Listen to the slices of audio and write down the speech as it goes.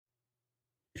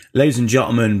Ladies and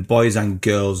gentlemen, boys and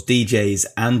girls, DJs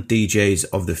and DJs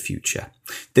of the future.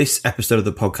 This episode of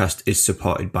the podcast is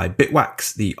supported by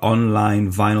Bitwax, the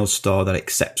online vinyl store that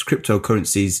accepts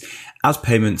cryptocurrencies as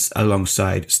payments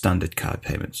alongside standard card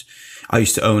payments. I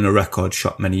used to own a record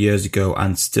shop many years ago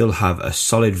and still have a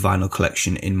solid vinyl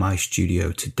collection in my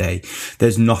studio today.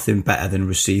 There's nothing better than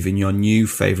receiving your new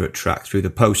favourite track through the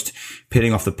post,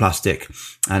 peeling off the plastic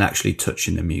and actually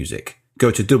touching the music. Go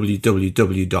to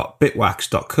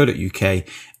www.bitwax.co.uk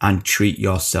and treat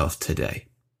yourself today.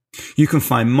 You can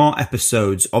find more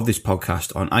episodes of this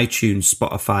podcast on iTunes,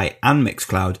 Spotify and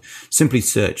Mixcloud. Simply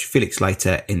search Felix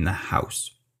Leiter in the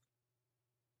house.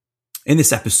 In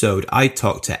this episode, I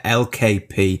talked to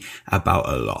LKP about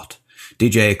a lot.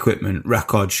 DJ equipment,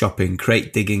 record shopping,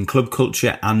 crate digging, club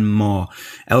culture and more.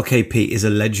 LKP is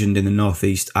a legend in the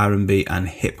Northeast R&B and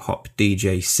hip-hop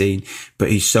DJ scene,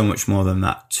 but he's so much more than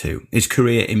that too. His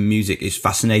career in music is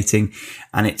fascinating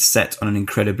and it's set on an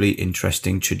incredibly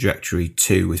interesting trajectory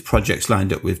too, with projects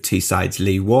lined up with T-Side's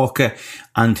Lee Walker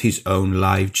and his own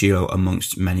live duo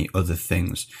amongst many other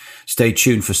things. Stay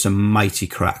tuned for some mighty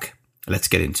crack. Let's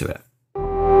get into it.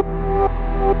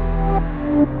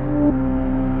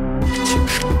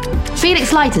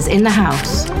 Felix Leiter's in the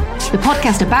house, the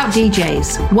podcast about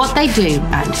DJs, what they do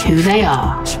and who they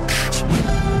are.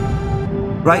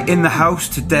 Right in the house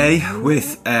today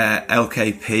with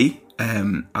LKP.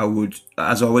 I would,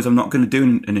 as always, I'm not going to do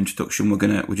an introduction.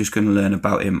 We're just going to learn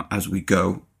about him as we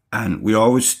go, and we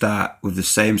always start with the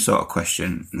same sort of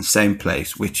question in the same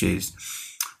place, which is,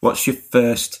 what's your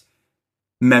first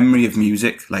memory of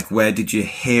music? Like, where did you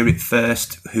hear it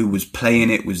first? Who was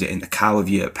playing it? Was it in the car with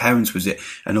your parents? Was it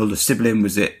an older sibling?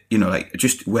 Was it,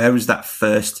 just where was that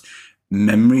first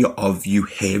memory of you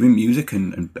hearing music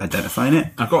and identifying it?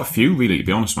 I've got a few, really, to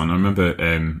be honest, man. I remember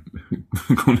going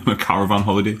on a caravan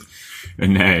holiday,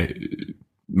 and I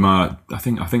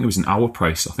think it was an Hour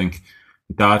Price. I think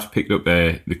Dad picked up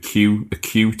the Q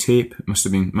tape. It might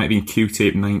have been Q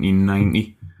tape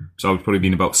 1990. So I would probably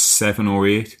been about 7 or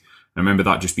 8. I remember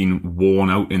that just being worn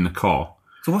out in the car.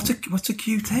 So what's a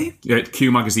Q tape? Yeah,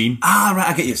 Q magazine. Ah, right,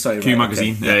 I get you. Sorry, Q right,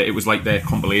 magazine. Okay, yeah. It was like their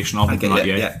compilation album from that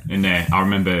year. Yeah. And I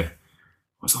remember,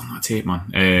 what's on that tape, man?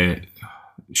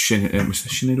 Was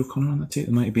Sinead O'Connor on that tape?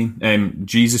 There might have been.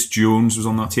 Jesus Jones was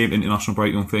on that tape. International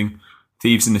Bright Young Thing.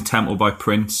 Thieves in the Temple by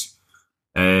Prince,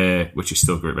 which is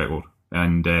still a great record.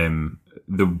 And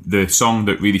the song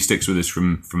that really sticks with us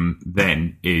from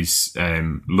then is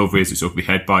Love Raises Its Ugly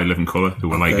Head by Living Colour, who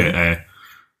were like a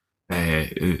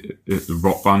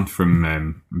rock band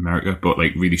from America, but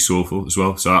like really soulful as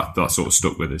well. So that sort of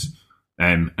stuck with us.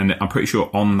 And I'm pretty sure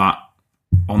on that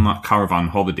caravan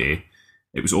holiday,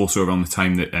 it was also around the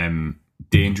time that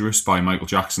Dangerous by Michael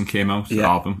Jackson came out, the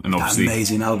album, and obviously that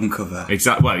amazing album cover.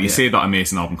 Exactly. Well, you say that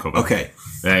amazing album cover. Okay.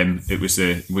 It was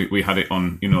we had it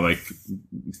on like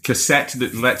cassette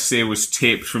that, let's say, was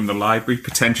taped from the library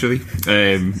potentially.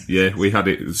 We had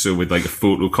it so with like a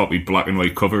photocopied black and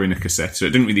white cover in a cassette, so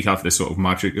it didn't really have the sort of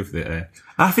magic of the.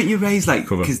 I think you raised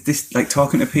because this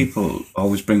talking to people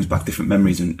always brings back different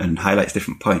memories and highlights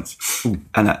different points. Ooh.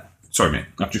 And sorry, mate.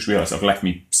 I've just realised I've left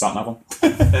me sat nav on,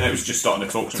 and it was just starting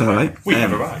to talk to me. All right. We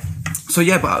have arrived. So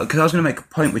yeah, but because I was going to make a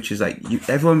point, which is like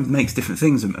everyone makes different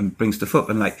things and brings stuff up,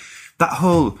 and like that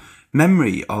whole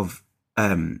memory of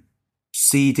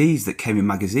CDs that came in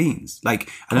magazines, like,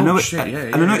 and I know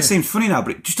it seems funny now,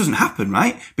 but it just doesn't happen,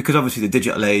 right? Because obviously the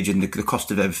digital age and the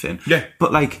cost of everything. Yeah.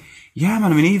 But like, yeah,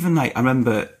 man. I mean, even like I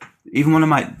remember even one of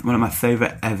my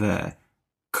favourite ever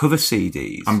cover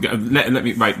CDs. Let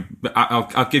me right.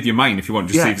 I'll give you mine if you want.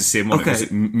 Just see if it's the same one. Okay. It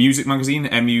was Music Magazine,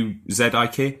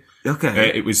 MUZIK.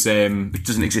 Okay. It was. Which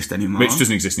doesn't exist anymore. Which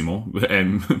doesn't exist anymore.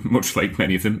 Much like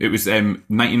many of them. It was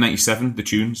 1997. The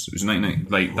tunes. It was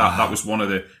 1990. Like wow. That was one of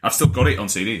the. I've still got it on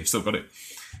CD. I've still got it.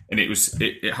 And it was.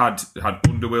 It had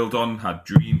Underworld on. Had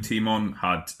Dream Team on.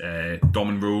 Had Dom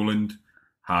and Roland.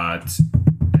 Had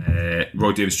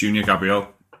Roy Davis Jr.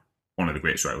 Gabrielle. One of the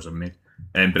greatest writers ever made.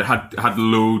 But it had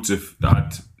loads of.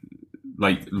 It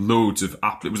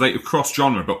was like a cross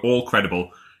genre, but all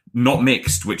credible. Not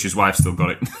mixed, which is why I've still got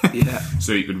it. Yeah.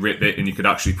 So you could rip it and you could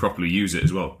actually properly use it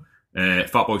as well.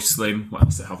 Fatboy Slim, what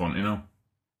else do they have on,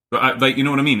 But you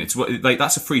know what I mean? It's like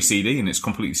that's a free CD and it's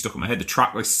completely stuck in my head. The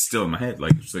track list is still in my head.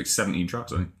 Like it's like 17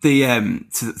 tracks, I think.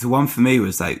 The one for me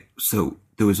was like, so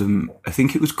there was I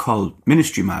think it was called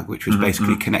Ministry Mag, which was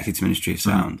basically connected to Ministry of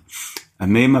Sound.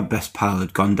 And me and my best pal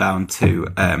had gone down to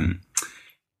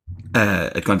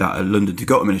London to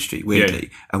go to Ministry, weirdly.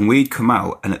 Yeah. And we'd come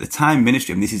out, and at the time,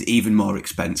 Ministry, I mean, this is even more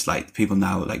expense. Like, people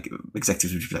now, like,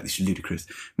 executives would be like, this is ludicrous.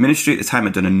 Ministry at the time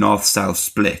had done a north-south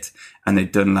split, and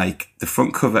they'd done like the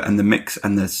front cover and the mix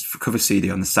and the cover CD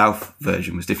on the South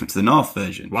version was different to the North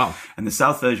version. Wow. And the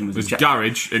South version was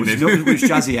garage. It was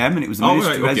Jazzy M, and it was the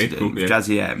Ministry Resident, cool, yeah.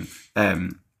 Jazzy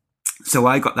M. So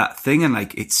I got that thing, and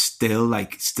like it's still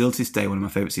to this day one of my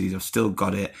favourite CDs. I've still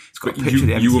got it. It's got a picture of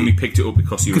the You only picked it up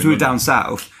because we were down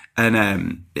south,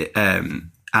 and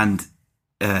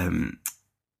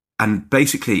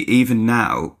basically even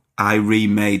now I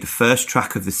remade the first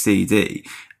track of the CD.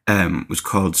 Was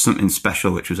called Something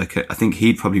Special, which was like I think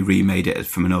he'd probably remade it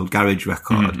from an old garage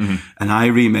record, and I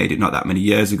remade it not that many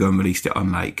years ago and released it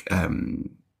on like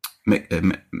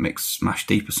Mix Smash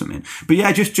Deep or something. But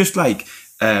yeah, just like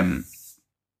that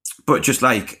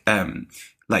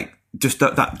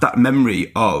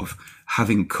memory of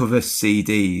having cover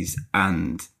CDs,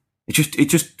 and it's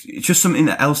just something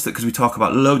else that, because we talk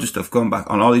about loads of stuff going back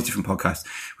on all these different podcasts.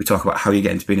 We talk about how you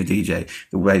get into being a DJ,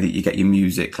 the way that you get your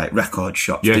music, like record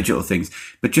shops, digital things,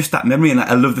 but just that memory. And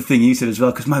I love the thing you said as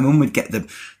well, because my mum would get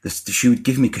she would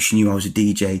give me, because she knew I was a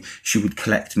DJ, she would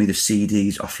collect me the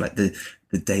CDs off like the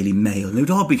Daily Mail, and they would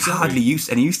all be hardly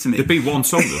any use to me. There'd be one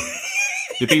song though.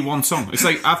 There'd be one song. It's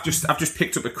like I've just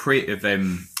picked up a crate of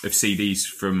CDs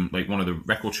from like one of the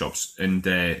record shops, and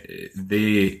there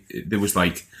was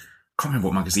like, I can't remember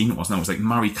what magazine it was now. It was like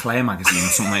Marie Claire magazine or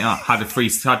something like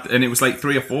that. And it was like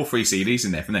 3 or 4 free CDs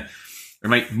in there from there.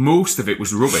 And like most of it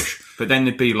was rubbish, but then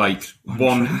there'd be like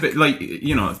one, bit like,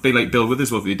 you know, it'd be like Bill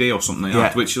Withers' Lovely Day or something like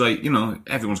that, which like, you know,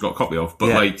 everyone's got a copy of. But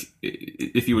like,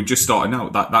 if you were just starting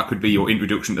out, that could be your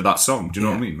introduction to that song. Do you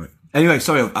know what I mean? Like, anyway,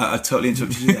 sorry, I totally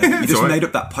interrupted you there. You just made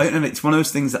up that point, and it's one of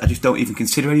those things that I just don't even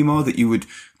consider anymore, that you would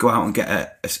go out and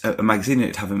get a magazine and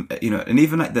it'd have and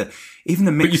even like the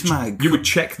Mix Mag. You would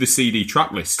check the CD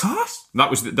track list. Of course. That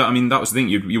was the thing.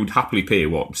 You would happily pay,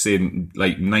 say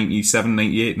like 97,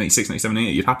 98, 96, 97,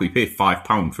 98. You'd happily pay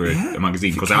 £5 for a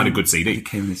magazine because they had a good CD. It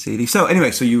came with a CD. So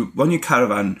anyway, so you on your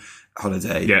caravan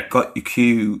holiday, got your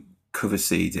Q cover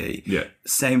CD. Yeah.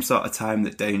 Same sort of time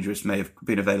that Dangerous may have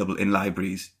been available in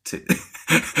libraries to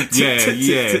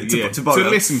borrow. To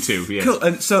listen to. Yeah. Cool.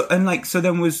 And so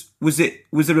then was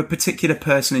there a particular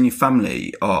person in your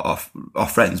family or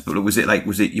friends, but was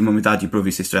it your mum and dad, your brother,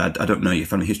 your sister? I don't know your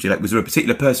family history. Like, was there a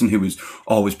particular person who was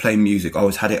always playing music,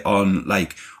 always had it on,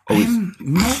 like?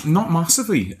 Not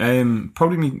massively.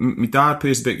 Probably my dad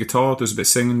plays a bit of guitar, does a bit of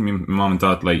singing. My mum and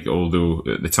dad, like, although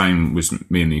at the time was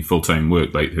mainly full-time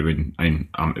work, like they're in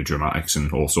amateur dramatics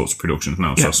and all sorts of productions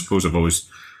now. So I suppose I've always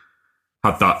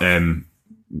had that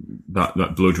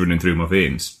that blood running through my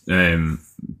veins.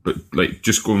 But like,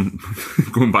 just going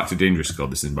back to Dangerous, God,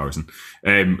 this is embarrassing.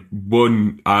 I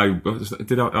won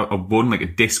like a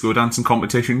disco dancing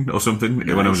competition or something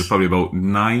when I was probably about 8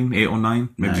 or 9,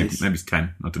 maybe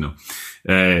 10, I don't know.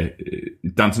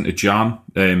 Dancing to Jam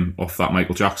off that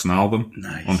Michael Jackson album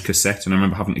on cassette, and I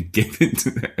remember having to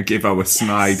give our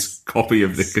snide copy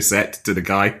of the cassette to the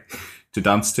guy to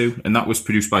dance to, and that was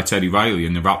produced by Teddy Riley,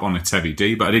 and the rap on it Terry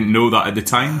D, but I didn't know that at the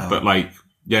time. Wow. But like,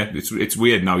 yeah, it's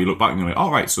weird now. You look back and you're like,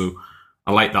 all right, so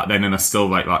I like that then, and I still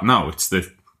like that now. It's the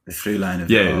through line of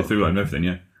the through line of everything.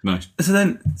 Yeah, nice. So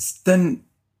then,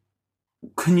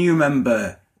 can you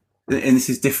remember? And this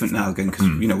is different now again because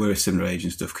we're a similar age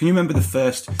and stuff. Can you remember the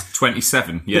first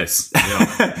 27? Yes.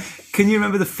 Yeah. Can you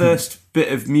remember the first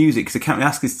bit of music? Because I can't really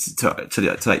ask this to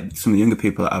like some of the younger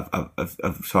people that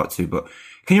I've talked to, but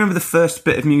can you remember the first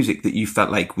bit of music that you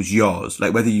felt like was yours?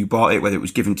 Like whether you bought it, whether it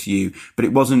was given to you, but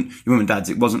it wasn't your mum and dad's.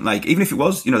 It wasn't like, even if it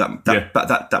was,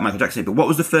 that Michael Jackson. But what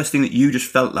was the first thing that you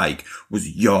just felt like was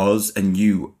yours and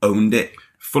you owned it?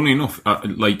 Funnily enough,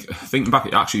 like thinking back,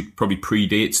 it actually probably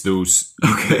predates those.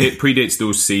 Okay. It predates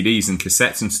those CDs and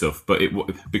cassettes and stuff. But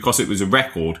because it was a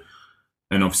record,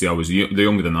 and obviously I was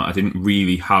younger than that, I didn't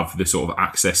really have the sort of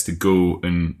access to go,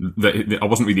 and I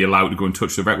wasn't really allowed to go and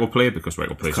touch the record player because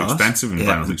record players are expensive and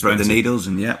vinyl's expensive. The needles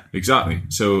and exactly.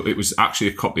 So it was actually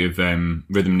a copy of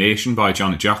Rhythm Nation by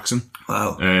Janet Jackson.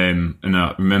 Wow. And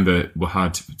I remember I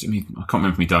can't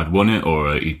remember if my dad won it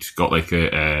or he'd got like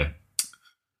a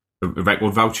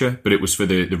record voucher, but it was for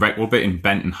the record bit in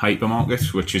Benton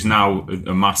Hypermarket, which is now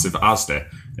a massive Asda.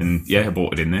 And yeah, I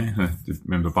bought it in there. I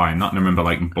remember buying that, and I remember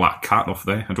liking Black Cat off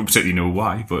there. I don't particularly know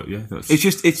why, but yeah,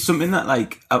 it's something that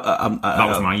like that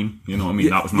was mine. You know what I mean?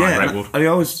 That was my record. I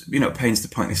always pains to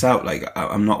point this out. Like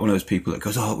I'm not one of those people that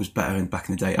goes, "Oh, it was better back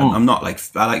in the day." I'm not like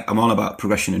I'm all about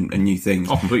progression and new things.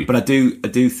 Oh, completely. But I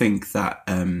do think that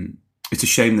it's a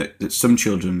shame that some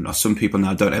children or some people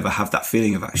now don't ever have that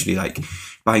feeling of actually like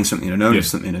buying something and owning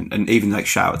something. And even like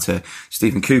shout out to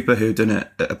Stephen Cooper, who done a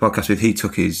podcast with, he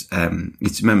took his,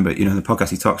 remember, in the podcast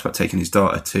he talks about taking his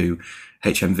daughter to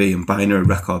HMV and buying her a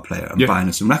record player and buying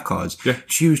her some records. Yeah.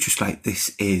 She was just like,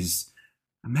 this is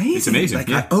amazing. It's amazing. Like,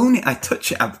 yeah. I own it, I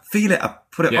touch it, I feel it, I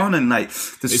put it on, and like,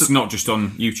 it's not just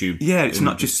on YouTube. Yeah, it's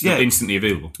not just instantly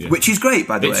available. Yeah. Which is great,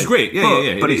 by the way. It's great.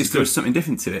 But there's something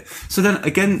different to it. So then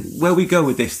again, where we go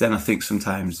with this, then I think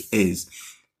sometimes is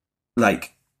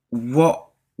like,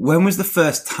 when was the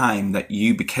first time that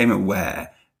you became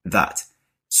aware that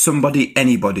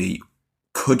anybody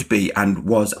could be and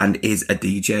was and is a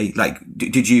DJ? Like,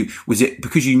 was it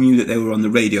because you knew that they were on the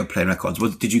radio playing records?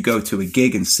 Did you go to a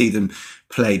gig and see them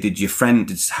play? Did your friend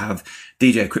have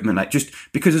DJ equipment? Like, just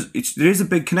because there is a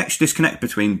big disconnect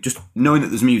between just knowing that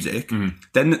there's music,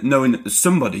 then knowing that there's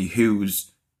somebody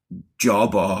whose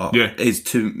job is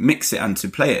to mix it and to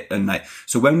play it. And like,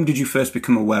 so when did you first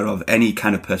become aware of any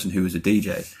kind of person who was a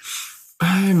DJ?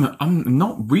 I'm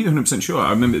not really 100% sure. I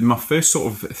remember my first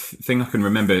sort of thing I can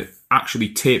remember actually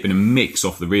taping a mix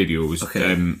off the radio was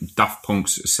Daft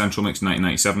Punk's Essential Mix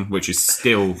 1997, which is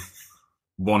still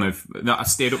one of... I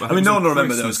stayed up... I mean, no one will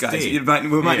remember those guys. We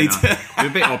might need to... They're a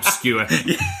bit obscure.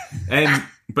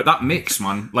 But that mix,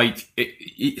 man, like,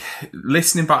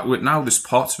 listening back to it now, there's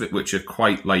parts of it which are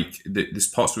quite, like... There's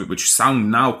parts of it which sound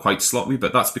now quite sloppy,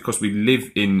 but that's because we live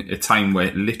in a time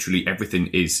where literally everything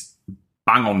is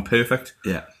bang on perfect.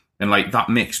 Yeah. And like that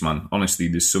mix, man, honestly,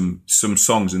 there's some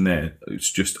songs in there.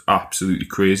 It's just absolutely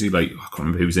crazy. Like, I can't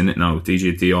remember who was in it now.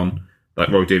 DJ Dion, like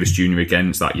Roy Davis Jr. again,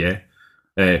 it's that year.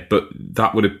 But if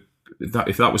that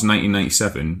was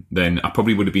 1997, then I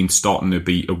probably would have been starting to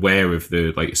be aware of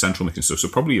the like Essential Mix and stuff. So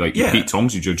probably like your Pete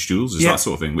Tongs, your Judge Jules, that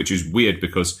sort of thing, which is weird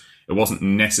because it wasn't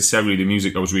necessarily the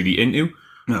music I was really into.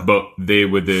 No. But they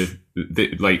were the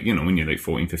like, you know, when you're like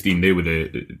 14, 15, they were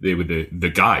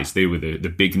the guys. They were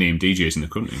the big name DJs in the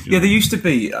country. Yeah, they used to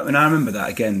be. I mean, I remember that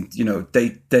again. You know,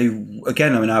 they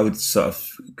again. I mean, I would sort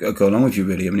of go along with you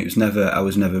really. I mean, I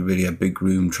was never really a big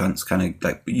room trance kind of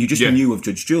like. But you just knew of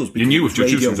Judge Jules. You knew of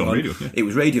Judge Jules on radio. Yeah. It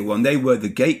was Radio 1. They were the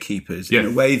gatekeepers in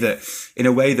a way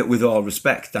that, with all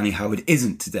respect, Danny Howard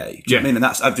isn't today. Do you know what I mean? And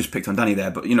I've just picked on Danny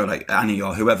there, but you know, like Annie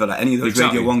or whoever, like any of those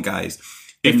Radio 1 guys.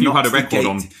 If you had a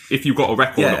record if you got a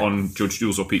record on Judge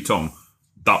Jules or Pete Tong,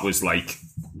 that was like,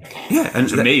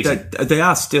 and amazing. They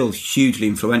are still hugely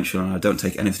influential, and I don't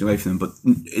take anything away from them. But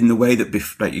in the way that,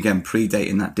 like again,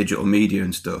 predating that digital media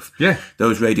and stuff,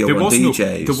 those Radio 1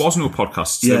 DJs, there was no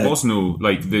podcasts. There was no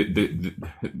like the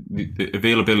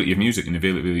availability of music and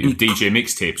availability of DJ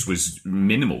mixtapes was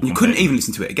minimal. You couldn't even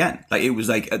listen to it again. Like it was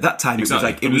like at that time, it was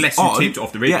like unless you taped it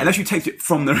off the radio. Yeah, unless you taped it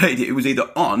from the radio, it was either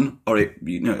on or it,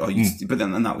 you know, but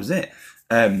then that was it.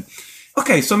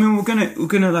 Okay, so I mean, we're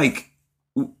gonna like.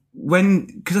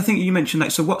 Because I think you mentioned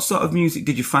like, so what sort of music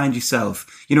did you find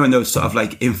yourself, you know, in those sort of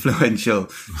like influential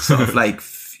sort of like,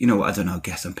 you know, I don't know, I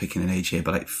guess I'm picking an age here,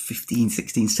 but like 15,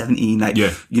 16, 17, like,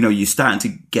 you know, you're starting to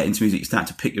get into music, you're starting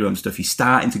to pick your own stuff, you're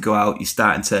starting to go out, you're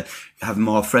starting to have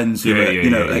more friends who are, you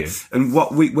know, like, and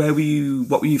what were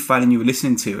you finding you were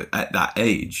listening to at that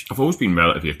age? I've always been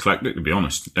relatively eclectic, to be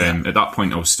honest. At that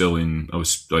point, I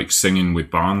was like singing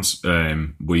with bands.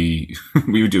 We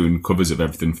were doing covers of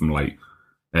everything from like,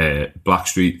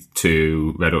 Blackstreet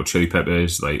to Red Hot Chili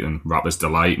Peppers, like, and Rapper's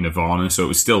Delight, Nirvana, so it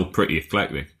was still pretty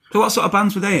eclectic. So what sort of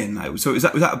bands were they in? Like, so was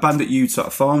that a band that you sort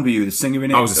of formed? Were you the singer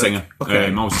in it? I was a singer. Okay.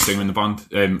 I was a singer in the band.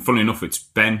 Funnily enough, it's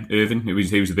Ben Irvin, he was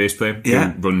the bass player,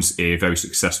 who runs a very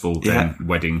successful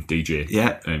wedding DJ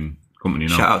company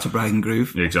now. Shout out to Brian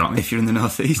Groove. Yeah, exactly. If you're in the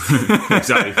Northeast.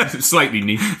 Exactly. Slightly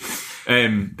neat.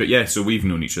 But yeah, so we've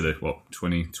known each other,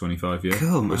 20, 25 years,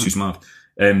 cool, which is mad.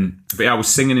 But yeah, I was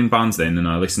singing in bands then, and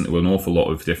I listened to an awful lot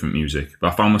of different music.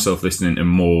 But I found myself listening to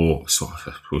more sort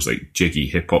of, I suppose, like jiggy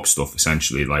hip hop stuff,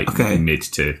 essentially, like mid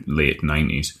to late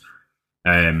 90s.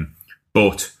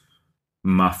 But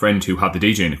my friend who had the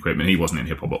DJing equipment, he wasn't in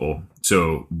hip hop at all.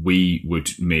 So we would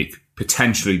make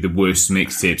potentially the worst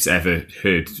mixtapes ever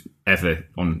heard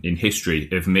in history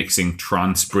of mixing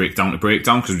trance breakdown to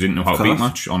breakdown, because we didn't know how to beat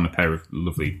match on a pair of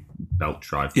lovely belt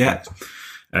drive. Yeah.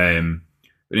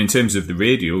 But in terms of the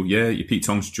radio, your Pete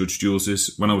Tong's, Judge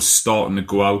Jules's. When I was starting to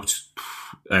go out,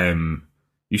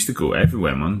 used to go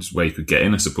everywhere, man. It's where you could get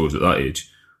in, I suppose, at that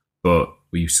age. But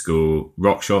we used to go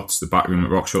Rock Shots. The back room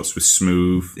at Rock Shots was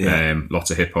smooth. Lots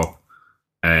of hip hop.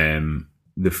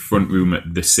 The front room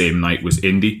at the same night was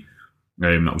indie.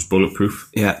 That was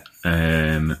Bulletproof. Yeah.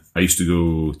 I used to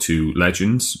go to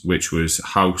Legends, which was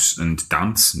house and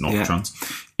dance, not trance,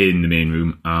 in the main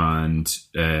room, and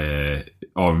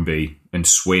R&B and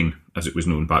swing, as it was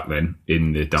known back then,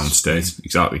 in the downstairs. Swing.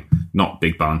 Exactly. Not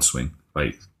big band swing,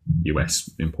 like US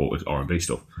imported R&B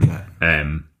stuff. Yeah.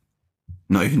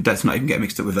 That's not even getting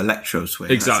mixed up with electro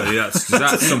swing. Exactly.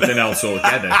 That's something else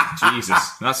altogether.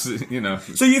 Jesus. That's, you know.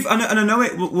 So and I know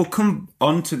it. We'll come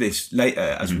on to this later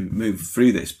as we move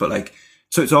through this, but like,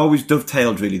 So it's always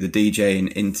dovetailed really the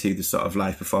DJing into the sort of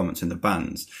live performance in the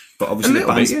bands, but obviously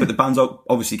the bands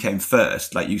obviously came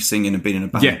first. Like you singing and being in a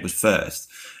band was first,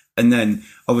 and then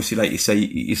obviously, like you say,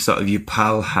 your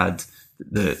pal had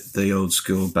the old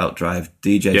school belt drive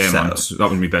DJ setup. Man,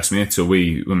 that was my best mate. So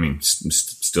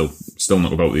still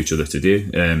not about each other today.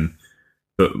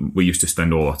 But we used to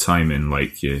spend all our time in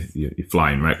like your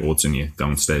flying records and your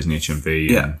downstairs in HMV.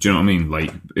 Yeah. Do you know what I mean?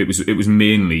 Like it was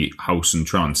mainly house and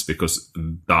trance because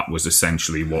that was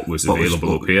essentially what was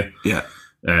available up here. Yeah.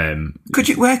 Could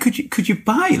you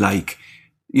buy like,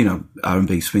 you know,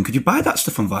 R&B swing? Could you buy that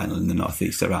stuff on vinyl in the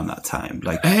Northeast around that time?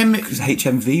 Like, because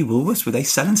HMV, Woolworths, were they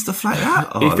selling stuff like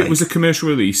that? Or if it was a commercial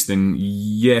release, then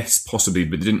yes, possibly,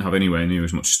 but they didn't have anywhere near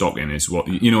as much stock in as what,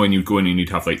 you know, and you'd go in and you'd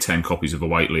have like 10 copies of a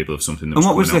white label of something. And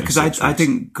what was there? Because I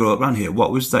didn't grow up around here.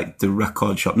 What was like the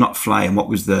record shop, not Flying, what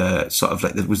was the sort of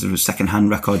like, was there a second-hand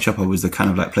record shop, or was there kind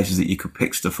of like places that you could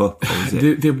pick stuff up? Or was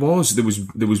it? There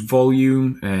was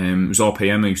Volume, it was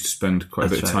RPM I used to spend quite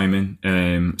a bit of time in.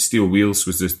 Steel Wheels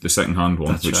was the second-hand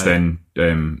one, then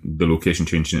the location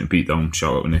changed into Beatdown.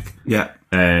 Shout out to Nick.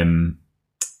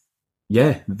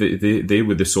 Yeah. They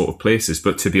were the sort of places.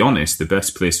 But to be honest, the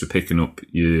best place for picking up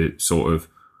your sort of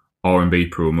R&B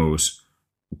promos,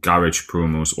 garage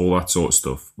promos, all that sort of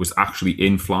stuff was actually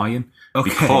in Flying.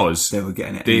 Okay. Because they were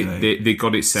getting it anyway. They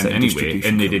got it sent anyway,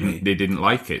 and they didn't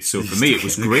like it. So for me, it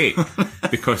was great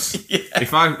because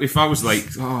if I was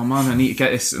like, oh man, I need to get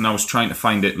this, and I was trying to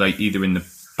find it like either in the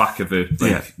back of a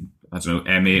I don't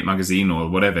know, M8 magazine or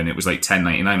whatever, and it was like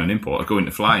 $10.99 on import. I go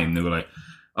into Flying, they were like,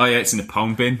 oh yeah, it's in the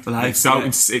pound bin. It's out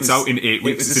in 8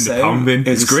 weeks. It's in the pound bin.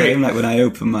 It's great. Same, like when I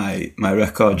opened my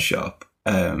record shop,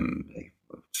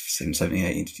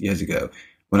 78 years ago,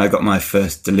 when I got my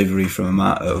first delivery from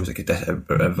Amato, it was like a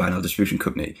vinyl distribution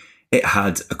company. It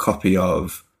had a copy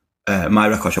of my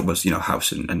record shop was, you know,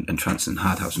 house and trance and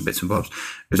hard house and bits and bobs.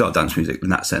 It was all dance music in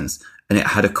that sense. And it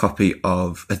had a copy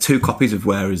of, 2 copies of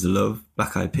Where Is the Love,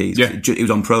 Black Eyed Peas. Yeah. It was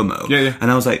on promo. Yeah.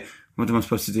 And I was like, what am I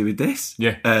supposed to do with this?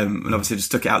 Yeah. And obviously I just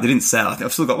took it out. They didn't sell. I think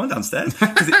I've still got one downstairs.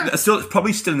 It's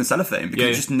probably still in the cellophane because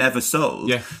it just never sold.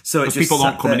 Yeah. So because people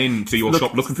aren't coming into your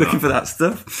shop looking for that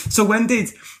stuff. So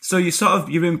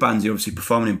you're in bands, you're obviously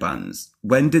performing in bands.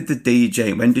 When did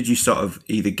you sort of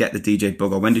either get the DJ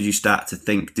bug, or when did you start to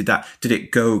think, did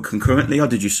it go concurrently, or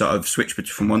did you sort of switch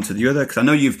from one to the other? Because I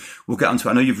know you've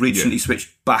recently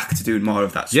switched back to doing more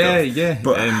of that stuff. Yeah.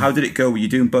 But how did it go? Were you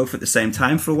doing both at the same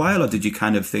time for a while, or did you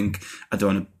kind of think, I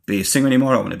don't want to be a singer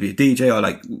anymore, I want to be a DJ, or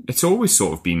like... It's always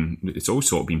sort of been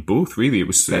both, really. It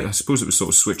was, I suppose it was sort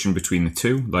of switching between the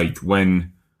two. Like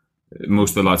when most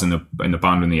of the lads in the band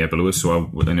were in the Eberlewis,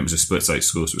 then it was a split site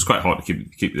school, so it was quite hard to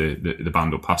keep the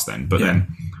band up past then. But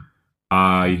then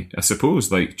I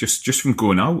suppose like just from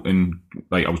going out, and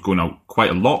like I was going out quite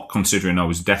a lot considering I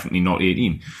was definitely not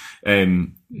 18.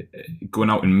 Going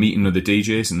out and meeting other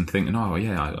DJs and thinking, oh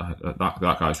yeah,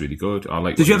 that guy's really good.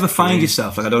 Did you ever find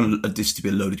yourself, like, I don't want this to be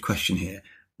a loaded question here,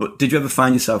 but did you ever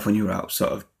find yourself when you were out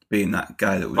sort of being that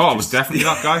guy that was... I was definitely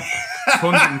that guy.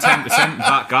 110%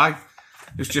 that guy.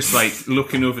 It was just like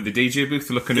looking over the DJ booth,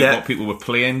 looking at what people were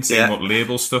playing, seeing what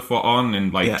label stuff were on,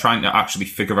 and like trying to actually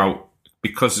figure out,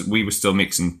 because we were still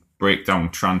mixing breakdown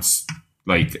trance,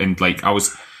 I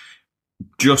was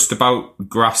just about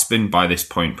grasping by this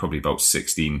point, probably about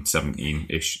 16,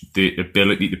 17-ish, the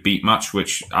ability to beat match,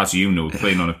 which, as you know,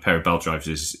 playing on a pair of belt drives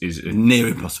is near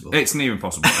impossible. It's near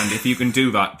impossible. And if you can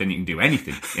do that, then you can do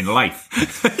anything in life.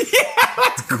 That's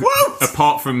a quote!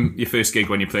 Apart from your first gig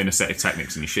when you're playing a set of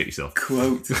Technics and you shit yourself.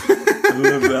 Quote. I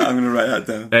love that. I'm going to write that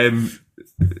down.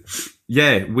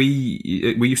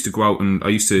 We used to go out, and I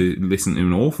used to listen to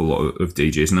an awful lot of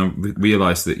DJs, and I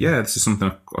realised that, this is something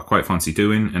I quite fancy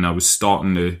doing, and I was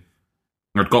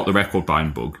I'd got the record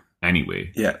buying bug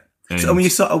anyway. Yeah. So,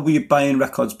 were you buying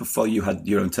records before you had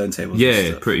your own turntables?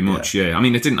 Yeah, pretty much, yeah. I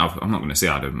mean, I'm not going to say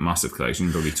I had a massive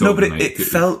collection, but it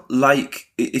felt like,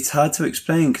 it's hard to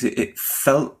explain, because it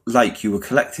felt like you were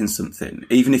collecting something,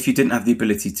 even if you didn't have the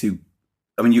ability to...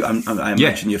 I mean, I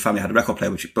imagine your family had a record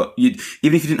player, even if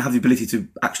you didn't have the ability to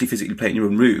actually physically play it in your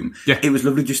own room, it was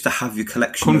lovely just to have your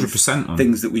collection 100% of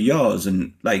things that were yours,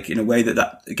 and like in a way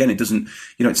that again, it doesn't,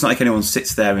 it's not like anyone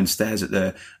sits there and stares at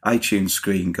the iTunes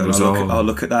screen going,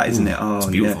 look at that, isn't it? Oh, it's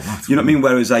beautiful. Yeah. You know what I mean?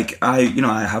 Whereas like I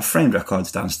have framed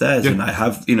records downstairs, and I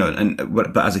have,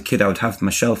 but as a kid I would have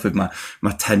my shelf with my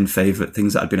 10 favourite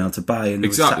things that I'd been able to buy, and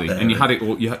exactly, and you had it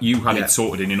all, you had it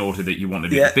sorted in order that you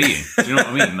wanted it to be in. Do you know what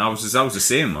I mean? I was the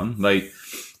same, man. Like,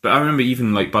 But I remember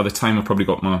even like by the time I probably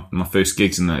got my first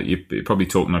gigs and that, you're probably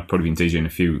talking, I'd probably been DJing a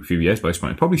few years by this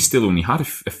point. I probably still only had a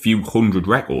few hundred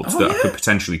records that I could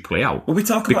potentially play out. Well, we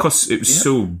talk because it was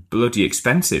so bloody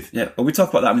expensive. Yeah, well, we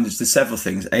talk about that. I mean, there's several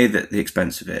things. A, the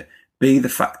expense of it. B, the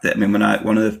fact that, I mean,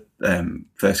 one of the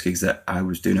first gigs that I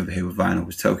was doing over here with vinyl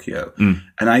was Tokyo.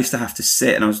 And I used to have to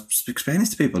sit, and I was explaining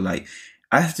this to people, like,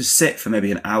 I had to sit for maybe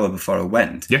an hour before I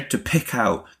went to pick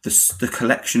out the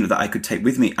collection that I could take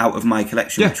with me out of my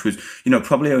collection, which was,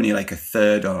 probably only like a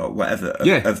third or whatever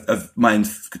of my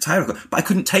entire record. But I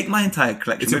couldn't take my entire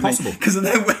collection. It's impossible. Because of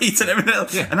their weight and everything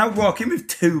else. Yeah. And I walk in with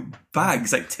 2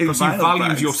 bags, like 2 vinyl bags. Because you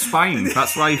valued your spine.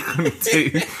 That's why you couldn't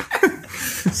do.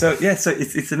 So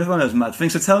it's another one of those mad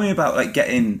things. So tell me about like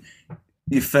getting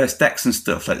your first decks and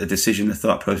stuff, like the decision, the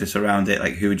thought process around it,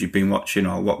 like who had you been watching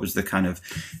or what was the kind of...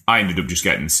 I ended up just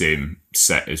getting the same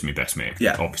set as my best mate,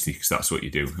 obviously, because that's what you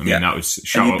do. I mean, that was...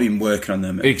 And you've been working on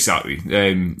them. Exactly.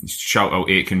 Shout out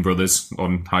Aitken Brothers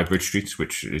on High Bridge Street,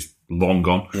 which is long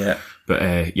gone. Yeah. But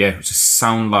it was a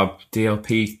Soundlab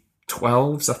DLP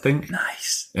 12s, I think.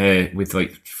 Nice. With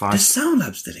like 5... Does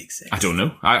Soundlab still exist? I don't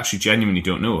know. I actually genuinely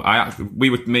don't know. Me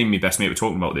and my best mate were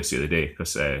talking about this the other day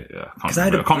because I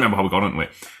can't remember how we got onto it.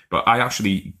 But I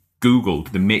actually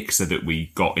Googled the mixer that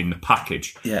we got in the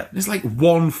package. Yeah. There's like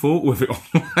one photo of it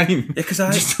online. Yeah, because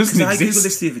I Googled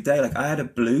this the other day. Like I had a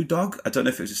Blue Dog. I don't know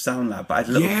if it was a Soundlab, but I had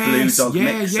a little Blue Dog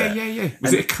mixer. Yeah.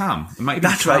 Was it a Cam? It might have been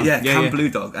that's Cam. Right, yeah, Cam Blue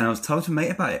Dog. And I was told to mate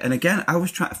about it. And again, I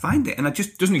was trying to find it and I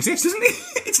just... Doesn't exist. Doesn't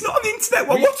it? It's not on the internet.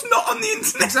 Well, what's not on the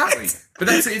internet? Exactly. But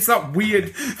it's that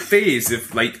weird phase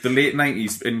of like the late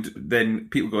 90s and then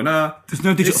people go, there's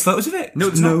no digital photos of it. No,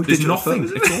 there's nothing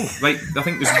at all. Like, I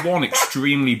think there's one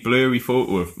extremely blurry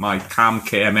photo of my Cam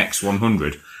KMX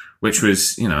 100, which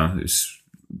was,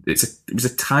 it was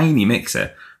a tiny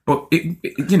mixer, but it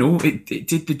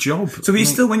did the job. So are you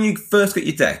still, when you first got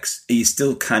your decks, are you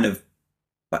still kind of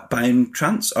buying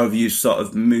trance, or have you sort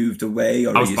of moved away?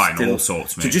 Or I was buying all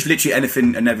sorts, mate. So just literally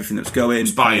anything and everything that's going. I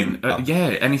was buying,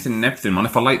 anything and everything, man.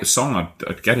 If I like the song,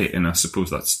 I'd get it, and I suppose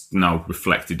that's now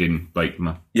reflected in like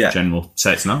my general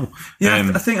sets now. Yeah,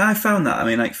 I think I found that. I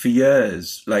mean, like for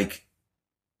years, like.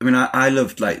 I mean, I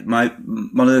loved like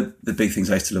one of the big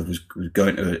things I used to love was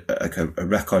going to a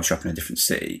record shop in a different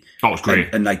city. Oh, it was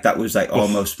great, and like that was like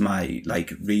almost my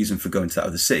like reason for going to that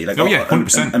other city. Like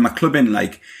 100%. And my clubbing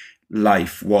like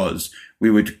life was we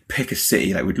would pick a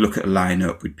city, like we'd look at a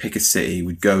lineup, we'd pick a city,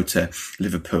 we'd go to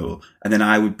Liverpool, and then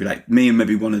I would be like, me and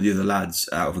maybe one of the other lads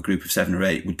out of a group of 7 or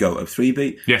 8 would go to 3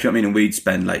 Beat. Yeah. Do you know what I mean? And we'd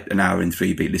spend like an hour in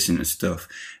 3 Beat listening to stuff,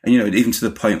 and even to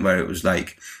the point where it was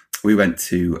like. We went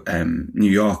to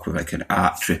New York with like an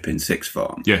art trip in sixth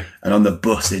form. Yeah. And on the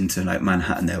bus into like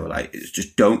Manhattan, they were like, it's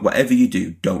just whatever you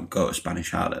do, don't go to Spanish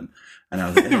Harlem. And I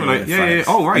was like, yeah.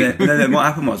 Oh, right. And then what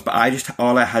happened was,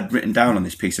 all I had written down on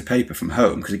this piece of paper from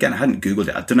home, because again, I hadn't Googled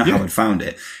it. I don't know how I'd found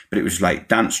it, but it was like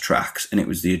dance tracks and it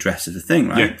was the address of the thing,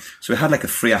 right? Yeah. So we had like a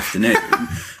free afternoon,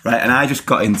 right? And I just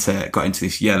got into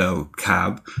this yellow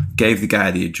cab, gave the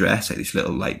guy the address, like this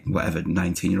little, like, whatever,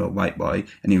 19-year-old white boy.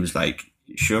 And he was like,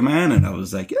 sure, man. And I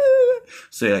was like, yeah.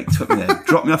 So he like took me there,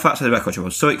 dropped me off outside the record shop. I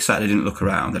was so excited I didn't look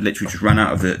around. I literally just ran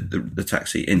out of the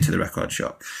taxi into the record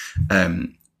shop.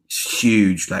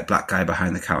 Huge like black guy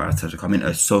behind the counter. I was like, I'm in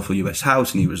a Soulful US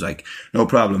house, and he was like, no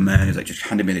problem, man. He was like, just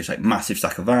handed me this like massive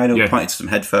stack of vinyl, pointed to some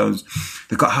headphones.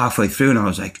 They got halfway through and I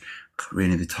was like,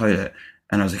 really in the toilet.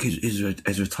 And I was like, is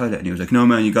there a toilet? And he was like, no,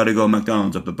 man, you got to go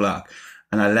McDonald's up the block.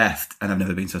 And I left, and I've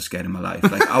never been so scared in my life.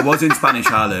 Like, I was in Spanish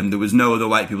Harlem. There was no other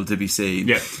white people to be seen.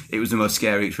 Yeah. It was the most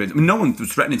scary experience. I mean, no one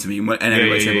was threatening to me in any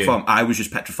way, shape, or form. I was just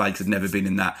petrified because I'd never been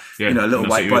in that, a little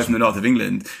white boy from the north of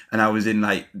England. And I was in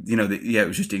like, it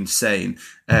was just insane.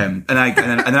 And then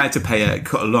I had to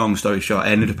cut a long story short, I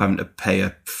ended up having to pay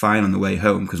a fine on the way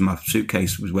home because my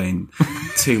suitcase was weighing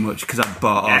too much because I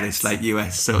bought all this like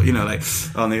US, so, like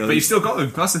on the other. But you still got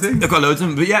them. That's the thing. I've got loads of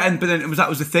them. But yeah, but then that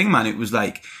was the thing, man. It was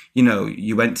like,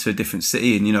 you went to a different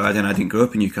city, and I didn't grow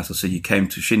up in Newcastle, so you came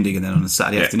to Shindig, and then on a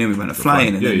Saturday afternoon we went to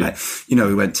flying, and then like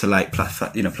we went to like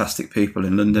Plastic People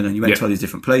in London, and you went to all these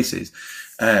different places.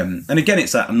 And again,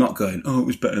 it's like I'm not going, oh, it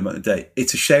was better about the day.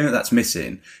 It's a shame that that's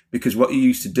missing, because what you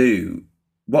used to do.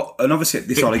 And obviously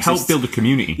this all exists. Help build a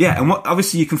community. Yeah, and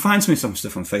obviously you can find some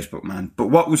stuff on Facebook, man. But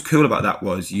what was cool about that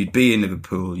was you'd be in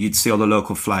Liverpool, you'd see all the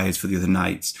local flyers for the other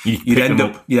nights. You'd end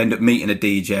up meeting a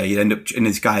DJ. You'd end up, and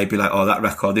this guy would be like, oh, that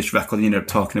record, this record. And you end up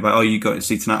talking about, oh, you going to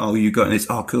see tonight? Oh, you going to this?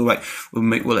 Oh, cool. Right,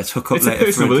 let's hook up it's later.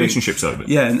 It's a personal relationship side of it.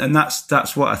 Yeah, and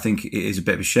that's what I think it is a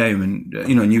bit of a shame. And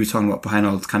and you were talking about behind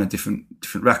all the kind of different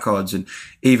records, and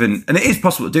it is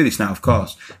possible to do this now, of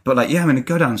course. But like, I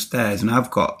go downstairs and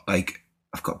I've got like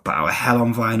I've got Battle of Hell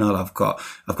on vinyl. I've got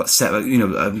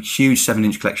a huge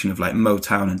 7-inch collection of like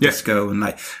Motown and disco, and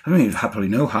like I don't even probably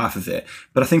know half of it,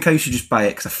 but I think I used to just buy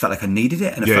it because I felt like I needed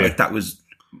it, and I felt like that was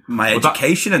my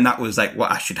education, and that was like what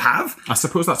I should have. I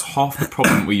suppose that's half the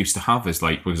problem we used to have. Is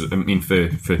like,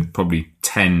 for probably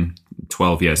 10,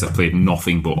 12 years, I played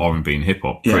nothing but R&B and hip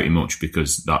hop, pretty much,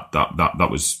 because that's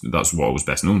what I was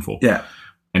best known for. Yeah.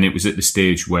 And it was at the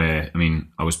stage where,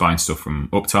 I was buying stuff from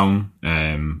Uptown,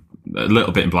 a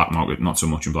little bit in Black Market, not so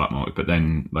much in Black Market, but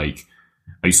then like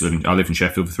I lived in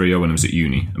Sheffield for 3 years when I was at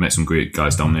uni. I met some great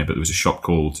guys down there, but there was a shop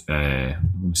called,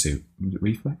 was it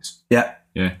Reflex? Yeah.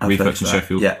 Yeah, Reflex in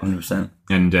Sheffield. Yeah, 100%.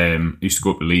 And I used to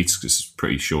go up to Leeds because it's a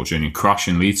pretty short journey, and crash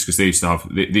in Leeds because they used to have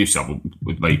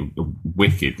like a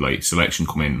wicked like selection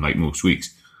come in like most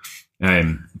weeks.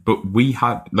 But we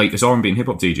had like as R&B and hip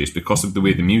hop DJs, because of the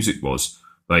way the music was.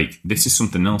 Like, this is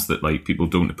something else that like people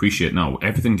don't appreciate now.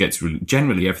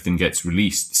 Generally everything gets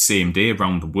released the same day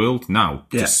around the world now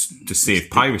to save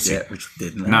piracy. Yeah, which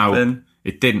didn't happen.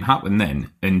 It didn't happen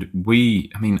then. And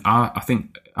I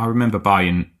think I remember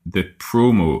buying the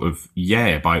promo of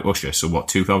Yeah by Usher. So what,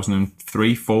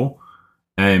 2003, 4?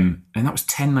 And that was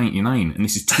 $10.99. And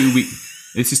this is 2 weeks.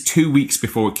 This is 2 weeks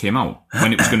before it came out,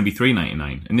 when it was going to be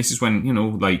 $3.99, and this is when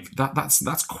like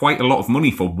that's quite a lot of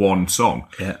money for one song.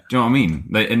 Yeah, do you know what I mean?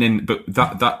 Like, and then, but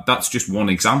that's just one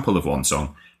example of one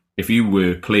song. If you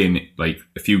were playing like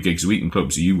a few gigs a week in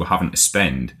clubs, you were having to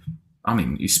spend.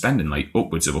 You're spending like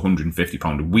upwards of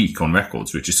 £150 a week on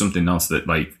records, which is something else that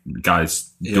like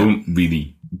guys don't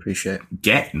really appreciate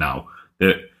get now.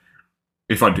 That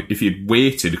if you'd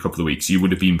waited a couple of weeks, you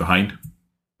would have been behind.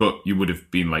 But you would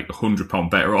have been like £100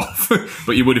 better off.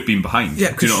 But you would have been behind.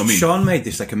 Yeah, do you know what I mean? Sean made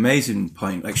this like amazing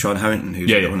point. Like Sean Harrington,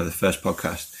 who's one of the first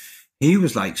podcasts, he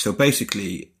was like, so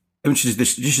basically, which is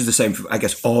this is the same for I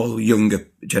guess all younger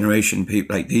generation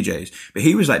people like DJs. But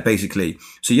he was like basically,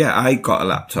 so yeah, I got a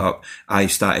laptop, I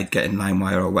started getting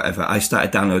LimeWire or whatever, I started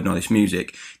downloading all this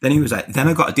music. Then he was like, then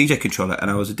I got a DJ controller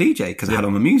and I was a DJ because I had all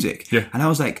my music. Yeah. And I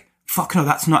was like, fuck no,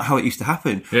 that's not how it used to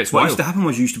happen. Yeah, what used to happen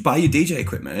was you used to buy your DJ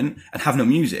equipment and have no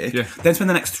music, then spend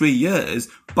the next 3 years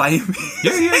buying music.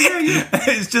 Yeah.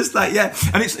 It's just like,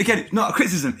 and it's, again, it's not a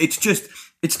criticism, it's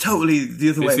totally the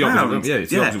other way around.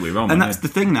 It's the opposite way around. And that's the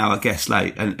thing now, I guess,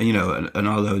 like, and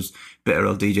all those bitter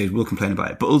old DJs will complain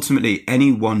about it, but ultimately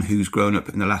anyone who's grown up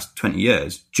in the last 20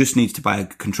 years just needs to buy a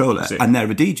controller and they're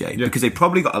a DJ because they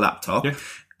probably got a laptop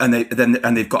and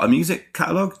they've got a music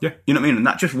catalogue. Yeah. You know what I mean? And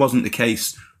that just wasn't the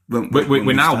case.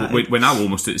 We're now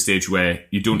almost at the stage where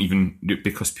you don't even,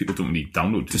 because people don't really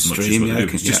download as much as what they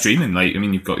do. It's just streaming. Like,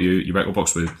 you've got your record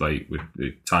box with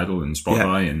the Tidal and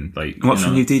Spotify and like. And what's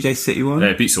the new DJ City one?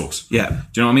 Beat Source. Yeah.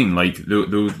 Do you know what I mean? Like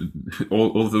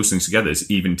all of those things together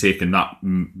is even taking that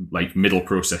like middle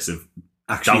process of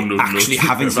actually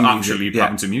having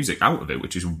some music out of it,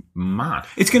 which is mad.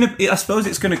 I suppose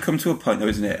it's gonna come to a point though,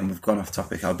 isn't it? And we've gone off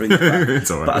topic. I'll bring it back.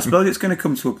 It's all right. But I suppose it's gonna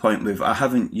come to a point with I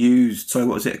haven't used. Sorry,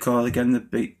 what was it called again? The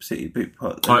Beat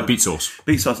Beat Source.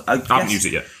 Beat Source. I haven't used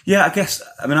it yet. Yeah, I guess.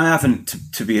 I haven't.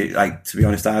 To be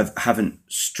honest, I haven't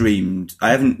streamed. I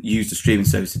haven't used a streaming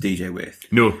service to DJ with.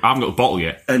 No, I haven't got a bottle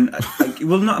yet. And I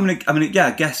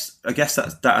guess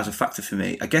that has a factor for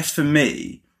me. I guess for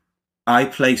me, I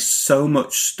play so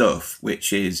much stuff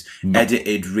which is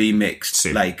edited,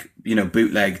 remixed,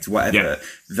 bootlegged, whatever,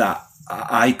 that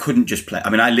I couldn't just play.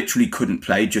 I literally couldn't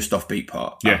play just off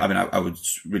Beatport. Yeah. I would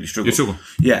really struggle. You struggle.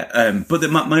 Yeah. But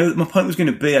my point was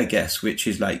going to be, I guess, which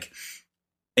is like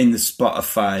in the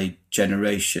Spotify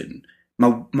generation,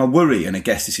 my worry, and I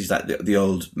guess this is like the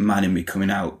old man in me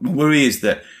coming out, my worry is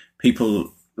that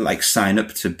people like sign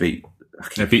up to Beat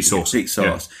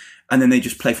Source. And then they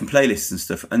just play from playlists and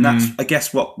stuff. And that's, I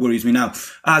guess, what worries me now.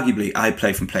 Arguably, I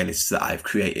play from playlists that I've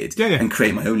created and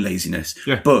create my own laziness.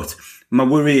 Yeah. But my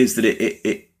worry is that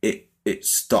it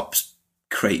stops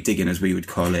crate digging, as we would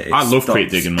call it. I love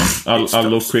crate digging, man. I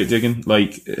love crate digging.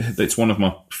 Like, it's one of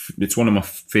my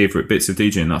favourite bits of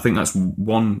DJing. I think that's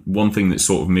one thing that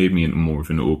sort of made me into more of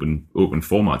an open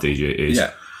format DJ is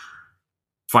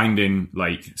finding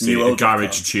like say a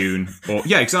garage tune, or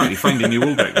finding new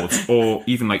old records, or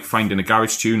even like finding a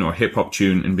garage tune or a hip hop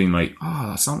tune and being like,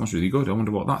 that sounds really good, I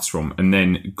wonder what that's from, and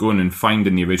then going and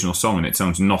finding the original song and it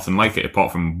sounds nothing like it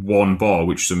apart from one bar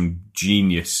which some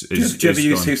genius is. Do you ever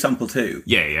use 2Sample2?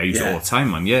 Yeah, I use it all the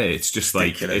time, man. Yeah, it's just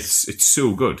like it's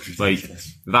so good. Like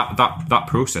that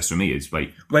process for me is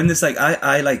like when there's like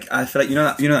I feel like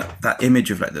that image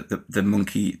of like the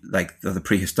monkey, like the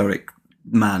prehistoric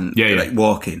man like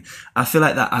walking. I feel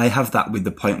like that I have that with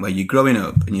the point where you're growing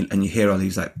up and you hear all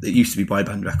these like, it used to be boy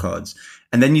band records,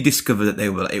 And then you discover that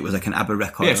it was like an ABBA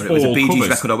record, Yeah, it's or it was a all Bee Gees covers.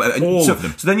 record, or whatever. And All so, of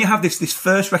them. so then you have this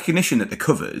first recognition that the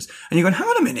covers, and you're going, hang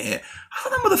on a minute, I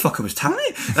thought that motherfucker was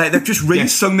talented. Like, they've just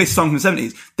re-sung this song from the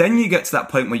 70s. Then you get to that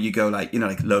point where you go, like, you know,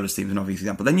 like Lola's Theme's an obvious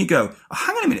example. Then you go, oh,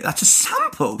 hang on a minute, that's a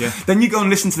sample. Yeah. Then you go and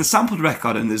listen to the sampled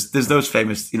record, and there's those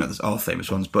famous, you know, there's all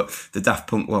famous ones, but the Daft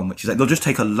Punk one, which is like, they'll just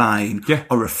take a line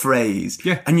or a phrase,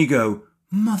 and you go,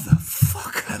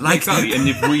 motherfucker, like Exactly, and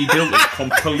you've rebuilt it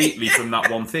completely from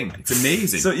that one thing. It's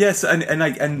amazing. So yes,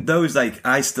 and those, like,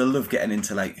 I still love getting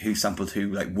into like who sampled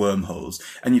who, like wormholes,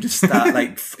 and you just start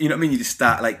like you know what I mean. You just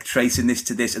start like tracing this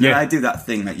to this, and then I do that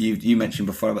thing that you mentioned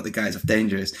before about the guys of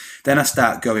Dangerous. Then I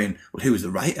start going, well, who was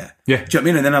the writer? Yeah, do you know what I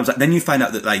mean? And then I was like, then you find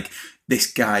out that like this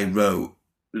guy wrote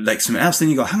like something else, then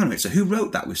you go, hang on a minute, so who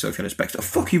wrote that with Sophie Ellis Bextor? Oh,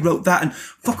 fuck, he wrote that, and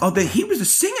fuck, he was a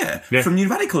singer from New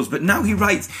Radicals, but now he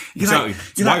writes. Exactly,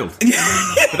 it's wild.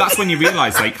 But that's when you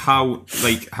realise like how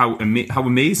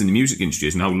amazing the music industry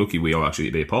is, and how lucky we are actually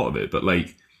to be a part of it. But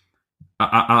like,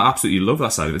 I absolutely love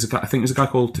that side of it. I think there's a guy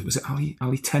called, was it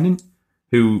Ali Tennant,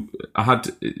 who I had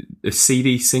a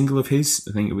CD single of his.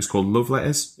 I think it was called Love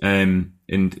Letters, and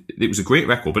it was a great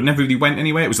record, but it never really went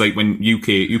anywhere. It was like when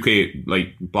UK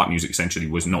like black music essentially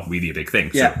was not really a big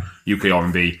thing. So UK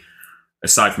R&B,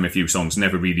 aside from a few songs,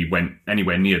 never really went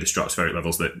anywhere near the stratospheric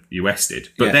levels that US did.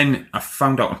 But then I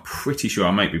found out, I'm pretty sure,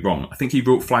 I might be wrong, I think he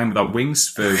wrote Flying Without Wings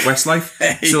for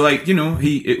Westlife. So like, you know,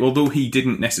 although he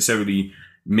didn't necessarily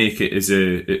make it as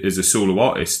a solo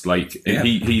artist, like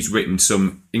he's written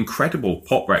some incredible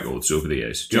pop records over the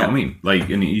years. Do you know what I mean? Like,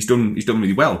 and he's done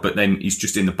really well, but then he's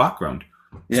just in the background.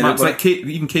 Yeah, it's like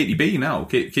even Katie B now.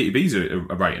 Katie B's a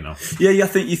writer now. Yeah, I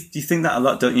think you think that a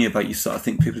lot, don't you? About, you sort of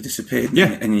think people have disappeared,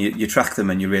 and you track them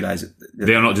and you realise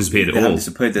they are not disappeared at all. They're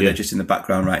disappeared. They're just in the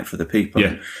background writing for the people,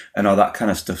 and all that kind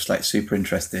of stuff's like super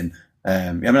interesting.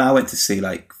 I mean, I went to see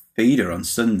like Feeder on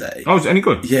Sunday. Oh, is it any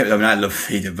good? Yeah, I mean, I love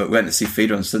Feeder, but we went to see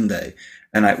Feeder on Sunday,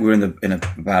 and like we were in a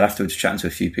bar afterwards chatting to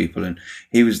a few people, and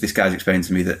this guy's explaining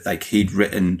to me that like he'd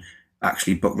written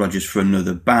actually Buck Rogers for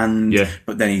another band,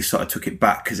 but then he sort of took it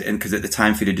back because at the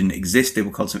time Feeder didn't exist. They were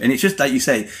called something, and it's just like you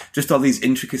say, just all these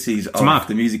intricacies of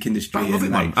the music industry. I love it,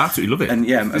 man. I absolutely love it. And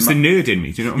it's the nerd in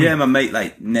me. Do you know what I mean? Yeah, my mate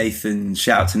like Nathan.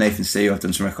 Shout out to Nathan C, who I've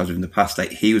done some records with in the past. Like,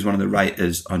 he was one of the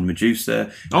writers on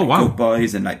Medusa. Oh wow, Good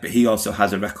Boys, and like, but he also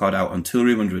has a record out on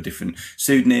Toolroom under a different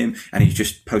pseudonym, and he's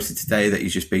just posted today that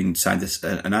he's just been signed as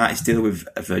an artist deal with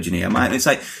Virgin EMI. And it's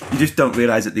like, you just don't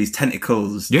realise that these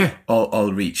tentacles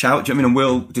all reach out. Do you know what I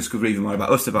mean? And we'll discover even more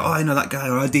about us, about, oh, I know that guy,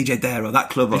 or I DJ there, or that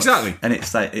club, exactly. And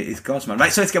it's like, it's God's, man.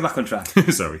 Right, so let's get back on track.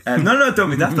 Sorry. No, don't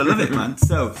be daft. I love it, man.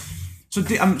 So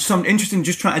I'm interested in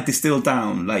just trying to distill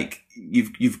down. Like,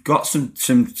 you've got some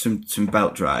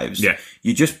belt drives. Yeah.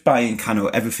 You're just buying kind of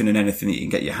everything and anything that you can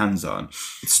get your hands on.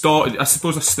 I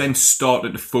suppose I then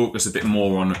started to focus a bit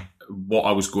more on what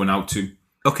I was going out to.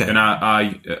 Okay. And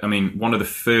I mean, one of the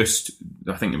first,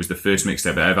 I think it was the first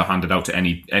mixtape I ever handed out to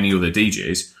any other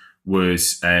DJs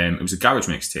was it was a garage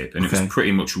mixtape, and it was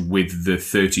pretty much with the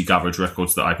 30 garage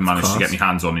records that I'd managed to get my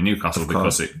hands on in Newcastle,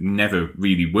 because it never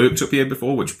really worked up here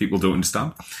before, which people don't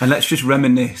understand. And let's just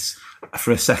reminisce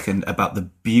for a second about the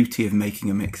beauty of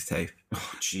making a mixtape.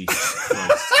 Oh, Jesus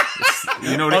Christ.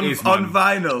 You know what it is, man? On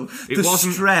vinyl. It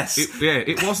wasn't stress.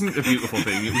 It wasn't a beautiful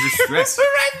thing. It was a stress. It was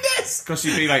horrendous. Because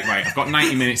you'd be like, right, I've got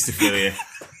 90 minutes to fill here.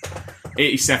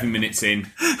 87 minutes in.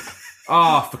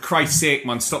 Oh, for Christ's sake,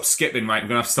 man, stop skipping, right? I'm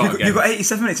going to have to start again. You got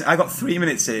 87 minutes. I got 3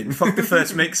 minutes in. Fuck, the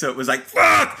first mix-up was like,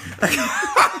 fuck!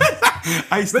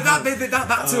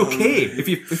 That's okay. If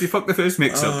you fuck the first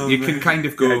mix-up, you can kind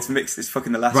of go... Yeah, it's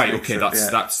fucking the last right, mix-up. Okay,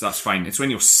 that's fine. It's when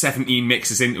you're 17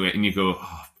 mixes into it and you go...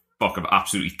 Oh, fuck, I've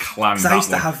absolutely clanged that I used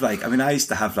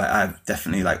to have I'm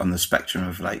definitely like on the spectrum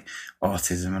of like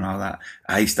autism and all that.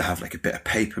 I used to have like a bit of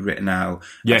paper written out.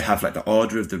 Yeah. I'd have like the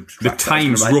order of the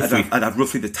times roughly. I'd have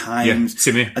roughly the times. Yeah,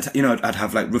 same here. I'd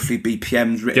have like roughly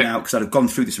BPMs written out, because I'd have gone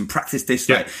through this and practiced this,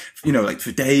 like, you know, like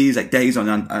for days on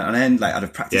end. Like, I'd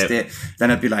have practiced it. Then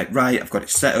I'd be like, right, I've got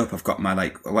it set up. I've got my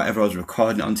like whatever I was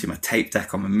recording it onto, my tape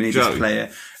deck on my mini disc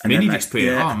player. And mini disc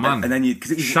player. Oh man! And then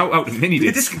shout out to mini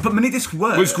disc. But mini disc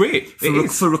worked. It was great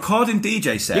for recording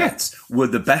DJ sets. Were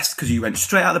the best, because you went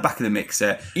straight out the back of the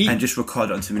mixer and just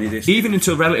recorded onto mini disc. Even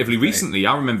until relatively recently,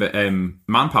 I remember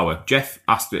Manpower. Jeff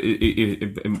asked.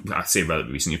 I say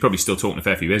relatively recently. You're probably still talking a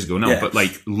fair few years ago now, but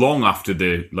like long after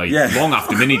long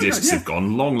after mini discs have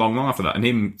gone, long after that, and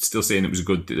him still saying it's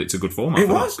a good format. It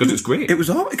was, because it's great. It was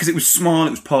all because it was small, it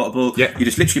was portable. Yeah. You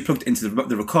just literally plugged it into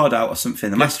the record out or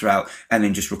something, the master out, and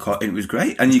then just record. And it was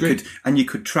great, and you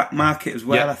could track mark it as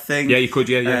well. Yeah. I think. Yeah, you could.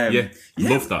 Yeah.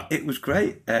 Love that. It was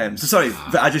great. So sorry,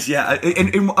 but I just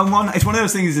in one, it's one of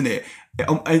those things, isn't it?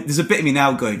 There's a bit of me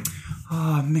now going,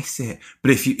 oh, I miss it.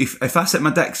 But if I set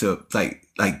my decks up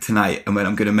like tonight and when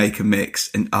I'm going to make a mix,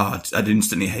 and I'd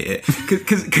instantly hate it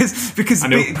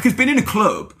because being in a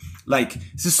club, like,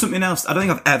 this is something else. I don't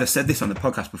think I've ever said this on the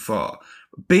podcast before.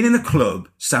 Being in the club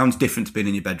sounds different to being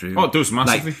in your bedroom. Oh, it does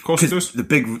massively. Of course it does.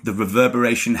 The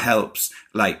reverberation helps.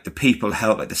 Like, the people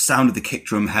help. Like, the sound of the kick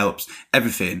drum helps.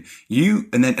 Everything.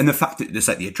 And the fact that there's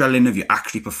like the adrenaline of you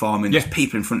actually performing. There's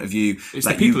people in front of you. It's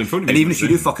like the people in front of you. And even if you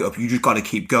do fuck it up, you just got to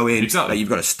keep going. Exactly. Like, you've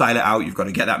got to style it out. You've got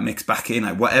to get that mix back in.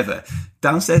 Like, whatever.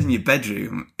 Downstairs in your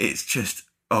bedroom, it's just,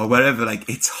 or wherever, like,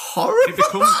 it's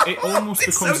horrible. It almost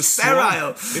it's becomes so a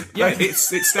sterile.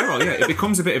 It's sterile. Yeah, it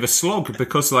becomes a bit of a slog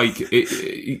because, like,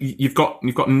 you've got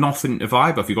nothing to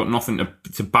vibe off. You've got nothing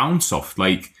to bounce off.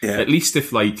 Like, at least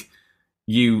if, like,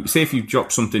 if you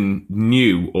drop something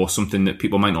new or something that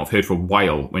people might not have heard for a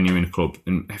while when you're in a club,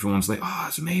 and everyone's like, "Oh,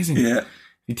 that's amazing." Yeah.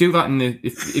 You do that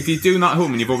if you're doing that at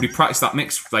home and you've already practiced that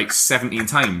mix like 17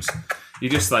 times, you're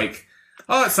just like,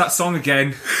 oh, it's that song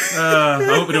again. I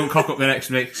hope we don't cock up the next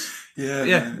mix.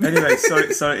 Yeah. Anyway,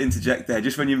 sorry to interject there.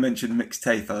 Just when you mentioned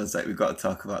mixtape, I was like, we've got to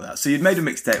talk about that. So you'd made a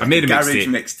mixtape. I made a garage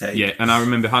mixtape. Yeah, and I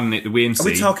remember handing it to Wayne. Are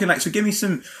we talking like? So give me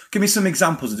some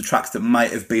examples of the tracks that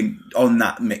might have been on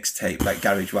that mixtape, like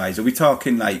garage wise. Are we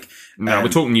talking like? No, we're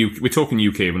talking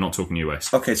UK. We're not talking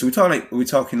US. Okay, so are we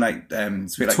talking like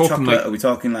chocolate? Like, are we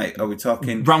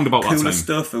talking roundabout cooler that time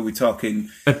stuff? Are we talking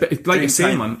like I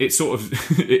say, man? It sort of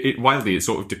it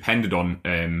sort of depended on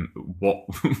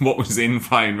what was in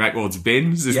Flying Records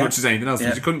bins as much as anything else.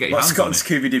 Because you couldn't get your hands Scott on and it.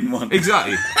 Scooby didn't want.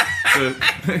 Exactly. So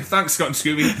thanks, Scott and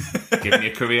Scooby, giving me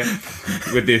a career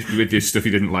with the stuff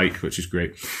you didn't like, which is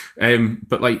great.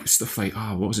 But like stuff like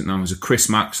what was it now? It was a Chris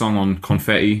Mack song on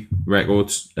Confetti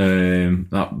Records.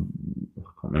 That I can't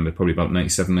remember, probably about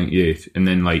 97, 98. And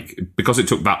then like because it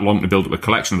took that long to build up a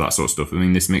collection of that sort of stuff. I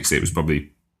mean, this mixtape was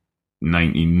probably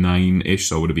 99-ish,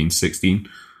 so I would have been 16.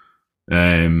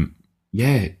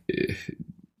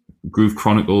 Groove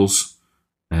Chronicles.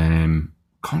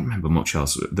 Can't remember much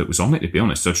else that was on it, to be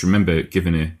honest. I just remember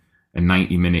giving a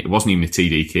 90-minute. It wasn't even a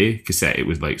TDK cassette. It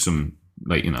was like some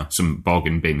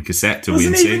bargain bin cassette to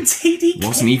Wasn't even TDK.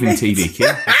 Wasn't even TDK.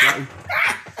 Exactly.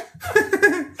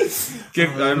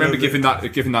 I remember giving that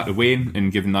to Wayne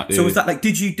and giving that to... So was that like,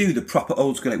 did you do the proper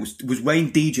old school, like was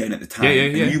Wayne DJing at the time? Yeah.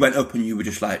 And you went up and you were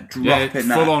just like dropping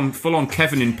that? Full on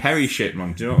Kevin and Perry shit,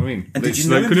 man. Do you know what I mean? And did you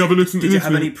know him? Did you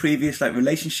have any previous like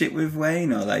relationship with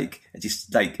Wayne, or like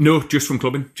just like... No, just from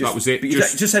clubbing. That was it. But you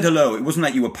just said hello. It wasn't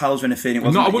like you were pals or anything. It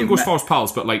wasn't I wouldn't go as far as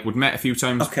pals, but like we'd met a few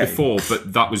times Okay. before,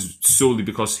 but that was solely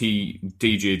because he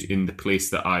DJ'd in the place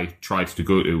that I tried to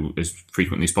go to as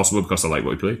frequently as possible because I like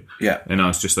what he played. Yeah. And I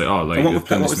was just like, like... And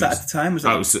what was that at the time?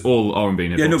 That was all R&B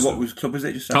and hip-hop. What club was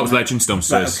it? Just that was Legends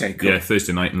downstairs. Right, okay, cool. Yeah,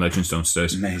 Thursday night and Legends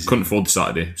downstairs. Amazing. Couldn't afford the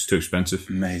Saturday. It was too expensive.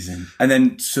 Amazing. And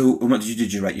then, so what did you do?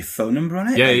 Did you write your phone number on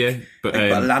it? Yeah. But a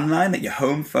landline, like your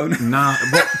home phone? Nah.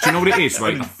 Do you know what it is,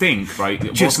 right? I think, right,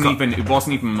 it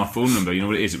wasn't even my phone number. You know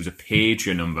what it is? It was a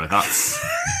pager number.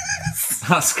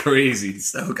 That's crazy.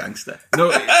 So gangster. No,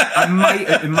 it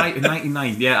might in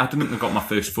 99. Yeah, I didn't think I got my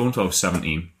first phone until I was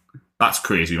 17. That's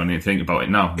crazy when you think about it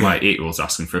now. My 8-year-old's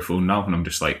asking for a phone now, and I'm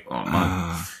just like, oh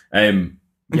man.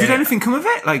 Did anything come of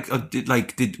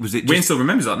it? Was it? Wayne still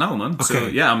remembers that now, man. Okay. So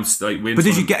yeah, I'm like. Wayne's but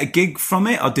did you get a gig from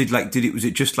it, or was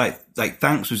it just like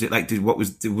thanks? Was it like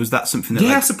was that something that?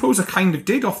 Yeah, I suppose I kind of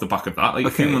did off the back of that. Like a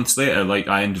few months later, like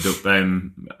I ended up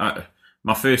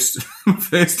my first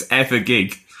ever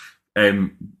gig,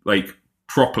 like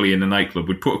properly in a nightclub.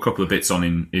 We'd put a couple of bits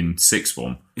on in sixth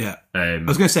form. Yeah, I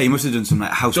was going to say you must have done some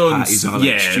like house parties or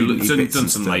like done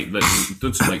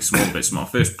some small bits. My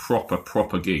first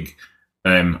proper gig.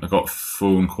 I got a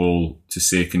phone call to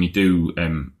say, can you do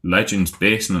Legends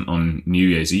Basement on New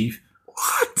Year's Eve?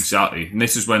 What? Exactly. And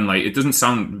this is when like it doesn't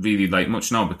sound really like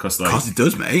much now because like, of course it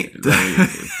does, mate.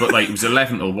 But like it was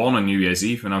 11 till 1 on New Year's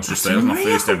Eve, and I was just like, that was my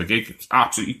first ever gig. It was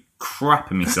absolutely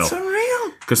crapping myself. That's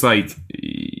unreal. Because like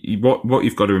what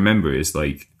you've got to remember is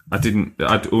like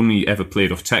I'd only ever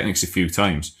played off Technics a few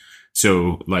times.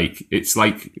 So like it's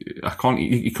like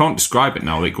you can't describe it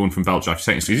now, like going from belt drive to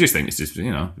Technics. You just think it's just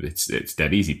it's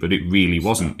dead easy, but it really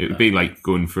wasn't. It would be like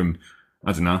going from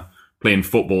I don't know, playing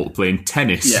football to playing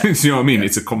tennis. Yeah. You know what I mean? Yeah.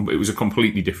 It was a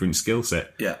completely different skill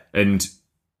set. Yeah. And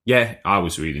yeah, I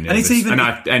was really nervous. And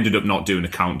I ended up not doing a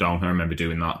countdown. I remember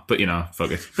doing that. But,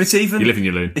 fuck it. But it's even... You live and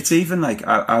you learn. It's even like,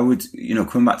 I would,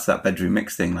 coming back to that bedroom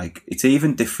mix thing, like, it's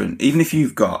even different. Even if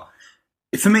you've got,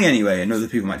 for me anyway, and other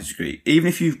people might disagree, even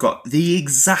if you've got the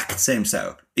exact same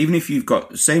setup, even if you've got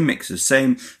the same mixers,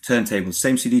 same turntables,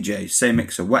 same CDJ, same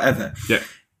mixer, whatever. Yeah.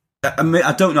 I mean,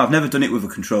 I don't know. I've never done it with a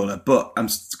controller, but I'm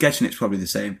guessing it's probably the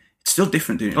same. It's still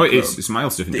different doing it. Oh, it is. It's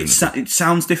miles different. It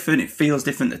sounds different. It feels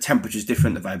different. The temperature's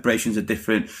different. The vibrations are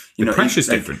different. The pressure's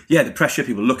different. Yeah, the pressure.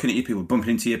 People looking at you. People bumping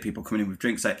into you. People coming in with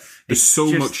drinks. Like there's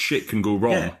so much shit can go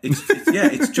wrong. Yeah,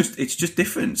 it's just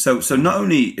different. So not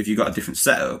only have you got a different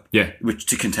setup, which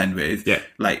to contend with,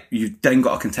 like you've then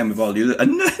got to contend with all the other.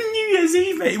 And New Year's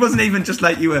Eve, mate, it wasn't even just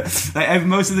like you were. Like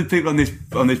most of the people on this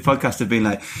podcast have been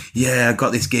like, yeah, I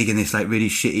got this gig in this like really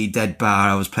shitty dead bar.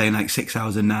 I was playing like 6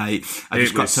 hours a night. I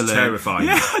just got to learn. Terrifying.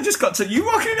 Yeah, I just got to. You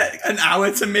walking an hour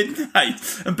to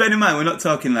midnight, and bear in mind, we're not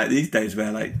talking like these days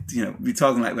where like we're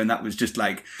talking like when that was just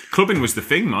like clubbing was the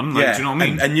thing, man. Like, do you know what I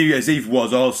mean? And New Year's Eve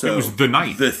was also it was the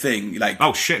night, the thing. Like I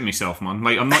was shitting myself, man.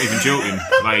 Like I'm not even joking.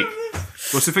 Like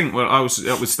what's the thing? Well,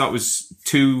 that was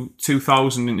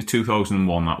 2000 into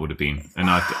 2001. That would have been, and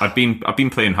I'd been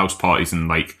playing house parties and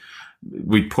like.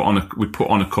 We put on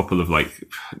a couple of like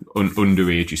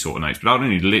underagey sort of nights, but I'd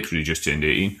only literally just turned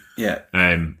 18. Yeah.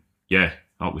 Yeah.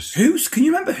 That was. Can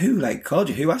you remember who like called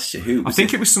you? Who asked you? I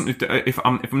think it was something. If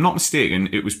I'm not mistaken,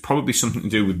 it was probably something to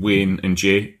do with Wayne and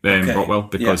Jay Rockwell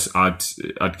because I'd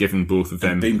given both of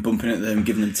them. Been bumping at them,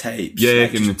 giving them tapes. Yeah,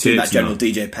 giving them tapes. That general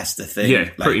DJ pester thing.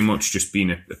 Yeah, like, pretty much just being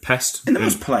a pest in the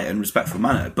most polite and respectful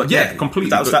manner. But yeah,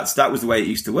 completely. That was the way it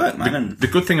used to work, man. The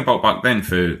good thing about back then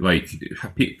for like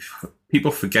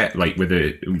people forget like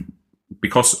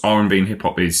because R&B and hip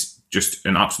hop is just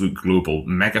an absolute global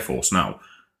megaforce now.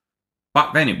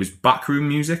 Back then, it was backroom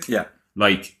music. Yeah.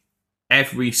 Like,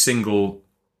 every single,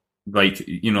 like,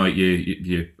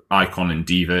 your Icon and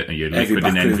Diva and your Liquid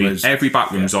and Envy. Every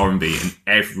backroom was R&B and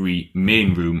every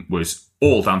main room was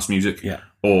all dance music. Yeah.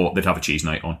 Or they'd have a cheese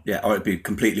night on. Yeah, or it'd be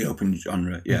completely open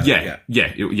genre. Yeah.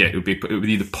 It would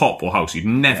be either pop or house. You'd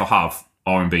never have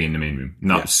R&B in the main room. And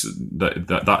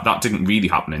that didn't really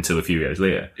happen until a few years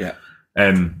later. Yeah.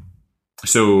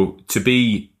 So to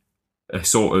be a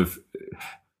sort of...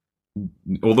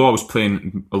 Although I was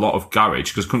playing a lot of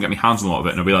garage because I couldn't get my hands on a lot of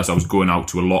it, and I realised I was going out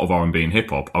to a lot of R&B and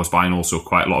hip hop. I was buying also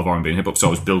quite a lot of R&B and hip hop, so I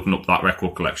was building up that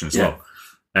record collection as well.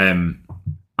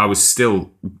 I was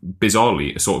still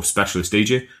bizarrely a sort of specialist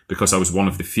DJ because I was one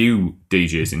of the few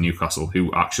DJs in Newcastle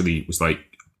who actually was like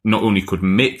not only could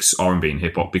mix R&B and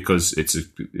hip hop because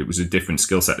it was a different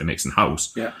skill set to mix in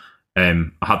house. Yeah, I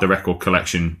had the record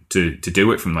collection to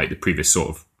do it from like the previous sort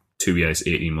of 2 years,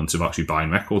 18 months of actually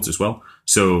buying records as well.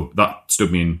 So that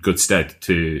stood me in good stead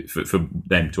for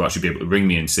them to actually be able to ring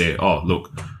me and say, oh,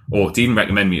 look, or to even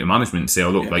recommend me to management and say,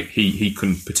 oh, look, like he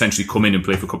can potentially come in and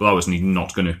play for a couple of hours and he's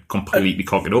not going to completely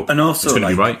cock it up. And also, it's going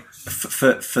to be right.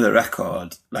 For the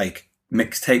record, like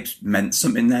mixtapes meant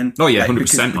something then. Oh, yeah, like,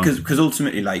 100%. Because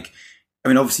ultimately, like, I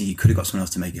mean, obviously you could have got someone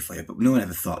else to make it for you, but no one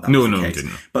ever thought that was the case. No,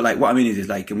 didn't. But like, what I mean is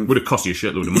like... It would have cost you a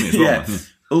shitload of money as well. Yeah.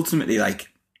 Ultimately, like,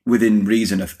 within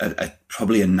reason,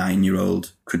 probably a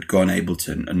 9-year-old could go on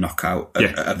Ableton and knock out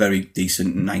a very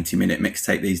decent 90-minute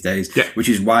mixtape these days, which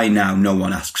is why now no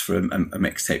one asks for a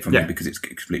mixtape from me because it's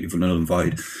completely null and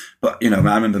void. But, I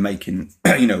remember making,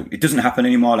 it doesn't happen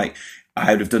anymore. Like,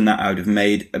 I would have done that. I would have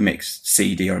made a mixed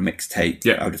CD or a mixtape.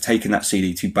 Yeah. I would have taken that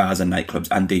CD to bars and nightclubs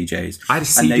and DJs. I had a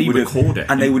CD recorder.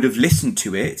 And they would have listened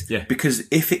to it because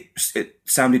if it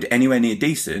sounded anywhere near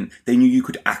decent, they knew you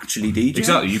could actually DJ.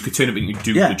 Exactly. You could turn up and you could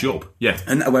do the job. Yeah.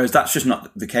 And whereas that's just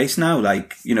not the case now.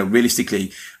 Like,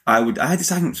 realistically, I had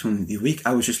this argument with someone the other week.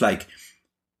 I was just like,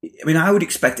 I would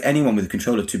expect anyone with a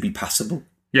controller to be passable.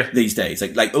 Yeah. These days,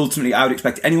 like ultimately, I would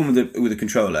expect anyone with a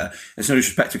controller. There's no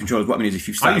disrespect to controllers. What I mean is, if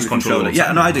you start with a controller,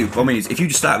 I do. What I mean is, if you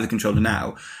just start with a controller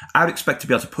now, I would expect to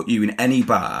be able to put you in any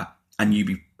bar and you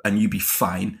be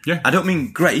fine. Yeah. I don't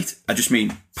mean great. I just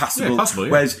mean passable. Yeah, passable.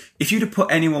 Yeah. Whereas if you'd have put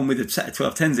anyone with a set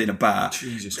of 1210s in a bar,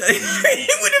 Jesus,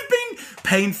 it would have been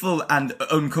painful and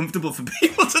uncomfortable for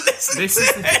people to listen.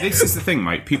 This is the thing,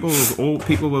 mate. People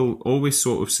will always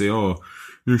sort of say, "Oh,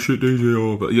 you shit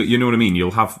DJ," but you know what I mean.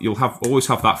 You'll always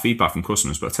have that feedback from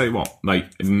customers. But I tell you what,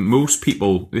 like most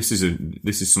people, this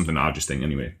is something I just think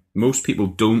anyway. Most people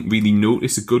don't really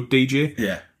notice a good DJ.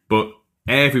 Yeah. But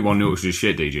everyone notices a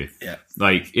shit DJ. Yeah.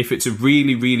 Like if it's a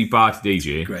really, really bad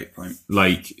DJ, great point.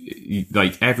 Like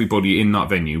everybody in that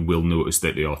venue will notice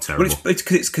that they are terrible. Well, it's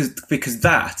because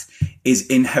that is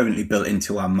inherently built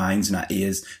into our minds and our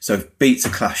ears. So if beats are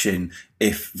clashing,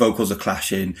 if vocals are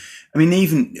clashing,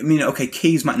 okay,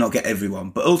 keys might not get everyone,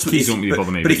 but ultimately, keys don't really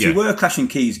bother me. But if you were clashing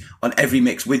keys on every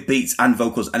mix with beats and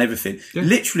vocals and everything,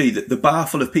 literally the bar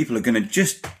full of people are going to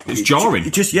just... It's jarring.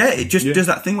 It just does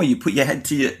that thing where you put your head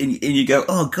to and you go,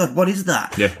 oh God, what is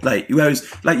that? Yeah. Like,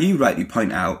 whereas, like you rightly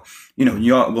point out,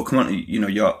 we'll come on,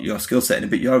 your skill set in a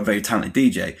bit. You're a very talented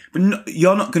DJ, but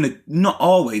you're not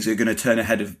always are going to turn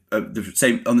ahead of on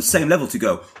the same level to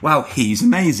go, wow, he's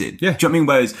amazing. Yeah. Do you know what I mean?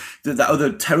 Whereas that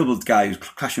other terrible guy who's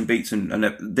clashing beats and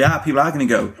people are going to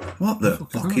go, what the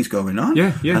fuck is going on?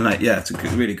 Yeah. And it's a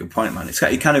really good point, man. It's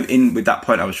kind of in with that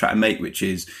point I was trying to make, which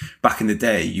is back in the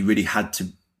day, you really had to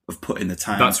have put in the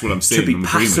time. That's what I'm saying. To be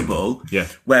passable. Yeah.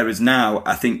 Whereas now,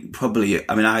 I think probably,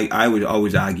 I would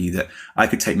always argue that I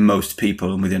could take most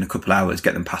people and within a couple of hours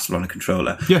get them passable on a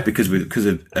controller. Yeah. Because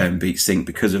of Beat Sync,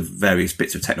 because of various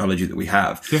bits of technology that we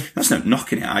have. Yeah. That's not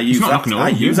knocking it. I use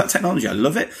that technology. I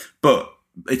love it, but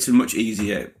it's a much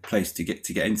easier place to get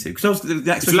into. Because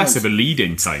it's less of a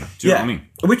lead-in time. Do you know what I mean?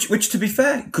 Which, to be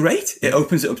fair, great. It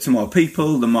opens it up to more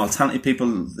people. The more talented people,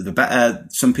 the better.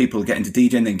 Some people get into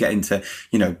DJing, then get into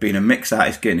being a mix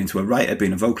artist, getting into a writer,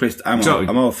 being a vocalist. I'm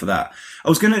all for that. I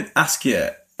was going to ask you.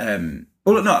 Let me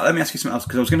ask you something else,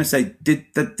 because I was going to say, did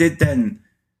then?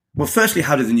 Well, firstly,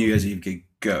 how did the New Year's Eve gig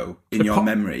go in your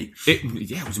memory? It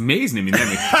was amazing in my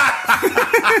memory.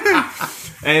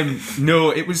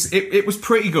 No, it was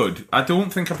pretty good. I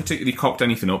don't think I particularly cocked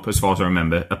anything up as far as I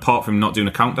remember, apart from not doing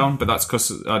a countdown. But that's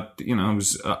because I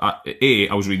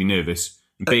was really nervous.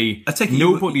 B, I take it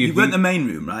nobody. You weren't in the main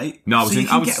room, right? No, I was in.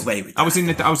 I was get away with that. I was in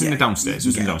the downstairs. I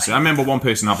was in the downstairs. I remember one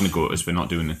person having a go at us for not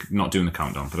doing the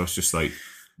countdown, but I was just like,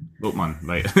 look, man,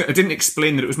 like I didn't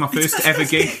explain that it was my first ever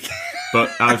gig. But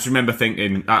I just remember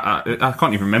thinking, I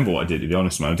can't even remember what I did, to be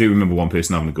honest, man. I do remember one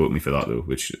person having a go at me for that though,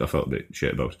 which I felt a bit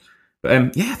shit about. But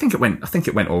I think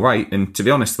it went all right. And to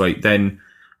be honest, like then,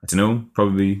 I don't know,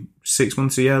 probably 6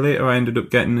 months, a year later, I ended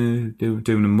up getting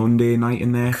doing a Monday night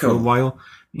in there for a while.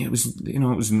 Yeah, it was.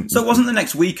 So it wasn't the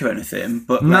next week or anything,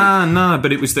 but nah.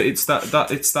 But it was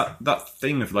that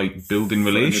thing of like building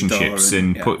relationships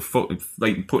and getting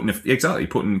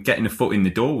a foot in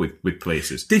the door with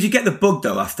places. Did you get the bug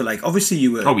though? After like, obviously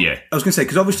you were. Oh yeah. I was gonna say,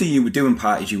 because obviously you were doing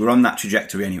parties, you were on that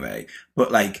trajectory anyway.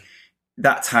 But like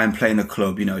that time playing the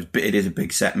club, it is a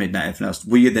big set, midnight, everything else.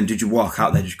 Did you walk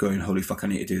out there just going, holy fuck, I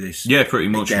need to do this? Yeah, pretty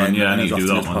much, man. Yeah, I need to do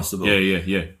that, man. Possible. Yeah,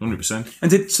 100%.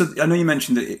 And I know you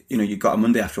mentioned that, you got a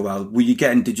Monday after a while.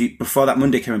 Before that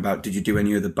Monday came about, did you do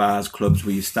any other bars, clubs?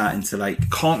 Were you starting to like...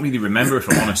 Can't really remember, if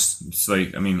I'm honest. It's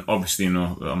like, I mean, obviously,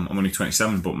 I'm only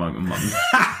 27, but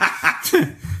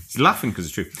he's laughing because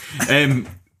it's true. I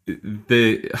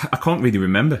can't really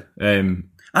remember.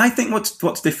 I think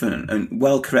what's different, and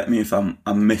correct me if I'm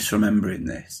misremembering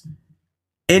this.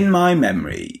 In my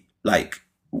memory, like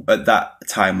at that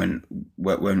time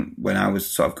when I was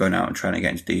sort of going out and trying to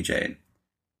get into DJing,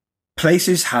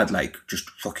 places had like just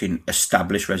fucking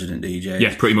established resident DJs.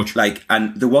 Yeah, pretty much. Like,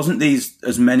 and there wasn't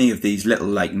as many of these little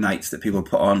like nights that people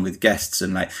put on with guests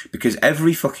and like, because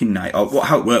every fucking night, or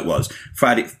how it worked was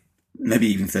Friday. Maybe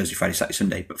even Thursday, Friday, Saturday,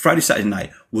 Sunday. But Friday, Saturday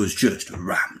night was just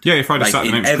rammed. Yeah, Friday,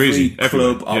 Saturday night was crazy. Every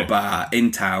club or bar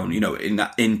in town,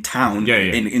 in town,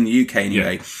 in the UK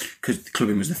anyway, because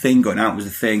clubbing was the thing, going out was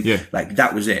the thing. Yeah. Like,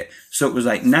 that was it. So it was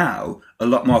like now, a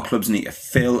lot more clubs need to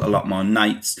fill, a lot more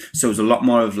nights. So it was a lot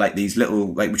more of like these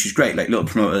little, like, which is great, like little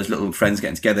promoters, little friends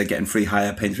getting together, getting free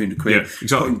hire, paying £300, exactly.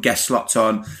 Putting guest slots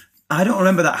on. I don't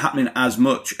remember that happening as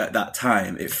much at that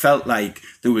time. It felt like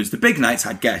there was the big nights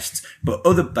had guests, but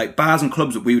other like bars and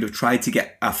clubs that we would have tried to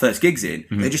get our first gigs in,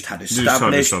 they just had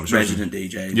established resident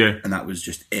DJs, and that was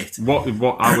just it. What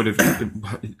I would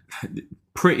have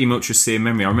pretty much the same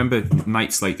memory. I remember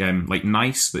nights like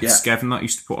Nice that Skev and that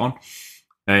used to put on.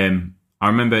 I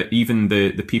remember even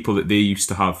the people that they used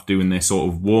to have doing their sort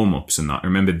of warm ups and that. I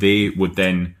remember they would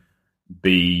then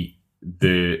be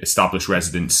the established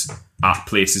residents at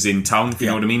places in town, if you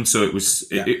know what I mean. So it was.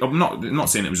 I'm not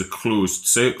saying it was a closed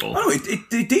circle. Oh,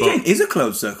 DJing is a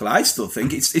closed circle. I still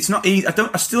think it's not easy.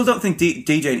 I still don't think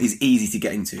DJing is easy to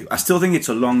get into. I still think it's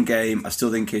a long game. I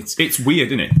still think it's weird,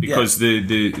 isn't it? Because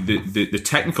the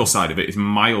technical side of it is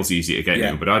miles easier to get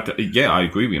into. But I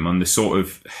agree with you, man. The sort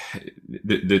of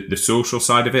the social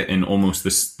side of it, and almost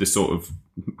the sort of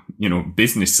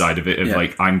business side of it of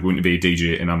like, I'm going to be a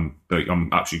DJ and I'm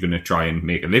actually going to try and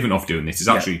make a living off doing this is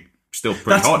actually still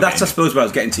pretty hard. That's I suppose what I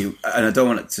was getting to, and I don't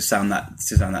want it to sound that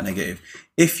negative.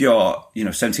 If you're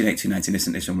 17, 18, 19,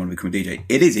 listen to this and want to become a DJ,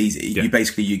 it is easy.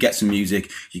 You get some music,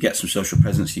 you get some social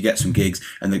presence, you get some gigs,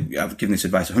 and I've given this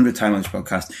advice 100 times on this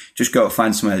podcast. Just go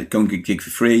find somewhere, go and gig for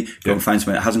free, go and find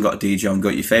somewhere that hasn't got a DJ on, go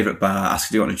to your favourite bar, ask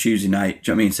to do it on a Tuesday night,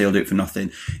 do you know what I mean? Say you'll do it for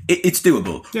nothing. It's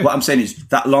doable. Yeah. What I'm saying is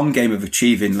that long game of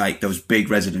achieving like those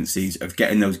big residencies, of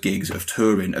getting those gigs, of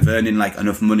touring, of earning like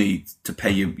enough money to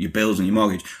pay your bills and your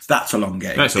mortgage, that's a long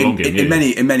game. That's a long game.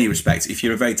 In many respects, if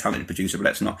you're a very talented producer, but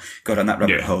let's not go down that rabbit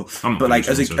rabbit hole. I'm not But like,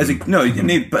 as sure, as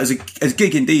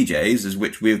gigging DJs, as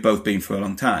which we've both been for a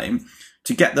long time,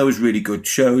 to get those really good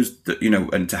shows that,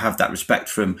 and to have that respect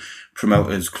from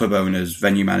promoters, club owners,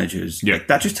 venue managers, like,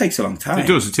 that just takes a long time. It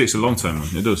does. It takes a long time, man.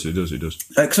 It does.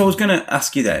 Because I was going to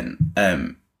ask you then,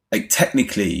 like,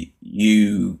 technically,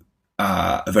 you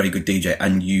are a very good DJ,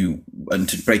 and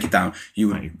to break it down, you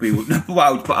would be.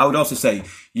 But I would also say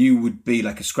you would be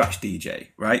like a scratch DJ,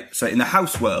 right? So in the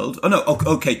house world,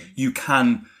 okay, you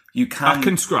can. I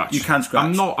can scratch. You can scratch.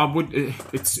 I'm not. I would.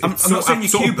 I'm not saying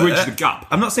you bridge the gap.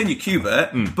 I'm not saying you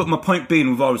Cuba, but my point being,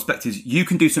 with all respect, is you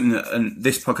can do something that, and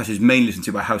this podcast is mainly listened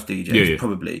to by house DJs.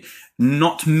 Probably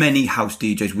not many house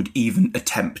DJs would even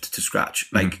attempt to scratch.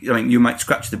 Like, I mean, you might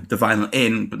scratch the vinyl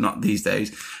in, but not these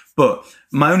days. But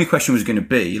my only question was going to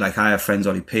be, like, I have friends,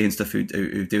 Ollie P and stuff, who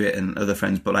do it, and other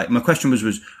friends. But like, my question was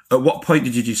at what point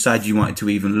did you decide you wanted to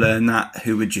even learn that?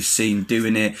 Who had you seen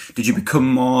doing it? Did you become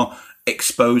more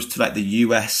exposed to like the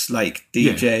US like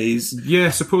DJs? Yeah, I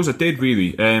suppose I did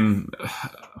really. I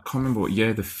can't remember what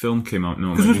year the film came out.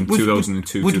 No, in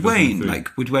 2002. Would Wayne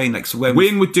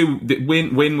would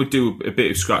do a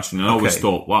bit of scratching, and I always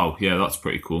thought, wow, yeah, that's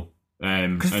pretty cool.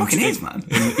 Because it fucking is, man.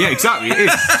 Yeah, exactly. It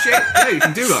is. Shit. Yeah, you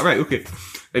can do that, right? Okay.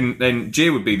 And then Jay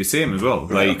would be the same as well.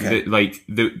 Right,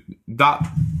 the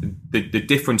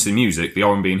difference in music, the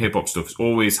R&B and hip hop stuff, has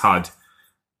always had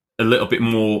a little bit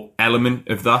more element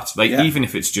of that. Like, even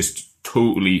if it's just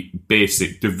totally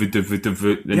basic, and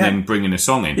then bringing a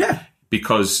song in,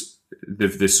 because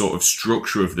the sort of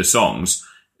structure of the songs,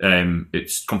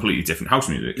 it's completely different house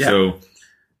music. Yeah. So,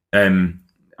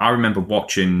 I remember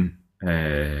watching.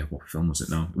 What film was it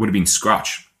now? It would have been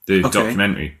Scratch, the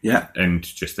documentary. Yeah. And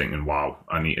just thinking, wow,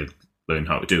 I need to learn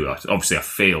how to do that. Obviously, I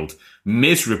failed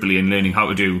miserably in learning how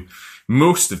to do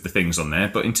most of the things on there,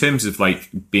 but in terms of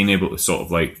like being able to sort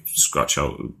of like scratch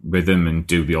out rhythm and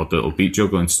do the odd little beat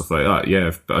juggle and stuff like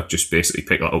that, I've just basically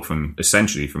picked that up from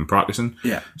practicing.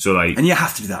 Yeah. So like, and you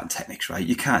have to do that on Technics, right?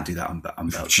 You can't do that on belt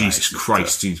drives. Jesus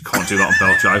Christ, you can't do that on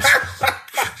belt drives.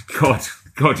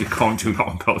 God, you can't do that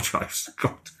on belt drives.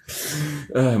 God.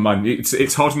 Man,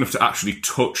 it's hard enough to actually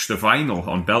touch the vinyl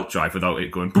on belt drive without it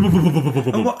going.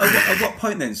 At what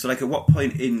point then? So, like, at what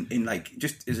point in like,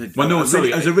 just as a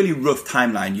really rough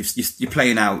timeline, you're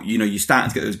playing out. You're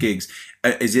starting to get those gigs.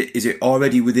 Is it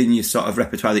already within your sort of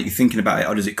repertoire that you're thinking about it,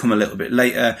 or does it come a little bit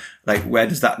later? Like, where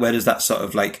does that sort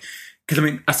of like? Because I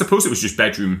mean, I suppose it was just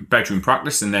bedroom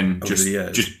practice, and then just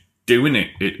doing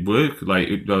it at work, like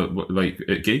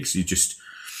at gigs, you just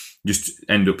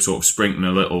end up sort of sprinkling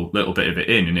a little bit of it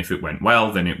in, and if it went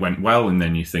well, then it went well, and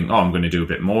then you think, oh, I'm going to do a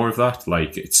bit more of that.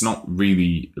 Like, it's not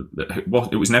really,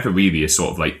 it was never really a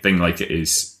sort of like thing like it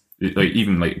is, like,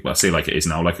 even like, well, I say like it is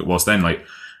now, like it was then. Like,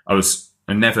 I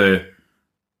never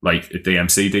like a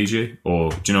DMC DJ,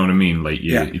 or do you know what I mean? Like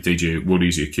your DJ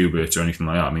Woodies, your Qbert, or anything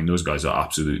like that. I mean, those guys are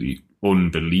absolutely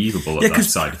unbelievable at that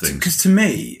side of things. Because to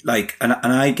me, like, and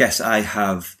I guess I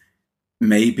have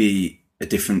maybe a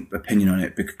different opinion on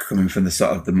it, coming from the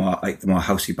sort of the more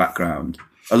housey background.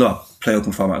 Although I play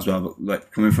open format as well, but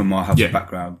like coming from a more housey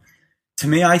background, to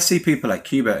me, I see people like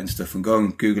Qbert and stuff, and go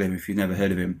and Google him if you've never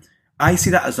heard of him. I see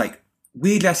that as like,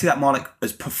 weirdly, I see that more like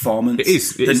as performance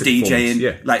than DJing.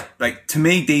 Yeah. Like to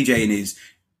me, DJing is,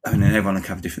 I mean, everyone can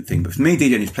have a different thing, but for me,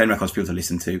 DJing is playing records for people to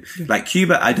listen to. Yeah. Like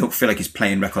Qbert, I don't feel like he's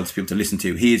playing records for people to listen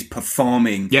to. He is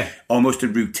performing almost a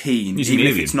routine. Even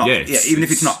if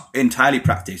it's not entirely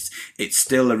practiced, it's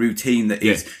still a routine that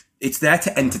is, it's there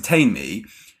to entertain me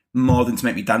more than to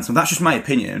make me dance. And that's just my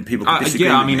opinion, and people can disagree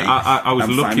with me. I was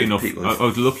lucky enough. I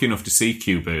was lucky enough to see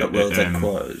Qbert at World's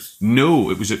Headquarters.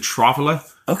 No, it was at Traveller.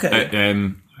 Okay. At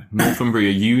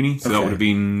Northumbria Uni, so that would have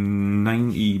been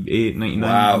 98,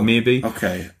 99, maybe.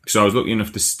 Okay. So I was lucky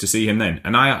enough to see him then,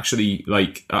 and I actually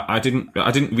I didn't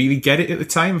really get it at the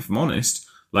time, if I'm honest.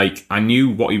 Like, I knew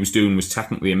what he was doing was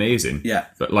technically amazing. Yeah.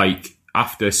 But like,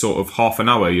 after sort of half an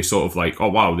hour, you're sort of like, oh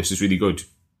wow, this is really good.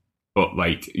 But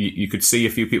like, you could see a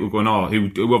few people going,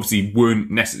 who obviously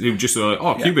weren't necessarily, who just were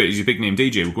like, Qbert is a big name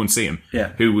DJ, we'll go and see him.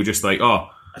 Yeah. Who were just like, I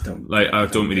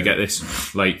don't really get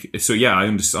this. Like, so yeah, I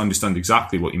understand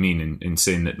exactly what you mean in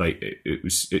saying that, like,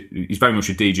 he's very much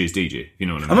a DJ's DJ, you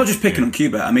know what I mean? I'm not just picking on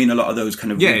Qbert. I mean a lot of those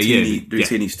kind of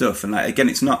routine stuff. And like, again,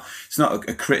 it's not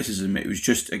a criticism. It was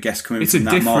just, I guess, coming from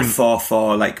that more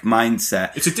 4/4 like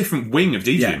mindset. It's a different wing of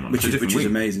DJing, which is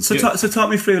amazing. So talk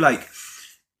me through, like,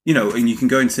 you know, and you can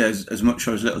go into as much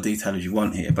or as little detail as you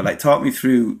want here, but like, talk me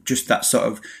through just that sort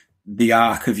of the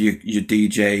arc of your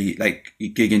DJ, like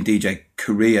your gig and DJ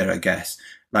career, I guess,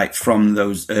 like from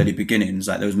those early beginnings,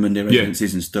 like those Monday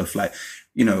residencies and stuff. Like,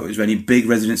 is there any big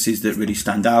residencies that really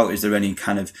stand out? Is there any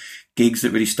kind of gigs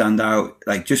that really stand out?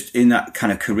 Like, just in that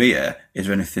kind of career, is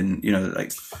there anything,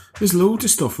 like... There's loads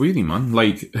of stuff, really, man.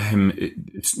 Like,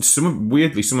 some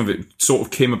of it sort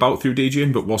of came about through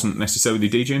DJing, but wasn't necessarily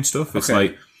DJing stuff. It's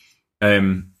like,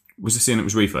 was I saying it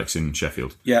was Reflex in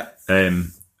Sheffield? Yeah.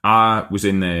 I was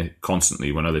in there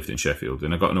constantly when I lived in Sheffield,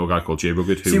 and I got to know a guy called Jay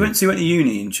Rugged. So you went to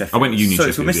uni in Sheffield? I went to uni in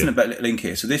Sheffield, So we're missing a bit of link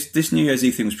here. So this New Year's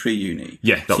Eve thing was pre-uni?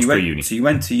 Yeah, that was pre-uni. So you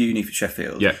went to uni for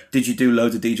Sheffield? Yeah. Did you do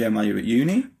loads of DJing while you were at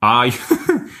uni? I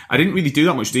didn't really do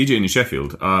that much DJing in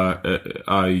Sheffield.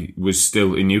 I was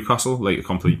still in Newcastle, like a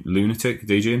complete lunatic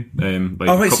DJing.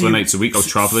 A couple of nights a week I was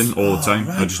travelling all the time.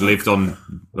 I just lived on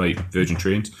like Virgin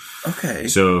Trains. Okay.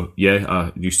 So yeah,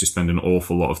 I used to spend an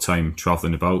awful lot of time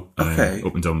travelling about up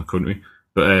and down the country.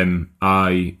 But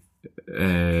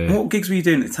what gigs were you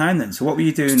doing at the time then? So what were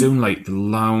you doing? I was doing like the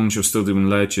lounge. I was still doing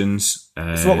Legends.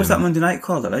 So what was that Monday night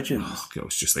called, at Legends? It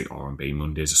was just like R&B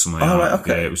Mondays or something like that. Right,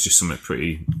 okay. Yeah, it was just something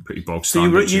pretty bog standard. So you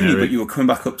were at uni, generic. but you were coming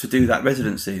back up to do that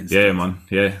residency and stuff? Yeah, man.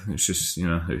 Yeah, it's just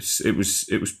it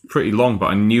was pretty long, but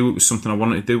I knew it was something I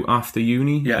wanted to do after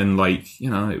uni, and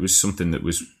it was something that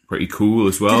was pretty cool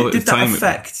as well. Did that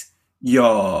affect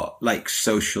your like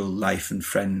social life and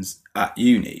friends at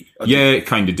uni? It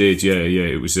kind of did. Yeah.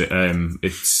 It was.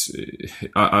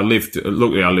 I lived.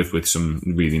 Luckily, I lived with some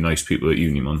really nice people at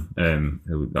uni, man.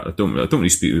 I don't really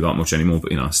speak with that much anymore,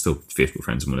 but I still Facebook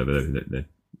friends and whatever.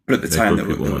 But at the time, they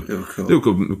were cool. They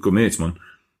were good mates, man.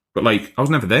 But like, I was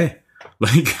never there.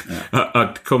 Like,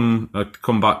 I'd come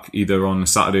back either on a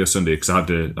Saturday or Sunday because I had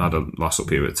a lass up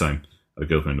here at the time, a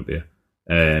girlfriend up here.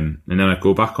 And then I'd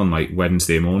go back on like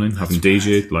Wednesday morning, having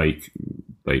DJ'd like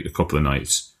a couple of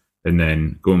nights, and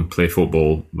then go and play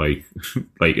football like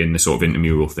in the sort of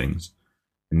intramural things,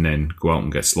 and then go out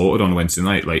and get slaughtered on a Wednesday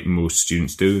night like most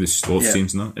students do, the sports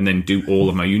teams and that, and then do all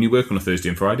of my uni work on a Thursday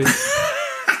and Friday,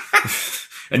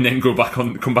 and then come back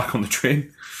on the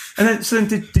train. And then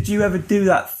did you ever do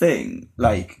that thing,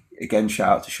 like, again, shout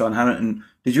out to Sean Hamilton,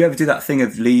 did you ever do that thing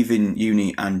of leaving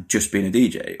uni and just being a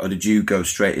DJ, or did you go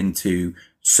straight into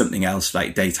something else,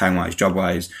 like daytime wise, job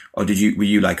wise, or were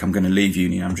you like, I'm going to leave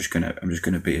uni and I'm just going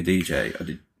to be a DJ? Or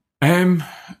did...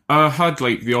 I had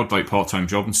like the odd like part-time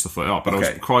job and stuff like that, but I was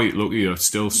quite lucky. I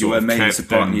still sort of you were mainly kept,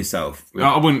 supporting yourself.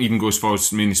 I wouldn't even go as far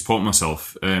as mainly supporting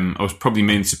myself. I was probably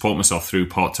mainly supporting myself through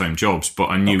part-time jobs, but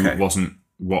I knew it wasn't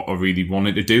what I really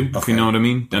wanted to do. If you know what I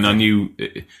mean. And I knew,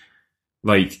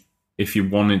 like, if you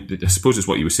wanted, I suppose it's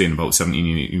what you were saying about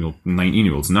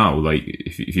 19-year-olds now. Like,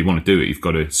 if you want to do it, you've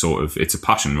got to sort of, it's a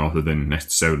passion rather than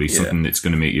necessarily something that's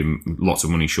going to make you lots of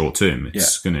money short term.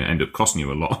 It's going to end up costing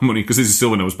you a lot of money, because this is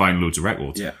still when I was buying loads of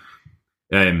records. Yeah.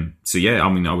 So yeah,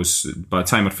 I mean, I was, by the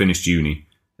time I'd finished uni,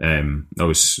 I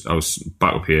was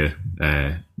back up here,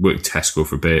 worked Tesco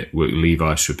for a bit, worked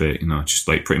Levi's for a bit, just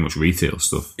like pretty much retail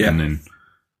stuff. Yeah. And then,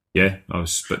 I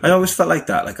always felt like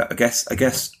that. Like, I guess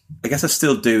I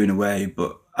still do in a way,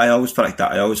 but I always felt like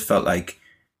that. I always felt like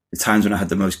the times when I had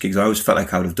the most gigs, I always felt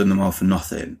like I would have done them all for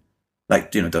nothing. Like,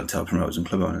 don't tell promoters and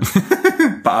club owners.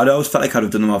 But I'd always felt like I'd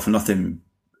have done them all for nothing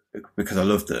because I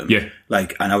loved them. Yeah.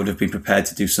 Like, and I would have been prepared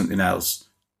to do something else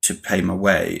to pay my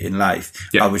way in life.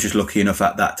 Yeah. I was just lucky enough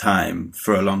at that time,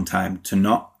 for a long time, to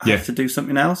not have to do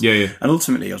something else. Yeah. And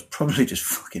ultimately, I was probably just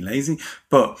fucking lazy.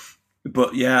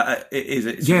 But yeah, it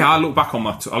is. I look back on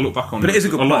but it is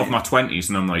a lot of my 20s,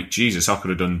 and I'm like, Jesus, I could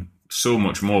have done so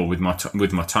much more with my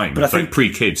time. But I think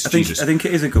pre-kids, I think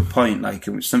it is a good point. Like,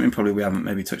 something probably we haven't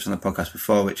maybe touched on the podcast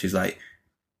before, which is like,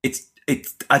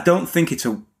 I don't think it's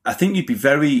something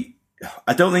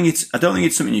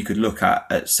you could look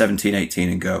at 17, 18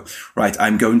 and go, right,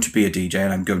 I'm going to be a DJ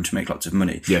and I'm going to make lots of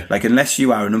money. Yeah. Like, unless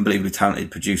you are an unbelievably talented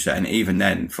producer, and even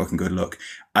then, fucking good luck,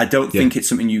 I don't think it's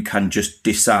something you can just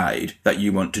decide that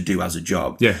you want to do as a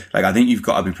job. Yeah. Like, I think you've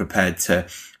got to be prepared to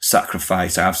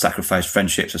sacrifice. I've sacrificed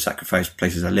friendships, I've sacrificed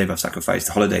places I live, I've sacrificed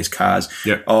holidays, cars,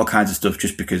 all kinds of stuff,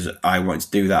 just because I wanted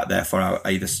to do that. Therefore,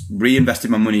 I either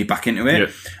reinvested my money back into it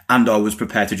and I was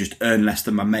prepared to just earn less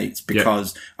than my mates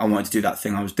because I wanted to do that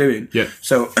thing I was doing. Yeah.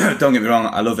 So don't get me wrong,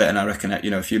 I love it, and I reckon that,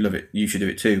 if you love it, you should do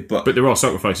it too. But there are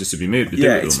sacrifices to be made.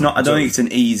 It's not. I don't think it's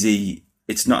an easy.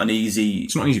 It's not an easy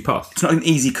path. It's not an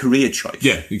easy career choice.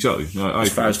 Yeah, exactly.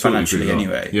 As far as financially,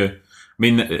 anyway. Yeah. I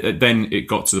mean, then it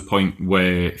got to the point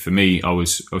where, for me, I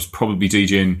was probably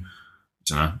DJing, I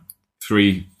don't know,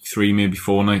 three, maybe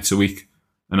 4 nights a week,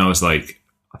 and I was like,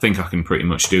 I think I can pretty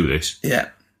much do this. Yeah.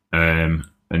 And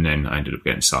then I ended up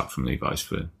getting sacked from Levi's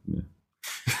for. Yeah.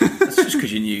 That's just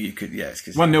because you knew you could. Yeah, it's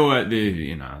because. Well, no,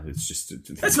 it's just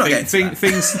Let's not get into that.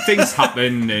 things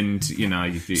happen, and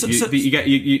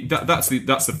that's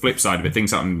the flip side of it.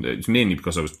 Things happen. It's mainly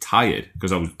because I was tired.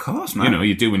 Because I was, of course, man.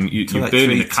 You're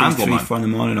burning the candle, man. 4 in the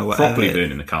morning or whatever. Properly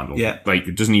burning the candle. Yeah, like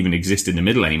it doesn't even exist in the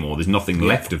middle anymore. There's nothing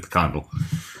left of the candle.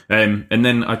 And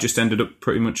then I just ended up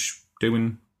pretty much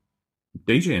doing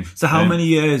DJing. So how many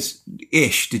years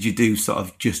ish did you do sort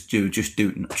of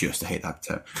not just, I hate that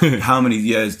term. How many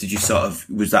years did you sort of,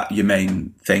 was that your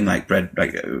main thing, like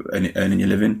earning your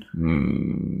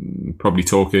living? Probably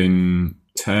talking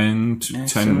 10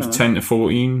 to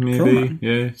 14 maybe. Cool,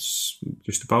 yeah,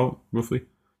 just about roughly.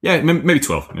 Yeah, maybe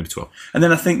 12. And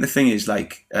then I think the thing is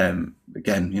like,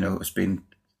 again, it's been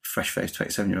fresh-faced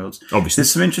 27-year-olds. Obviously.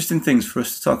 There's some interesting things for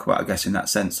us to talk about, I guess, in that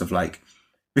sense of like,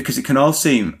 because it can all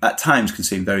seem, at times can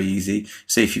seem very easy.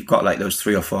 Say if you've got like those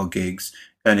 3 or 4 gigs,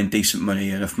 earning decent money,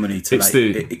 enough money to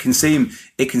it can seem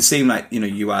like,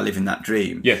 you are living that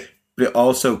dream. Yeah. But it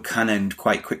also can end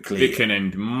quite quickly. It can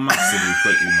end massively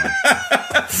quickly, man.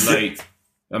 Like,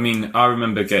 I mean, I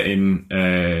remember getting,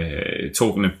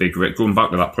 talking to going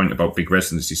back to that point about big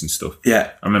residencies and stuff.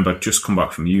 Yeah. I remember I'd just come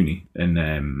back from uni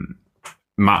and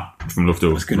Matt from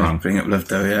Lovedo. I was going to bring up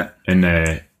Lovedo, yeah.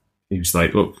 And he was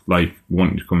like, look, like,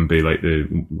 wanting to come and be like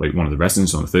one of the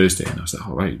residents on a Thursday. And I was like,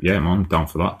 all right, yeah, man, I'm down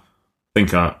for that. I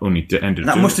think I only ended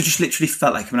up. That must have just literally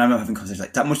felt like, I remember having conversations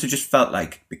like that, must have just felt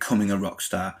like becoming a rock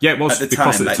star. Yeah, it was. At the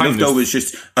time, Lovedo was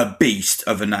just a beast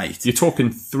of a night. You're talking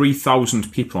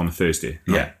 3,000 people on a Thursday.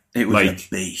 Right? Yeah. It was a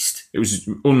beast. It was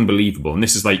unbelievable. And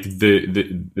this is like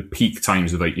the peak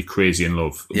times of like your Crazy in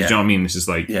Love. Yeah. Do you know what I mean? This is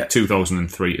like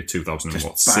 2003 to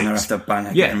 2006. Banger after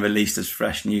banger getting released as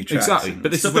fresh new tracks. Exactly.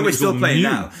 But this stuff is when that we're still playing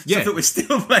now. Yeah. Stuff that we're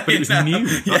still playing now. But it was new.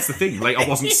 That's the thing. Like I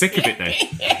wasn't sick of it then.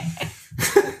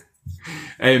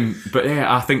 But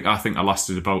yeah, I think I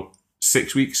lasted about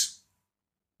 6 weeks.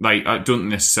 Like, I don't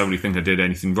necessarily think I did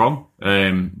anything wrong.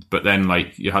 But then,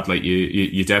 like, you had, like,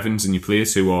 your Devons and your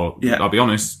players who are, I'll be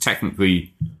honest,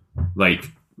 technically, like,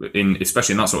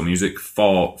 especially in that sort of music,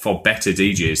 far better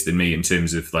DJs than me in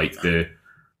terms of, like, you're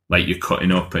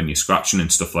cutting up and you're scratching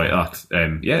and stuff like that.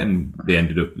 And they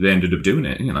ended up doing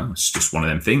it, It's just one of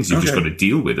them things. You've just got to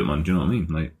deal with them, do you know what I mean?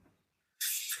 Like,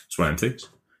 it's one of them things.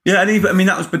 Yeah, and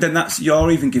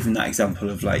you're even giving that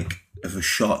example of, like, of a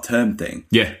short-term thing.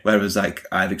 Yeah. Whereas, like,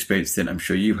 I've experienced it, I'm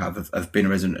sure you have, I've been a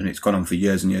resident and it's gone on for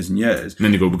years and years and years. And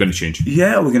then they go, we're going to change.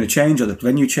 Yeah, we're going to change, or the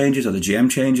venue changes, or the GM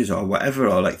changes, or whatever,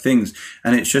 or, like, things.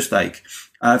 And it's just, like,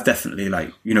 I've definitely,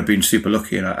 like, been super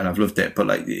lucky and I've loved it. But,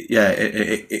 like, yeah,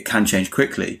 it can change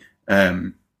quickly.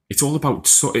 It's all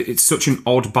about, it's such an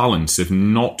odd balance of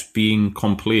not being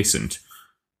complacent,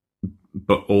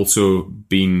 but also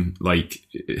being, like...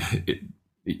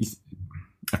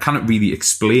 I cannot really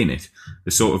explain it.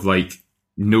 The sort of like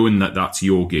knowing that that's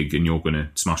your gig and you're going to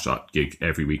smash that gig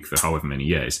every week for however many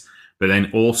years, but then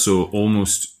also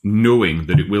almost knowing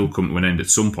that it will come to an end at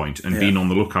some point and being on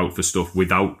the lookout for stuff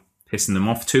without pissing them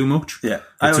off too much. Yeah,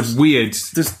 it's a weird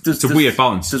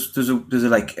balance. There's a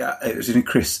like it was in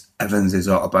Chris Evans'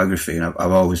 autobiography, and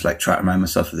I've always like tried to remind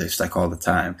myself of this like all the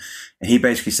time. And he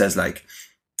basically says like,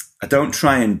 I don't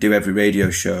try and do every radio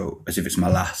show as if it's my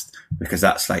last, because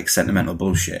that's like sentimental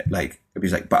bullshit. Like,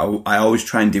 he's like, but I always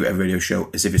try and do every radio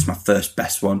show as if it's my first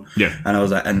best one. Yeah. And I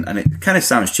was like, and it kind of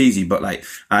sounds cheesy, but like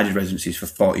I did residencies for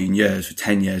 14 years, for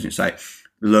 10 years. And it's like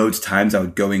loads of times I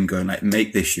would go in going like,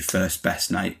 make this your first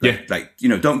best night. Like, like,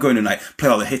 don't go in and like play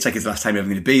all the hits like it's the last time you're ever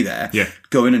going to be there. Yeah.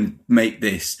 Go in and make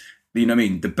this, you know what I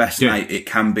mean, the best night it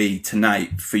can be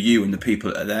tonight for you and the people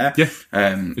that are there. Yeah.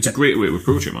 It's a great way to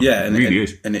approach it, man. Yeah. It really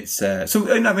is. And it's, so,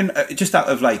 I mean, just out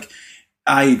of like,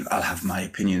 I'll have my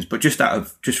opinions, but just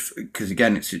because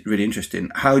again, it's really interesting.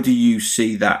 How do you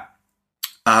see that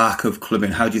arc of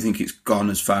clubbing? How do you think it's gone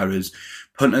as far as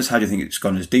punters? How do you think it's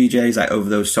gone as DJs? Like over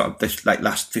those sort of this like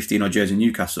last 15 odd years in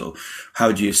Newcastle,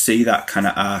 how do you see that kind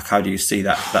of arc? How do you see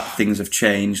that things have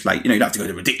changed? Like, you don't have to go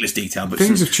into ridiculous detail, but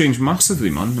things have changed massively,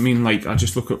 man. I mean, like I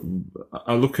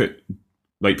look at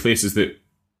like places that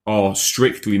are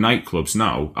strictly nightclubs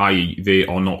now, i.e. they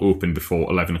are not open before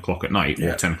 11 o'clock at night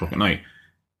or 10 o'clock at night.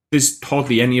 There's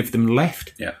hardly any of them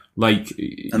left. Yeah. Like,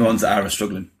 and the ones that are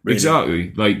struggling. Really.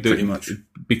 Exactly. Like pretty much.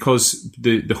 Because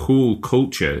the whole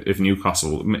culture of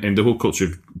Newcastle and the whole culture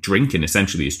of drinking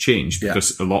essentially has changed,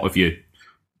 because a lot of your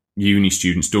uni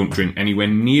students don't drink anywhere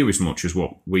near as much as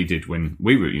what we did when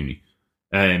we were at uni.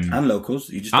 And locals.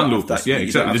 You just and locals, yeah,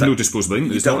 exactly. There's no disposable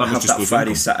income. You don't have that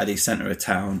Friday, Saturday centre of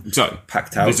town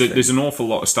packed out. There's an awful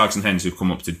lot of stags and hens who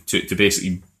come up to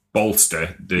basically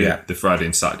bolster the Friday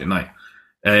and Saturday night.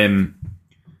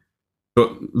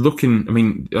 But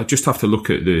I just have to look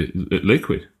at at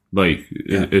Liquid. Like,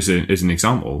 as an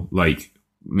example, like,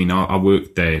 I mean, I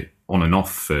worked there on and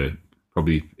off for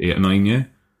probably 8 or 9 years,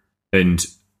 and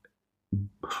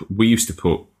we used to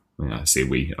put, I say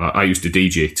we, I used to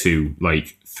DJ to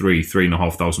like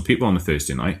 3,500 people on a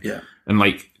Thursday night. Yeah. And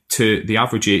like, to the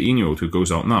average 18-year-old who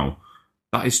goes out now,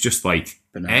 that is just like,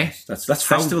 That's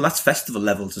festival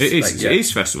levels. It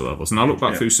is festival levels. And I look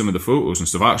back through some of the photos and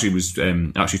stuff. I actually was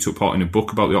actually took part in a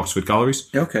book about the Oxford Galleries.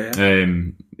 Okay. Yeah.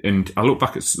 And I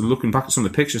looking back at some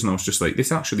of the pictures, and I was just like,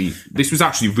 this was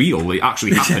actually real. It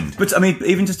actually happened. But I mean,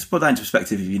 even just to put that into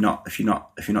perspective, if you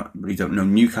really don't know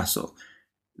Newcastle,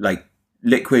 like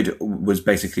Liquid was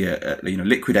basically a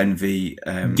Liquid Envy.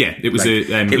 It was a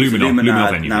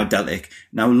Luminar venue. Now Deltic.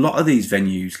 Now a lot of these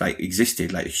venues like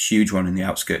existed, like a huge one in the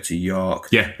outskirts of York.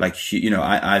 Yeah. Like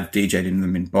I've DJed in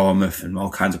them in Bournemouth and all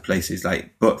kinds of places.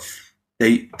 Like, but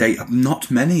they not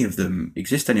many of them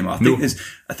exist anymore. I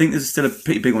think there's still a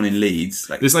pretty big one in Leeds.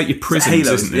 Like there's like your Prisms,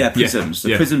 isn't there? Yeah, Prisms.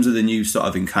 The Prisms are the new sort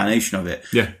of incarnation of it.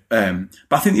 Yeah. But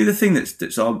I think the other thing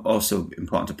that's also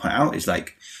important to point out is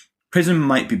like, Prism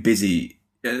might be busy.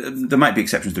 There might be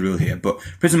exceptions to the rule here, but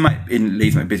Prism in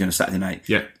Leeds might be busy on a Saturday night.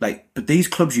 Yeah. But these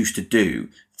clubs used to do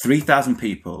 3,000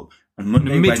 people on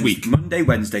midweek. Monday,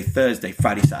 Wednesday, Thursday,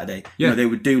 Friday, Saturday. Yeah. They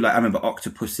would do like, I remember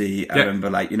Octopussy. I remember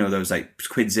those like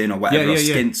Quids In or whatever, or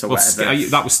Skints or whatever.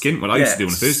 That was Skint, what I used to do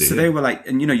on a Thursday. So they were like,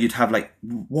 and you'd have like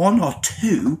 1 or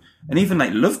 2, and even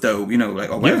like Lovedo, like,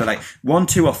 or whatever, like 1,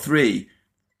 2 or 3.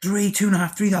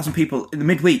 2,500, 3,000 people in the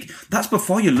midweek. That's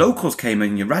before your locals came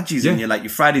in, your Rajis and your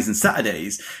Fridays and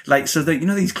Saturdays. Like, so that,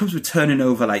 these clubs were turning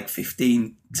over like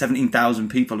 15, 17,000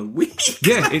 people a week.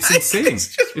 Yeah, it's insane.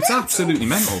 It's absolutely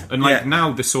mental. And like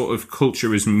now the sort of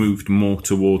culture has moved more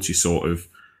towards your sort of,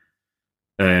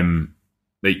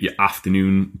 like your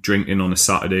afternoon drinking on a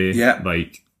Saturday. Yeah.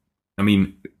 Like, I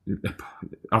mean,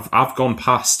 I've gone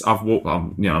past, I'm not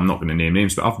going to name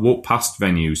names, but I've walked past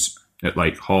venues at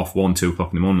like 1:30, 2 o'clock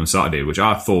in the morning on Saturday, which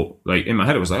I thought, like, in my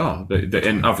head, I was like,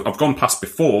 and I've gone past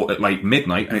before at like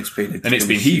midnight, and it's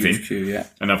been heaving, queue,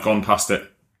 and I've gone past at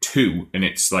 2, and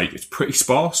it's pretty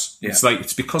sparse. Yeah. It's like,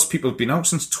 it's because people have been out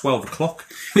since 12 o'clock.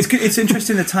 It's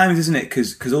interesting the timings, isn't it?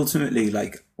 Because ultimately,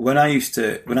 like, when I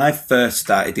first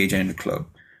started DJing in the club,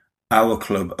 our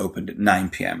club opened at 9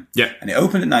 p.m. Yeah. And it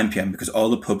opened at 9 p.m. because all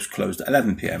the pubs closed at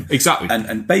 11 p.m. Exactly.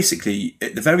 And basically,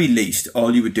 at the very least,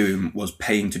 all you were doing was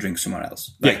paying to drink somewhere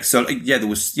else. So there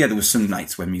was some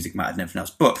nights where music mattered and everything else.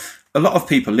 But a lot of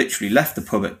people literally left the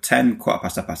pub at 10,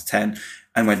 10:15,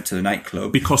 and went to the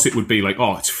nightclub. Because it would be like,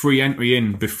 it's free entry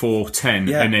in before 10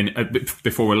 and then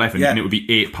before 11, and it would be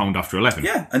 £8 after 11.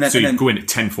 Yeah. So you'd go in at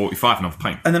 10:45 and have a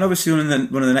pint. And then obviously one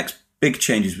of the next big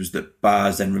changes was that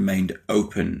bars then remained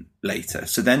open later.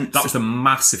 So then that was a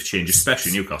massive change, especially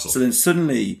in Newcastle. So then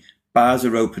suddenly bars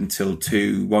are open till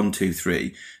 1, 2,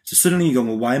 3. So suddenly you go,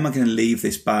 well, why am I going to leave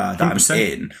this bar that 100%. I'm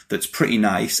in that's pretty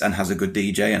nice and has a good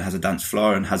DJ and has a dance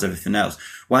floor and has everything else?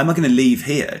 Why am I going to leave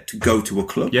here to go to a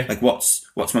club? Yeah. Like what's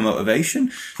my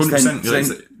motivation?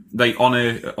 100%. Like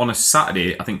on a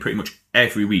Saturday, I think pretty much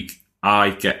every week I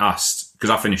get asked,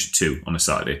 because I finish at 2 on a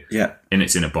Saturday. Yeah. And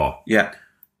it's in a bar. Yeah.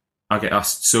 I get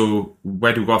asked, so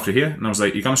where do we go after here? And I was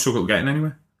like, you're going to struggle getting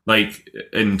anywhere. Like,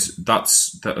 and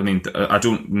I mean, I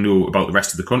don't know about the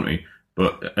rest of the country,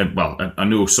 but, I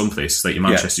know some places, like in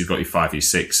Manchester, you've got your 5, your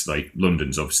 6, like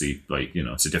London's obviously, like,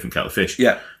 it's a different kettle of fish.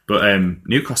 Yeah. But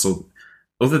Newcastle,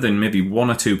 other than maybe 1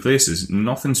 or 2 places,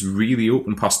 nothing's really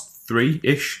open past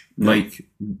 3-ish, like,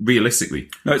 realistically.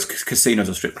 No, it's casinos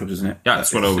or strip clubs, isn't it? Yeah,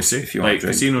 that's what I always say. If you want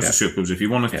casinos or strip clubs, if you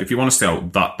want to stay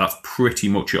out, that's pretty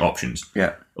much your options.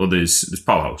 Yeah. Or there's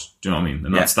Powerhouse, do you know what I mean?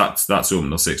 And that's open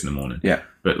till 6 in the morning. Yeah.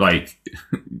 But like,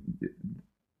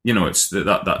 it's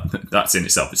that's in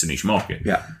itself, it's a niche market.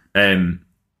 Yeah.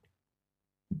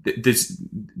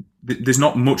 There's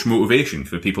not much motivation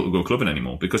for people to go clubbing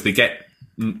anymore because they get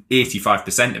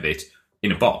 85% of it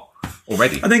in a bar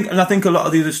already. I think a lot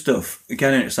of the other stuff,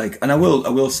 again, it's like, and I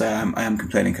will say I am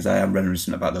complaining because I am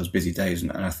reminiscent about those busy days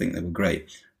and I think they were great.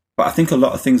 But I think a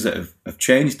lot of things that have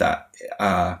changed that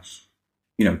are,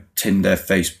 Tinder,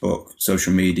 Facebook,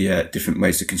 social media, different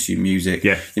ways to consume music.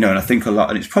 Yeah. And I think a lot,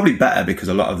 and it's probably better because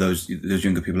a lot of those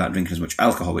younger people aren't drinking as much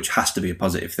alcohol, which has to be a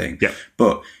positive thing. Yeah.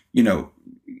 But,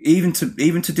 even to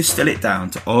distill it down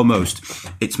to almost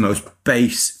its most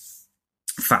base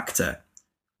factor,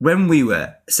 when we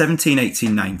were 17,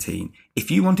 18, 19,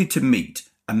 if you wanted to meet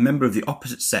a member of the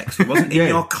opposite sex who wasn't in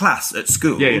your class at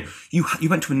school, you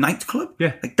went to a nightclub.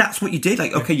 Yeah. Like, that's what you did.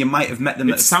 Like, okay, you might have met them.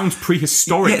 It sounds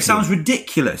prehistoric. Yeah, it sounds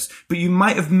ridiculous. But you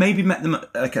might have maybe met them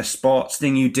at like a sports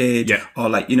thing you did, or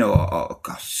like, you know, or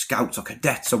scouts or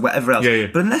cadets or whatever else.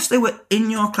 But unless they were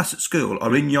in your class at school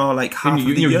or in your like half of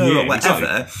the year or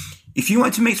whatever, if you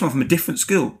wanted to meet someone from a different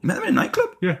school, you met them in a nightclub.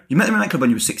 Yeah. You met them in a nightclub when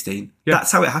you were 16. Yeah.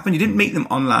 That's how it happened. You didn't meet them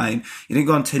online. You didn't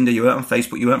go on Tinder. You weren't on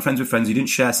Facebook. You weren't friends with friends. You didn't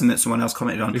share something that someone else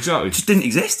commented on. Exactly. It just didn't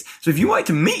exist. So if you wanted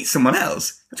to meet someone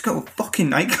else, let's go to a fucking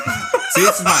nightclub. See,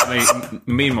 it's like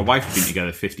me and my wife have been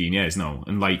together 15 years now.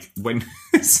 And like, when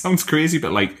it sounds crazy,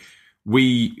 but like,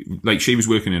 she was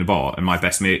working in a bar, and my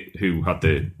best mate who had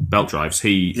the belt drives,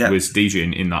 he was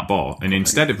DJing in that bar, and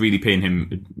instead of really paying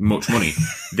him much money,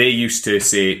 they used to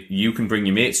say, you can bring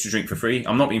your mates to drink for free.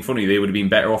 I'm not being funny, they would have been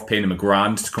better off paying him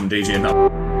 $1,000 to come DJ in that.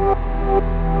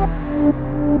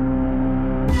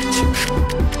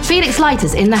 Felix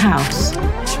Leiter's in the House,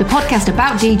 the podcast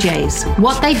about DJs,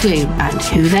 what they do and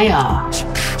who they are.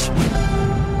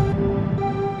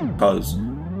 Because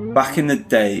back in the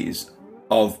days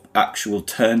of actual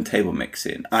turntable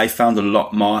mixing, I found a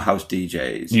lot more house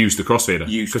DJs use the crossfader.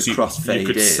 Because you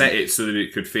could set it so that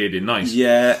it could fade in nice.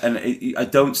 Yeah, and I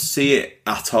don't see it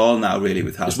at all now, really,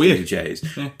 with house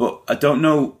DJs. Yeah. But I don't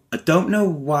know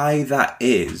why that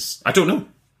is. I don't know.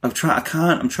 I'm trying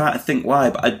to think why,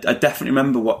 but I definitely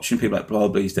remember watching people like Blow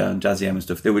Bleasdale and Jazzy M and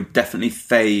stuff. They would definitely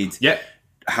fade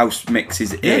house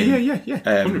mixes in. Yeah.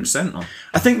 100%.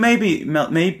 I think maybe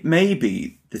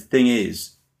the thing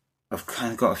is, I've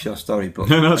kind of got off your story, but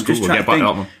no, that's cool. We'll get back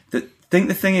that one.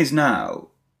 The thing is now,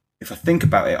 if I think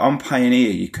about it, on Pioneer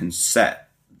you can set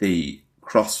the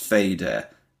crossfader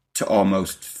to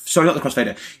almost. Sorry, not the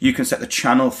crossfader. You can set the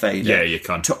channel fader. Yeah, you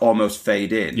can. To almost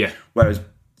fade in. Yeah. Whereas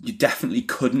you definitely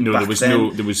couldn't. No, back then.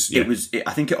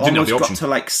 I think it almost got to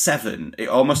like 7. It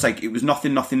almost like it was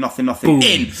nothing Boom.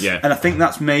 in. Yeah. And I think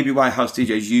that's maybe why house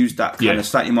DJs used that kind of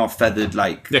slightly more feathered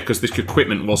like. Yeah, because the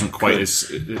equipment wasn't quite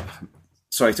as.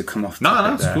 Sorry to come off. No,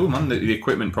 that's cool, man. The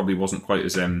equipment probably wasn't quite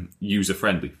as user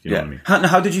friendly. You know what I mean?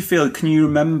 How did you feel? Can you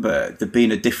remember there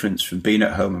being a difference from being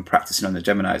at home and practicing on the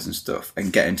Geminis and stuff,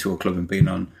 and getting to a club and being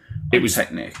on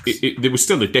Technics? There was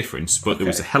still a difference, but there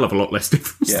was a hell of a lot less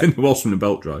difference than there was from the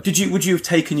belt drive. Would you have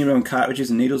taken your own cartridges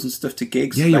and needles and stuff to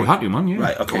gigs? Yeah, you had to, man. Yeah.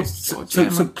 Right. Okay. So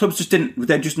clubs just didn't. Would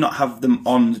they just not have them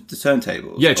on the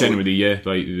turntables? Yeah, generally, yeah.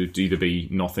 Like there'd either be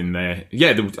nothing there.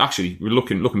 Yeah, there was, actually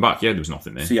looking back, there was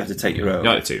nothing there. So you had to take your own.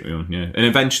 Yeah, I had to take my own. Yeah, and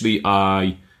eventually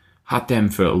I had them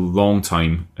for a long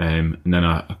time, and then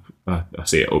I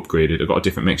say it upgraded. I got a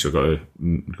different mixer. I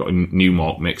got a new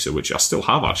Mark mixer, which I still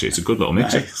have actually. It's a good little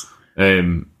mixer. Nice.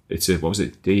 It's a, what was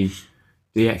it?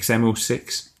 DXM06.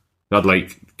 It had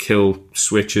like kill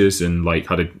switches and like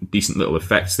had a decent little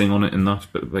effects thing on it and that.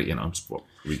 But you know, it's what.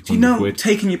 Do you know,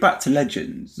 taking you back to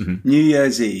Legends, New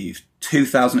Year's Eve,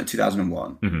 2000 to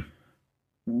 2001.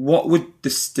 What would the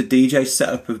DJ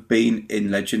setup have been in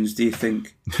Legends, do you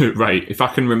think? Right. If I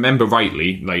can remember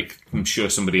rightly, like, I'm sure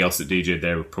somebody else that DJ'd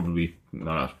there would probably,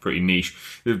 that's pretty niche,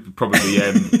 they'd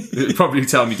probably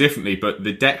tell me differently, but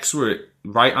the decks were at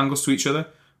right angles to each other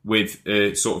with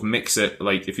a sort of mixer,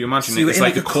 like, if you imagine it's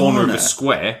like the corner of a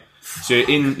square. So you're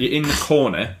in the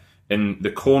corner, and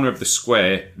the corner of the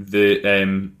square,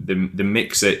 the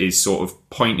mixer is sort of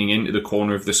pointing into the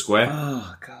corner of the square.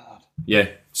 Oh, God. Yeah.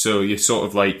 So you're sort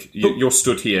of like, you're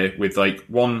stood here with like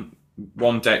one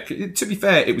deck. To be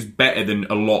fair, it was better than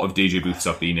a lot of DJ booths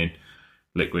I've been in,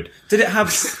 Liquid. Did it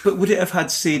have, but would it have had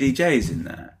CDJs in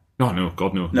there? No,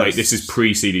 God, no. Like, this is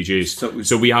pre-CDJs.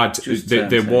 So we had,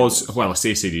 there was, well, I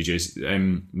say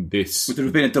CDJs, this... Would there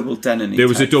have been a double Denon? There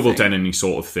was a double Denon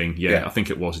sort of thing, yeah. I think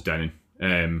it was a Denon.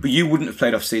 But you wouldn't have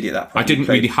played off CD at that point. I didn't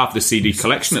really have the CD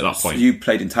collection at that point. You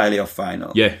played entirely off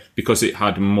vinyl. Yeah, because it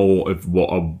had more of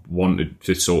what I wanted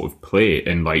to sort of play,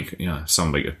 and like, yeah,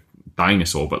 sound like a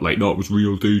dinosaur, but like, no, it was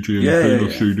real DJ and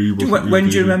off CD. When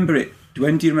do you remember it?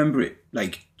 When do you remember it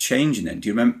like changing? Then do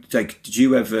you remember? Like, did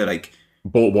you ever like?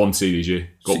 Bought one CDJ,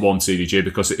 one CDJ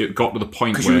because it got to the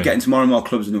point where you were getting to more and more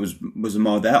clubs and there was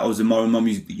more there, or was there more and more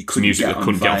music that you couldn't get on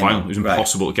vinyl? It was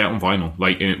impossible to get on vinyl.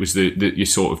 Like, and it was you're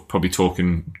sort of probably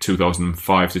talking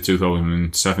 2005 to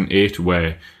 2007, 8,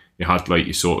 where you had like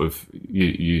your sort of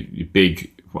your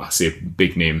big, well, I say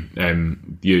big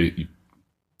name, your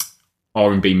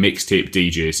R&B mixtape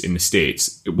DJs in the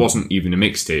States. It wasn't even a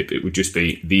mixtape. It would just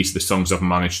be, these are the songs I've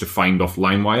managed to find off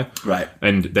LimeWire. Right.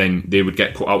 And then they would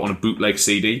get put out on a bootleg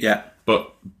CD. Yeah.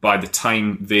 But by the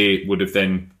time they would have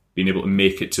then been able to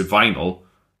make it to vinyl,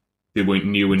 they weren't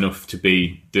new enough to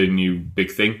be the new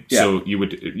big thing. Yeah. So you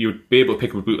would be able to pick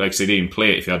up a bootleg CD and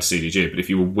play it if you had a CDJ. But if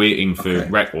you were waiting for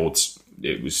records,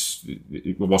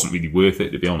 it wasn't really worth it,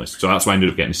 to be honest. So that's why I ended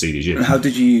up getting a CDJ. And how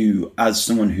did you, as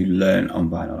someone who learned on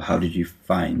vinyl, how did you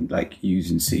find like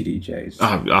using CDJs?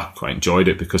 I quite enjoyed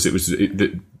it because it was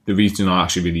the reason I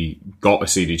actually really got a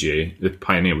CDJ. The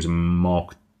Pioneer was a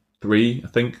Mark III, I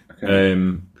think,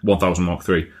 1000 Mark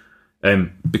III.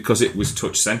 Because it was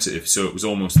touch sensitive, so it was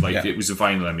almost like it was a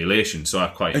vinyl emulation. So I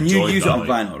quite enjoyed that. And you use it on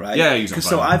vinyl, right? Yeah, I use it on vinyl.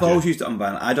 So I've always used it on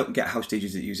vinyl. I don't get house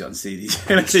DJs that use it on CDs.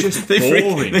 It's just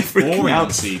boring. They freak boring out on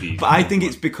CDs. But I think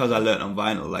it's because I learnt on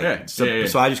vinyl. Like, so I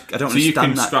don't understand that. So you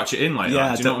can scratch it in like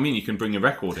that. Do you know what I mean? You can bring your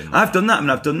record in. I've done that. I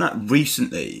mean, I've done that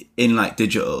recently in like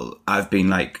digital. I've been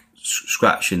like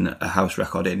scratching a house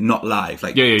record in, not live,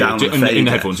 like down the fader, in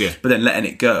the headphones, but then letting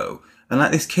it go. And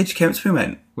like this kid came up to me and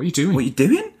went, "What are you doing? What are you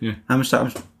doing?" Yeah. I was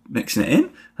mixing it in,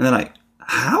 and they're like,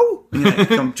 "How?" And you're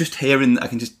like, I'm just hearing.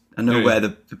 I know where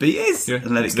the beat is,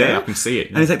 and let it go. There, I can see it.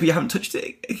 And he's like, "But you haven't touched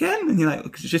it again." And you're like,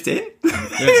 "Because it's just in."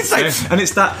 It's like, and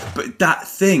it's that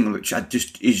thing which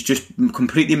is just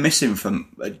completely missing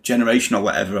from a generation or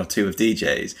whatever or two of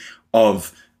DJs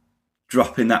of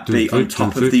dropping that beat on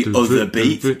top of the other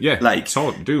beat. Yeah, like it's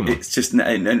hard to do, man. It's just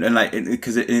and like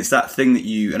because it's that thing that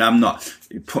you and I'm not.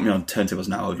 You put me on turntables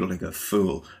now, I would look like a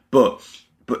fool, but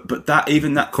that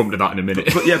even that come to that in a minute.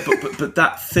 But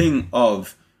that thing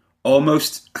of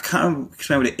almost, I can't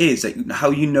explain what it is, like how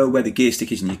you know where the gear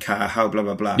stick is in your car, how blah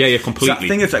blah blah. Yeah, completely. It's that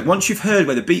thing of like once you've heard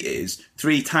where the beat is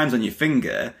 3 times on your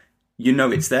finger, you know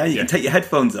it's there. You can take your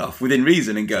headphones off within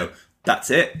reason and go,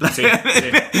 that's it.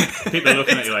 People are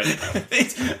looking at you like,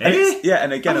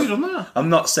 and again, I'm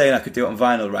not saying I could do it on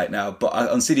vinyl right now, but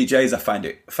on CDJs I find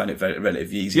it very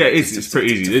relatively easy. Yeah, it's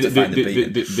pretty easy.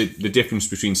 The difference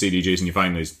between CDJs and your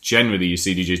vinyl is generally your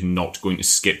CDJ is not going to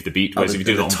skip the beat, whereas if you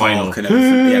do it on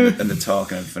vinyl, and the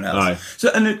talk and everything else. Right. So,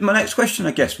 and my next question,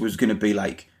 I guess, was going to be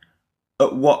like,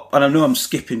 at what? And I know I'm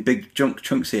skipping big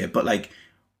chunks here, but like,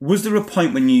 was there a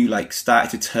point when you like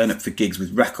started to turn up for gigs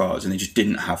with records and they just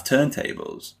didn't have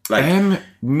turntables? Like,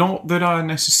 not that I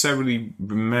necessarily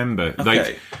remember. Okay.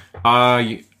 Like,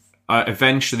 I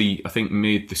eventually, I think,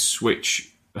 made the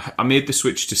switch. I made the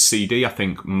switch to CD. I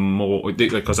think more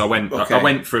because I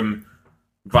went from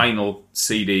vinyl,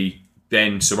 CD,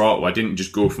 then Serato. I didn't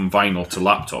just go from vinyl to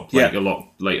laptop like a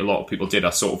lot of people did. I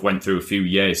sort of went through a few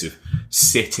years of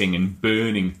sitting and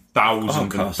burning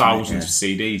thousands of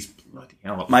CDs.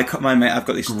 Hell, my mate, I've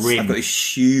got this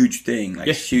huge thing, like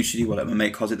huge CD wallet. My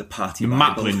mate calls it the Party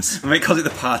Bible. Maplins. My mate calls it the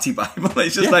Party Bible.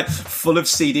 It's just like full of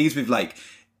CDs with like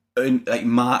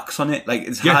marks on it. Like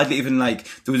it's hardly even like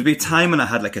there would be a time when I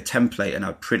had like a template and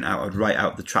I'd write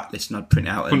out the track list and I'd print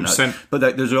it out. But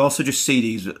like, there's also just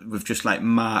CDs with just like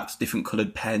marks, different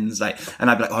coloured pens, like,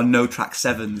 and I'd be like, oh no, track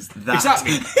 7's that.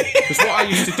 Exactly. Because what I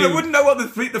used to do, I wouldn't know what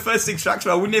the first 6 tracks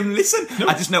were. I wouldn't even listen. No.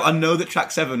 I know that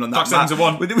track 7 on that. Track 7's a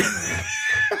 1.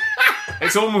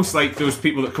 It's almost like those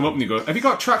people that come up and they go, "Have you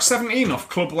got track 17 off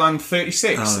Clubland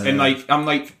 36?" Oh, yeah. And like, I'm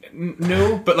like,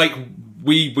 no, but like.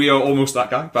 We are almost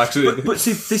that guy. But see,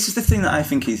 this is the thing that I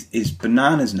think is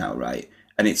bananas now, right?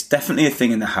 And it's definitely a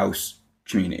thing in the house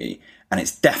community, and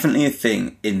it's definitely a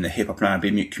thing in the hip hop and R&B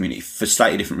music community for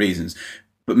slightly different reasons.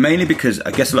 But mainly because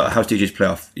I guess a lot of house DJs play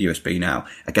off USB now.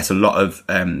 I guess a lot of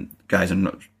guys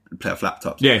play off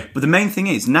laptops. Yeah. But the main thing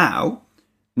is now,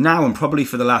 and probably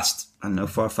for the last 4,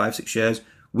 5, 6 years,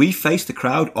 we face the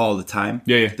crowd all the time.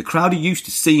 Yeah. The crowd are used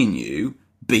to seeing you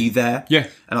be there. Yeah.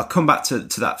 And I'll come back to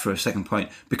that for a second point.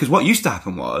 Because what used to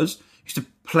happen was, you used to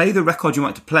play the record you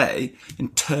wanted to play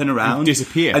and turn around. And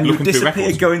disappear. And you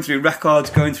disappear going through records,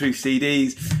 going through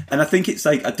CDs. And I think it's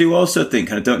like, I do also think,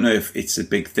 and I don't know if it's a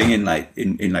big thing in like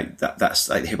that's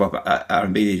like hip hop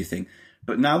R&B DJ thing.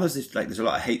 But now there's a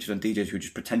lot of hatred on DJs who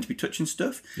just pretend to be touching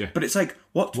stuff. Yeah. But it's like,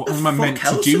 what am I meant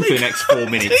to do for the next 4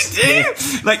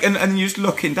 minutes? Like, and you're just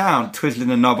looking down,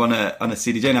 twizzling a knob on a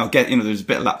CDJ. Now, there's a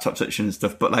bit of laptop touching and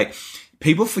stuff, but like,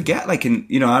 people forget, like, I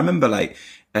remember like,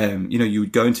 you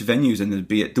would go into venues and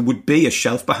there would be a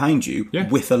shelf behind you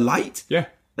with a light. Yeah.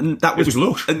 And that was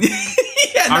lush.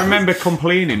 I remember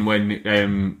complaining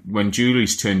when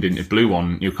Julie's turned into Blue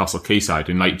on Newcastle Quayside,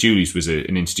 and like Julie's was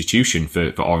an institution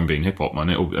for R&B and hip hop, man.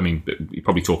 You're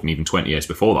probably talking even 20 years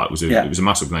before that. It was a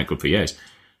massive nightclub for years.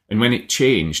 And when it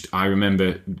changed, I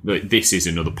remember, like, this is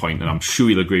another point, and I'm sure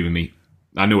you'll agree with me.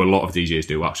 I know a lot of DJs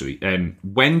do actually.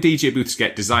 When DJ booths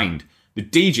get designed, the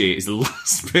DJ is the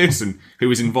last person who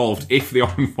is involved, if they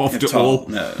are involved at all.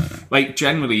 No. Like,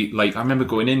 generally, like, I remember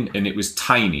going in and it was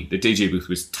tiny. The DJ booth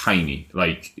was tiny.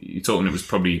 Like, you're talking it was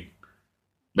probably,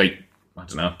 like, I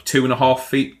don't know, 2.5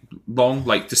 feet long,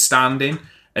 like, to stand in.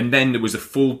 And then there was a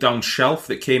fold-down shelf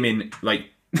that came in, like,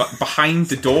 behind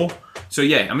the door. So,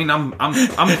 yeah, I mean, I'm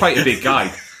quite a big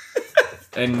guy.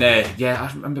 And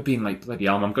I remember being like, bloody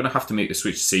hell, I'm going to have to make the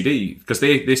switch to CD because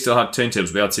they still had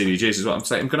turntables. We had CDJs as well. I'm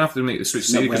saying I'm going to have to make the switch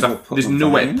to CD because there's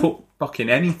nowhere to put fucking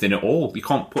anything at all. You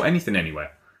can't put anything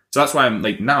anywhere. So that's why I'm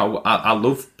like, now I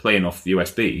love playing off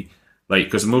USB, like,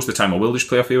 because most of the time I will just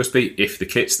play off USB if the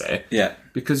kit's there. Yeah.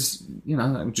 Because, I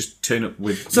can just turn up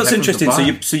with. So that's interesting.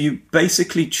 So you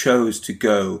basically chose to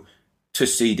go to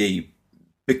CD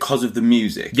because of the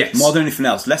music, yes, more than anything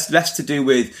else. Less to do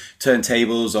with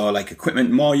turntables or like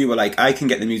equipment. More, you were like, I can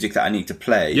get the music that I need to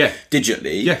play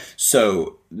digitally. Yeah.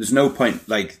 So there's no point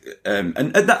like,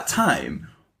 and at that time,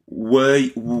 were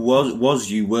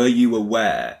you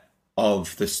aware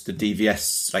of the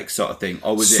DVS like sort of thing,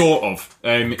 or was sort of?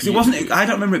 Because it wasn't. I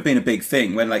don't remember it being a big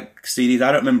thing when like CDs.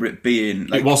 I don't remember it being.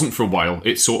 Like, it wasn't for a while.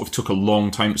 It sort of took a long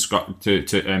time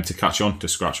to catch on, to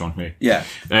scratch on me. Yeah.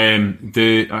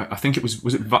 I think it was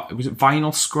it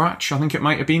Vinyl Scratch? I think it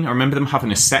might have been. I remember them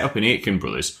having a setup in Aitken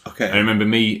Brothers. Okay. I remember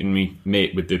me and me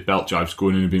mate with the belt drives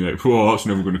going in and being like, "Whoa, that's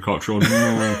never going to catch on."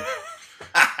 No.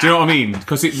 Do you know what I mean?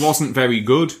 Because it wasn't very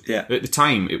good. Yeah. At the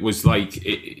time, it was like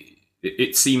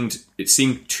it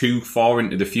seemed too far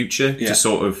into the future to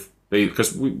sort of,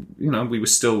 because we were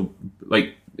still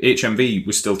like, HMV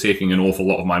was still taking an awful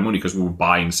lot of my money because we were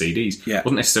buying CDs. Yeah. I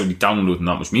wasn't necessarily downloading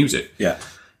that much music. Yeah.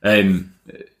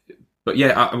 But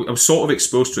yeah, I was sort of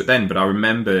exposed to it then. But I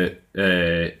remember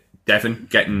Devon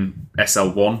getting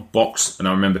SL1 box, and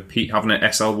I remember Pete having an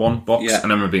SL1 box,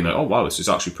 and I remember being like, "Oh wow, this is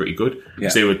actually pretty good."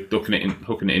 Because they were hooking it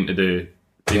into the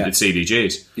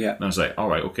CDJs. Yeah. And I was like, all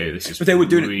right, okay, this is. But they were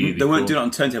doing really it. They weren't cool. doing it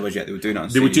on turntables yet. They were doing it on.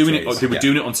 They CDJs. were doing it. They were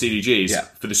doing it on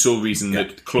CDJs for the sole reason Yeah.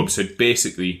 that clubs had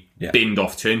basically binned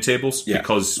off turntables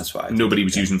because nobody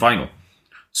was using vinyl.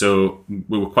 So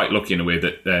we were quite lucky in a way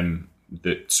that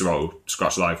that Serato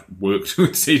Scratch Live worked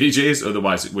with CDJs.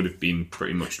 Otherwise, it would have been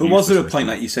pretty much. But was there a point,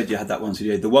 like you said, you had that one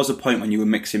CD? There was a point when you were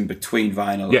mixing between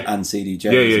vinyl and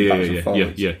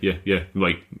CDJs. Yeah.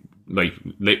 Like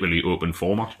literally open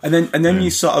format. And then you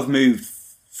sort of moved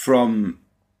from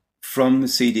the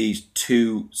CDs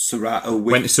to Serato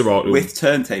went to Serato with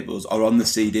turntables or on the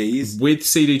CDs? With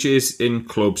CDJs in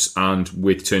clubs and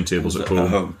with turntables at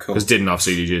home. Because didn't have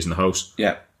CDJs in the house.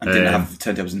 Yeah, and didn't have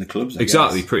turntables in the clubs. I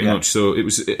exactly, guess. Pretty much. So it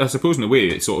was, I suppose in a way,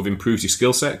 it sort of improves your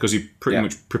skill set because you're pretty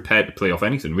much prepared to play off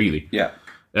anything, really. Yeah.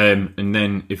 And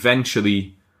then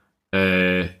eventually...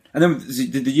 and then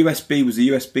did the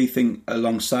USB thing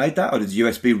alongside that, or did the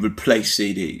USB replace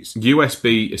CDs?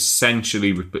 USB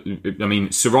essentially,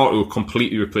 Serato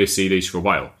completely replaced CDs for a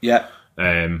while. Yeah.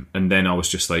 And then I was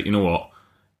just like, you know what?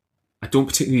 I don't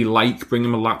particularly like bringing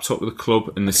my laptop to the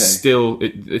club, and there's still,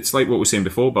 it's like what we were saying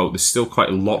before about there's still quite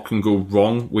a lot can go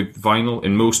wrong with vinyl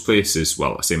in most places.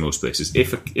 Well, I say most places.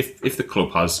 If the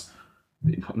club has,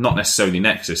 not necessarily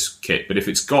Nexus kit, but if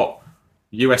it's got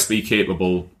USB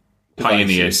capable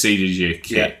Pioneer CDJ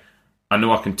kit, I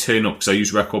know I can turn up because I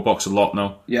use Record Box a lot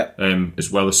now. Yeah. As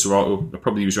well as Serato, I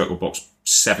probably use Record Box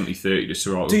 70/30 to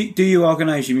Serato. Do you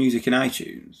organise your music in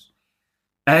iTunes?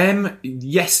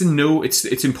 Yes and no.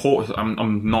 It's important.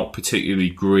 I'm not particularly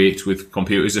great with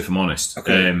computers, if I'm honest.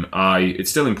 Okay.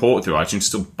 It's still imported through iTunes.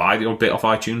 Still buy the odd bit off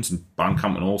iTunes and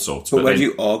Bandcamp and all sorts. But where do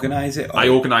you organise it? I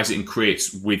organise it in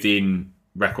crates within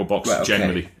Record Box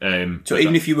generally. So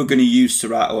even if you were going to use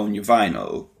Serato on your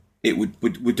vinyl, it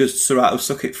would does Serato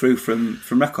suck it through from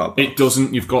Record Box? It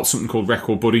doesn't. You've got something called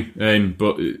Record Buddy,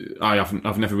 but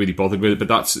I've never really bothered with it.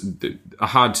 But I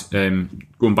had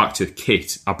going back to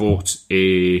kit. I bought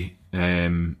a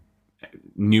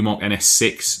Numark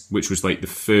NS6, which was like the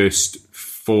first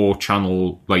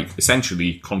 4-channel, like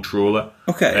essentially controller.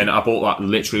 Okay. And I bought that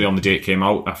literally on the day it came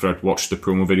out after I'd watched the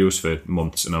promo videos for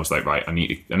months, and I was like, right, I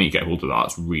need to get hold of that.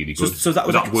 It's really good. So that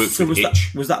was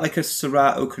was that like a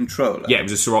Serato controller? Yeah, it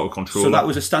was a Serato controller. So that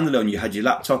was a standalone. You had your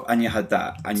laptop and you had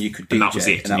that, and you could DJ. And that was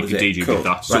it. And you could DJ with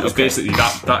that. So it was basically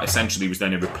that essentially was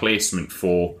then a replacement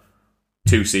for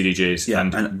 2 CDJs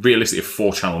and realistically a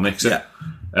 4-channel mixer,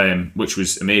 which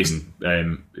was amazing.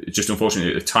 Just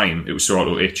unfortunately at the time it was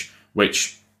Serato Itch,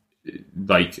 which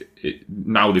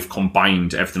now they've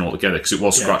combined everything all together because it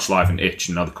was Scratch Live and Itch,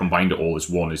 and now they've combined it all as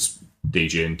one as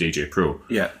DJ and DJ Pro.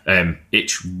 Yeah.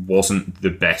 Itch wasn't the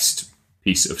best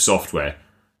piece of software,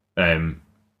 and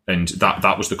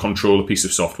that was the controller piece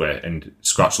of software, and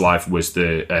Scratch Live was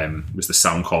the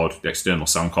sound card, the external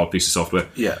sound card piece of software.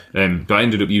 Yeah. But I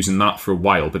ended up using that for a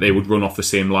while, but they would run off the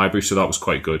same library, so that was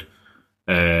quite good.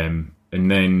 And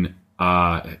then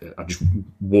I just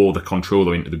wore the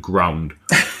controller into the ground,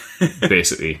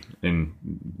 basically, and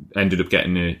ended up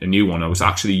getting a new one. I was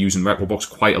actually using Record Box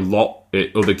quite a lot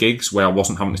at other gigs where I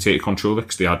wasn't having to take a controller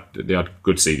because they had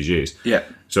good CDJs. Yeah.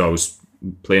 So I was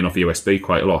playing off USB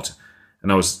quite a lot.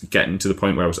 And I was getting to the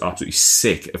point where I was absolutely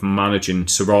sick of managing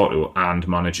Serato and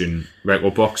managing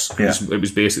Record Box. It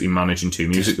was basically managing two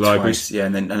music libraries. Twice, yeah,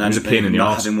 and then it was a pain in the not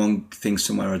arse. having one thing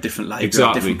somewhere, a different library,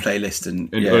 Exactly. a different playlist, and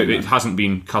it hasn't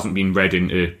been read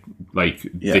into like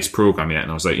this program yet. And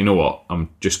I was like, you know what?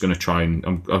 I'm just going to try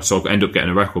so I end up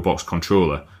getting a Record Box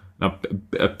controller. Now,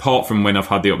 apart from when I've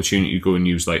had the opportunity to go and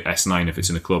use like S9 if it's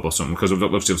in a club or something, because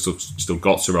I've still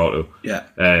got Serato. Yeah.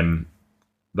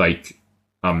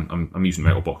 I'm using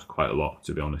Record Box quite a lot,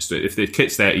 to be honest. If the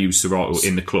kit's there to use Serato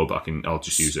in the club, I'll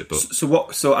just use it. But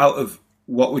so out of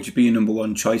what would you be your number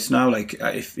one choice now? Like,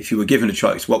 if you were given a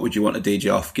choice, what would you want a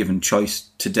DJ off given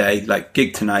choice today? Like,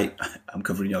 gig tonight. I'm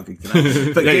covering your gig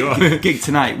tonight. But gig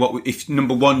tonight. If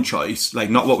number one choice,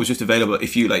 like not what was just available?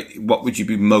 If you like, what would you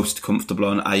be most comfortable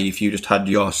on? I.e., if you just had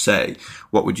your say,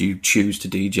 what would you choose to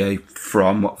DJ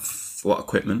from? What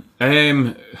equipment?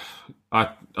 I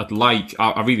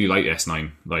really like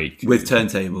S9, like with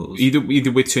turntables, either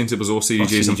with turntables or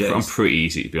CDJs. I'm pretty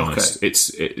easy, to be honest.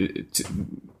 Okay.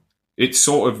 It's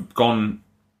sort of gone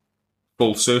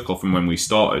full circle from when we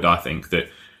started. I think that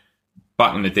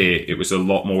back in the day, it was a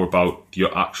lot more about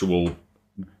your actual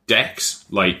decks,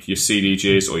 like your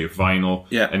CDJs or your vinyl.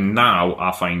 Yeah. And now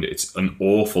I find it's an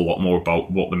awful lot more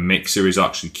about what the mixer is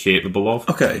actually capable of.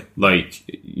 Okay. Like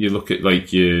you look at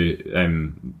like your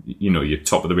your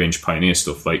top of the range Pioneer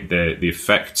stuff, like the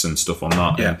effects and stuff on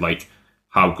that, and like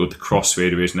how good the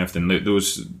crossfader is and everything.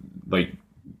 Those like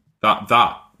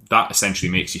that essentially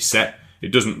makes you set. It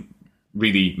doesn't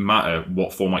really matter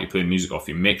what format you're playing music off.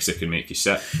 Your mixer can make you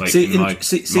set. Like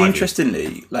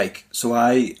interestingly, like so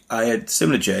I had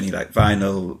similar journey, like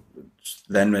vinyl,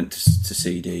 then went to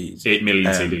CDs. 8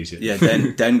 million CDs. Yeah.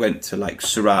 Then went to like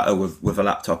Serato with a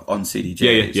laptop on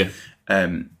CDJs. Yeah.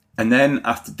 And then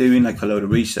after doing like a load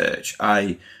of research,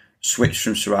 I switched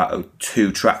from Serato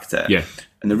to Traktor. Yeah.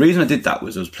 And the reason I did that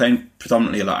was I was playing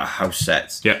predominantly a lot of house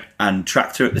sets. Yeah. And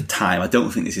Traktor at the time, I don't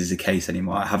think this is the case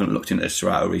anymore. I haven't looked into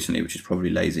Serato recently, which is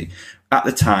probably lazy. At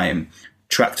the time,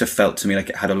 Traktor felt to me like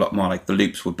it had a lot more, like the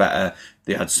loops were better.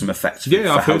 They had some effects.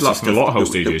 Yeah, I've heard that from a lot of house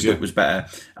DJs. It was better.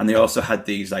 And they also had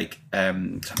these like, I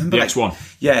remember the like,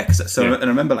 X1. Yeah, and I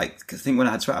remember like, I think when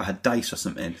I had Traktor, I had Dice or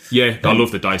something. Yeah, I love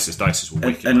the Dices. Dices were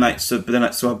wicked. And like, so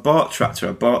I bought Traktor,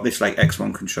 I bought this like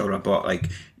X1 controller, I bought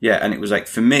like, and it was like,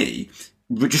 for me,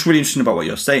 just really interesting about what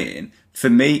you're saying. For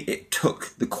me, it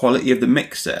took the quality of the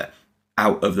mixer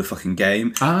out of the fucking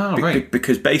game. Right.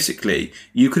 Because basically,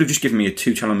 you could have just given me a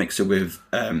 2-channel mixer with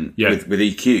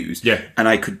EQs, and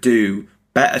I could do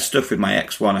better stuff with my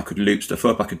X1. I could loop stuff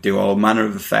up. I could do all manner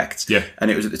of effects. Yeah.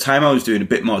 And it was at the time I was doing a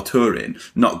bit more touring,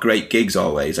 not great gigs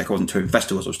always. Like I wasn't touring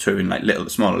festivals. I was touring like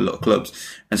smaller little clubs.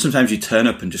 And sometimes you turn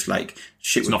up and just like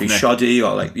shit would be shoddy,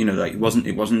 or like like it wasn't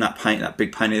that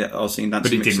big Pioneer that I was seeing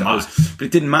dancing. But it didn't matter. But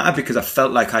it didn't matter because I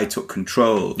felt like I took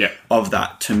control of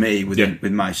that to me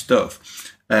with my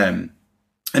stuff. And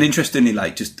interestingly,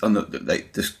 like just on the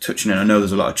like just touching on, I know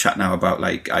there's a lot of chat now about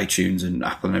like iTunes and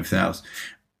Apple and everything else.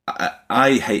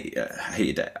 I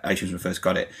hated iTunes when I first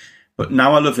got it, but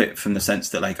now I love it from the sense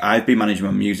that like I've been managing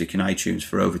my music in iTunes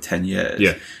for over 10 years.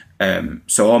 Yeah.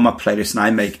 So all my playlists, and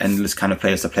I make endless kind of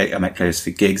playlists. I make playlists for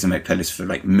gigs. I make playlists for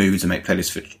like moods. I make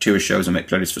playlists for tour shows. I make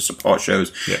playlists for support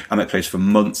shows. Yeah. I make playlists for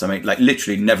months. I make like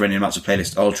literally never ending amounts of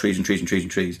playlists, all trees and trees and trees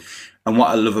and trees. And what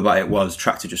I love about it was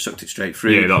Traktor just sucked it straight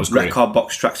through. Yeah, that was great. Record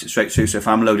Box tracks it straight through. So if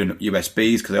I'm loading up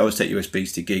USBs, because I always take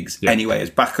USBs to gigs anyway as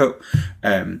backup,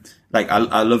 like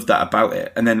I love that about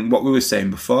it. And then what we were saying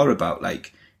before about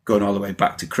like going all the way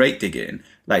back to crate digging,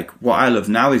 like what I love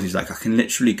now is like I can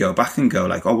literally go back and go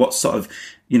like, oh, what sort of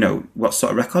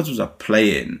records was I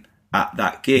playing at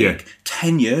that gig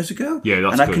 10 years ago? Yeah,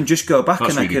 that's and I good. can just go back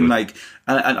That's and I really can good. like,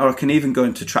 or I can even go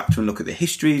into Traktor and look at the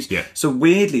histories. Yeah. So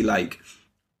weirdly, like,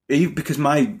 because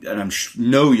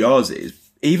know yours is,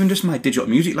 even just my digital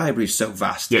music library is so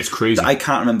vast. Yeah, it's crazy. That I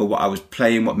can't remember what I was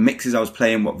playing, what mixes I was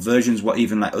playing, what versions, what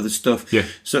even like other stuff. Yeah.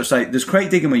 So it's like, there's crate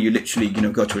digging where you literally,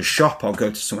 go to a shop or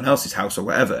go to someone else's house or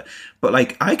whatever. But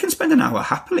like, I can spend an hour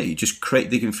happily just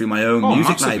crate digging through my own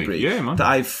music massively. library Yeah, man. that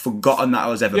I've forgotten that I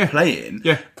was ever playing.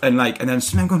 Yeah. And like, and then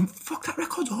suddenly I'm going, fuck, that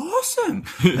record's awesome.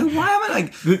 Like, why am I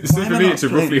like, For me, it's a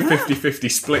roughly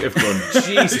 50-50 split of going,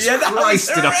 Jesus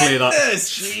Christ, did I play that?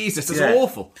 Jesus, that's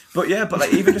awful. But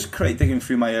like even just crate digging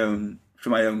through my own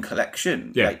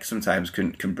collection, like sometimes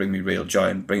can bring me real joy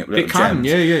and bring up little gems.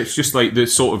 Yeah. It's just like the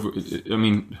sort of, I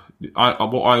mean,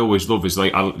 what I always love is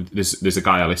like, there's a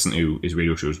guy I listen to, his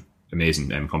radio show's amazing,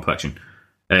 Complexion,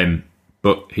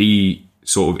 but he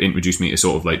sort of introduced me to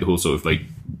sort of like the whole sort of like,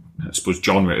 I suppose,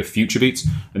 genre of future beats,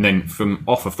 and then from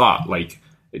off of that, like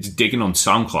it's digging on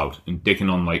SoundCloud and digging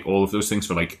on like all of those things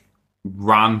for like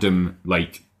random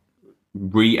like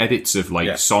re-edits of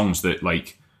like songs that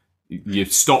like you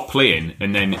stop playing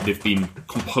and then they've been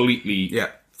completely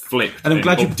flipped and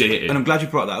updated. And I'm glad you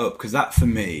brought that up, because that for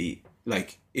me,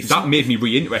 like, if that made me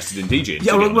re-interested in DJing.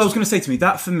 Yeah, well, I was going to say, to me,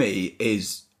 that for me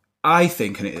is, I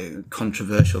think, and it's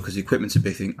controversial because the equipment's a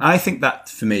big thing, I think that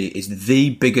for me is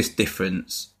the biggest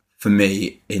difference for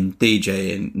me in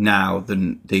DJing now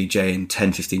than DJing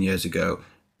 10, 15 years ago,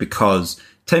 because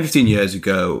 10, 15 years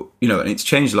ago, you know, and it's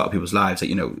changed a lot of people's lives. Like,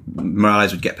 you know,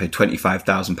 Morales would get paid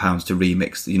 £25,000 to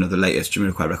remix, you know, the latest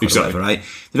Jamiroquai record or whatever, right?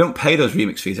 They don't pay those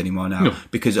remix fees anymore now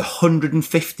because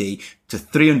 150 to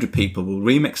 300 people will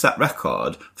remix that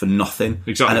record for nothing,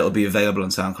 and it'll be available on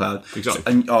SoundCloud,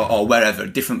 and, or wherever,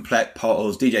 different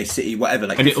portals, DJ City, whatever.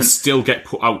 Like, and it'll still get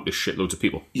put out to shitloads of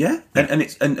people. Yeah, and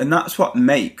it's and that's what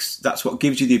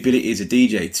gives you the ability as a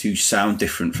DJ to sound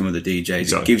different from other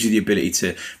DJs. It gives you the ability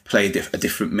to play a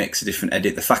different mix, a different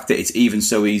edit. The fact that it's even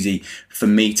so easy for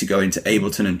me to go into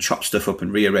Ableton and chop stuff up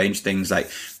and rearrange things, like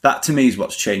that, to me is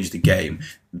what's changed the game.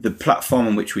 The platform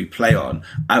on which we play on,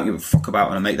 I don't give a fuck about,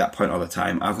 and I make that point all the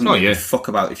time. I don't give a fuck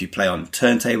about if you play on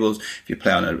turntables, if you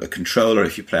play on a controller,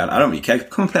 if you play on, I don't really care.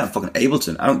 Come and play on fucking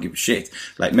Ableton. I don't give a shit.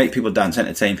 Like, make people dance,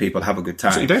 entertain people, have a good time.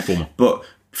 That's what you're there for, man. But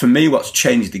for me, what's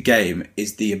changed the game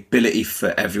is the ability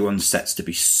for everyone's sets to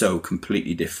be so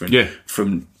completely different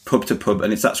from pub to pub,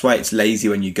 and that's why it's lazy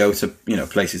when you go to, you know,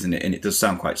 places and it does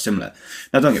sound quite similar.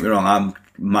 Now, don't get me wrong, I'm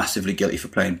massively guilty for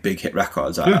playing big hit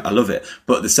records. I love it,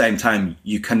 but at the same time,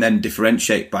 you can then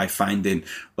differentiate by finding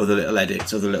other little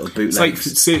edits, other little bootlegs.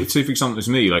 It's like, say for example, as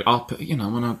me, like, I'll, you know,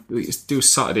 when I do a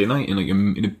Saturday night in like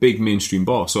in a big mainstream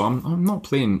bar, so I'm not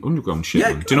playing underground shit.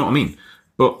 Do you know what I mean?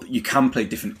 But you can play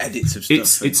different edits of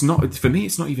stuff. It's not, for me,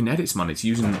 it's not even edits, man. It's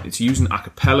using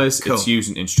acapellas, it's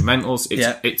using instrumentals.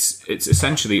 It's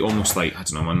essentially almost like, I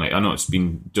don't know, man. Like, I know it's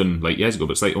been done like years ago,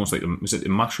 but it's like almost like was it the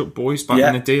Mashup Boys back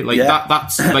in the day? Like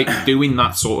that's like doing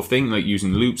that sort of thing, like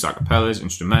using loops, acapellas,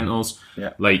 instrumentals,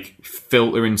 like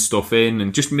filtering stuff in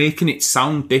and just making it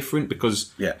sound different.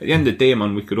 Because at the end of the day,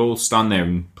 man, we could all stand there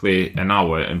and play an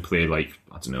hour and play like,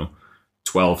 I don't know,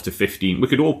 12 to 15. We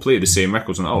could all play the same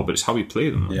records on but it's how we play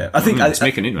them. Yeah, I think it's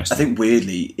making it interesting. I think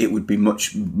weirdly, it would be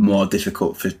much more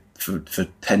difficult for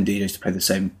 10 DJs to play the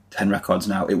same 10 records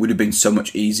now. It would have been so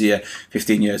much easier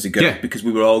 15 years ago because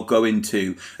we were all going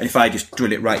to, and if I just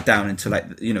drill it right down into,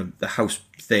 like, you know, the house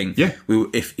thing,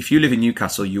 if you live in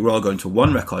Newcastle, you were all going to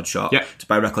one record shop to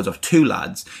buy records off two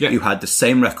lads who had the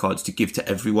same records to give to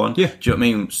everyone. Do you know what I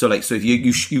mean? So if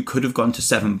you could have gone to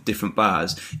 7 different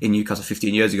bars in Newcastle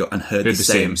 15 years ago and heard the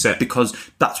same set, because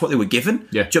that's what they were given. Do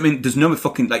you know what I mean? There's no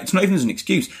fucking, like, it's not even as an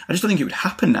excuse. I just don't think it would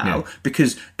happen now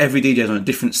because every DJ is on a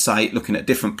different site, looking at a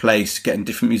different place, getting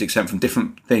different music sent from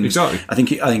different things. Exactly. I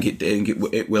think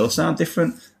it will sound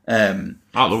different. I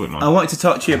love it, man. I wanted to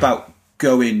talk to you about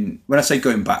when I say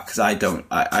going back, because I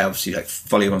obviously like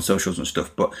follow you on socials and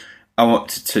stuff, but I want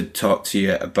to talk to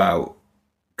you about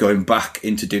going back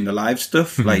into doing the live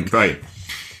stuff. Like, right.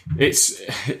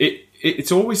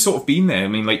 It's always sort of been there. I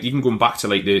mean, like, even going back to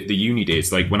like the uni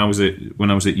days, like when I was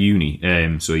at uni,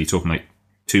 so you're talking like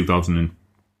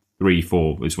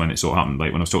 2003-4 is when it sort of happened,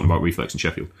 like when I was talking about Reflex in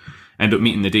Sheffield. I ended up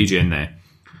meeting the DJ in there.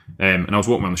 And I was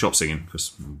walking around the shop singing,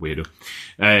 because I'm a weirdo.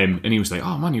 And he was like,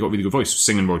 "Oh man, you got a really good voice,"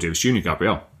 singing Roy Davis Jr.,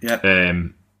 Gabrielle. Yeah.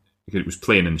 Because it was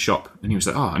playing in the shop. And he was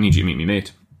like, "Oh, I need you to meet me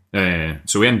mate."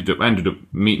 So we ended up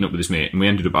meeting up with this mate, and we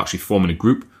ended up actually forming a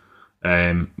group.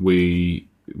 We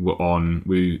were one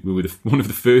of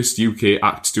the first UK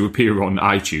acts to appear on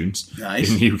iTunes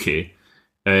in the UK.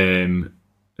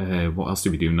 What else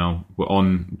do we do now? We're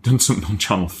done something on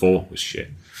Channel 4. It was shit.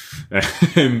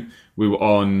 We were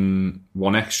on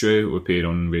One Extra. We appeared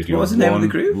on Radio 1. What was the name of the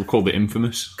group? We were called The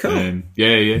Infamous. Cool. But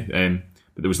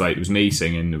there was me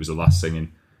singing. There was a lass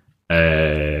singing.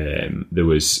 There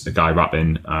was a guy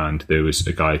rapping, and there was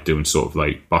a guy doing sort of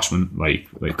like bashment,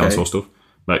 like dancehall stuff.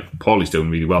 Like, Paulie's doing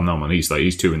really well now, man. He's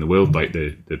touring the world, like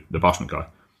the bashment guy.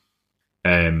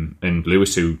 And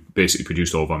Lewis, who basically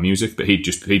produced all of our music, but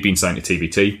he'd been signed to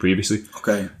TVT previously.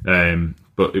 Okay.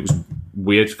 But it was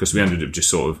weird because we ended up just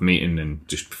sort of meeting and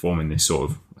just performing this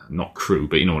sort of, not crew,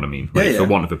 but you know what I mean, for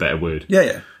want of a better word.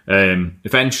 Yeah.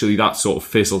 Eventually that sort of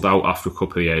fizzled out after a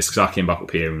couple of years because I came back up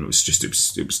here and it was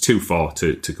too far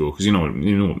to go, because you know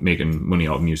what making money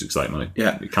out of music's like, man.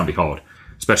 It can be hard,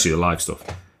 especially the live stuff.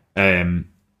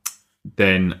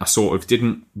 Then I sort of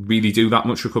didn't really do that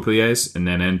much for a couple of years, and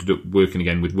then ended up working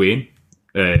again with Wayne,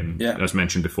 as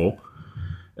mentioned before.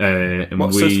 And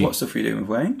what stuff were you doing with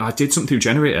Wayne? I did something through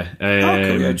Generator.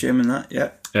 Cool, Jim and that,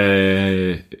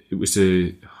 it was I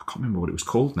can't remember what it was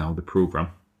called now, the programme.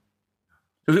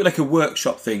 Was it like a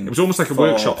workshop thing? It was almost like a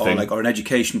workshop thing, or an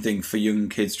education thing for young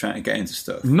kids trying to get into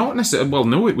stuff. Not necessarily. Well,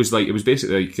 no, it was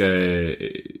basically like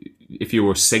if you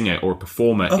were a singer or a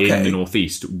performer in the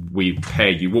Northeast, we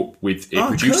paired you up with a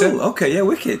producer. Cool. Okay, yeah,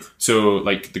 wicked. So,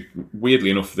 like,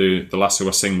 weirdly enough, the lass who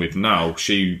I sing with now,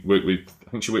 she worked with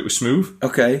Smooth.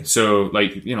 Okay. So,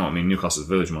 like, you know what I mean, Newcastle's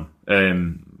Village, man.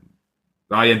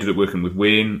 I ended up working with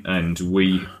Wayne, and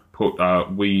we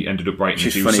ended up writing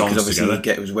a few songs together.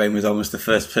 It was Wayne was almost the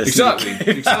first person. Exactly.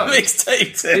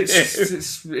 Mixtape.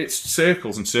 It's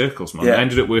circles and circles, man. Yeah. I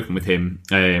ended up working with him,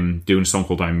 doing a song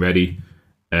called I'm Ready,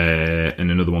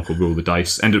 and another one called Roll the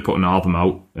Dice. Ended up putting an album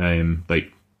out,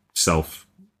 like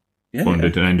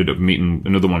self-funded, and I ended up meeting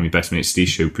another one of my best mates,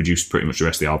 Steve, who produced pretty much the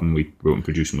rest of the album. We wrote and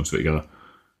produced most of it together.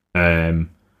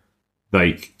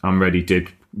 Like I'm Ready did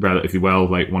relatively well,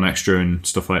 like one extra and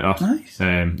stuff like that. Nice.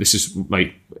 This is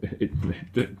like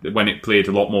when it played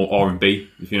a lot more R&B,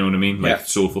 if you know what I mean, like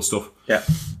soulful stuff. Yeah.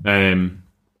 Then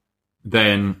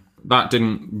that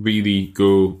didn't really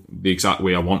go the exact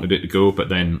way I wanted it to go, but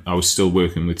then I was still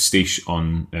working with Steesh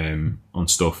on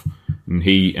stuff, and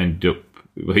he ended up.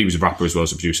 Well, he was a rapper as well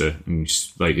as a producer, and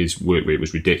like his work rate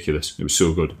was ridiculous. It was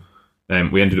so good.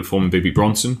 We ended up forming Big Beat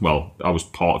Bronson. Well, I was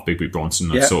part of Big Beat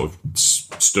Bronson. I sort of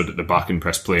stood at the back and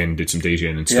pressed play and did some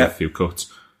DJing and stuff, a few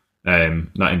cuts. That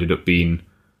ended up being...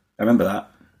 I remember that.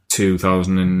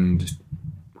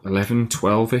 2011,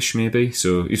 12-ish maybe.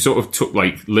 So you sort of took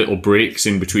like little breaks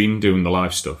in between doing the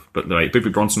live stuff. But like Big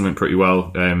Beat Bronson went pretty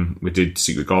well. We did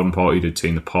Secret Garden Party, did Tea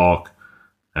in the Park,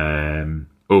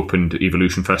 opened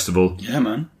Evolution Festival. Yeah,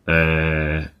 man.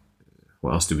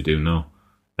 What else did we do now?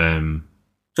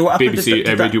 So what happened?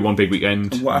 BBC Radio 1 Big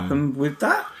Weekend. And what happened with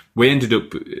that? We ended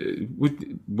up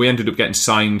getting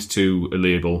signed to a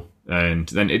label, and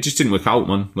then it just didn't work out,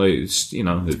 man. Like it's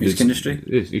music industry.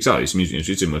 Exactly, it's music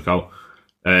industry. It didn't work out,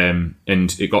 and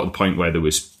it got to the point where there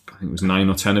was, I think it was 9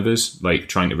 or 10 of us, like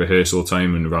trying to rehearse all the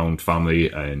time and around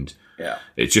family, and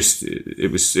it just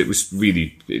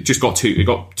got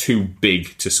too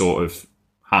big to sort of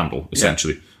handle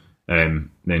essentially.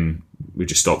 Then we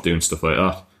just stopped doing stuff like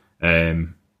that.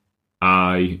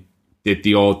 I did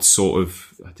the odd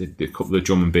I did a couple of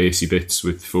drum and bassy bits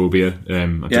with Phobia. I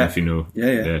don't know if you know.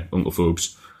 Uncle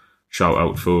Phobes. Shout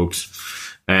out Phobes.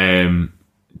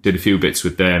 Did a few bits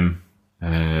with them.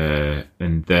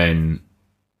 And then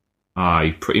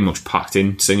I pretty much packed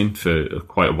in singing for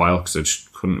quite a while because I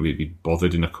just couldn't really be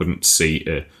bothered, and I couldn't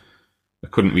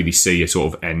really see a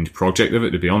sort of end project of it,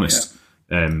 to be honest.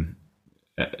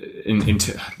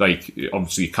 Like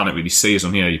obviously you can't really see us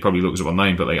on here. You probably look us up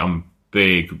online, but like I'm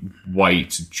big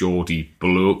white Geordie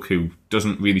bloke who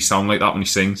doesn't really sound like that when he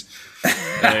sings.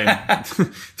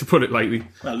 To put it lightly.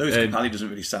 Well, Lewis Capaldi doesn't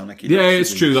really sound like he. Yeah,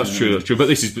 it's true. That's true. But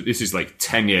this is like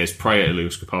 10 years prior to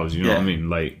Lewis Capaldi. You know what I mean?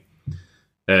 Like,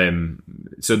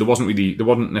 so there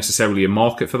wasn't necessarily a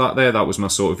market for that there. That was my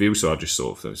sort of view. So I just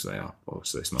sort of was like,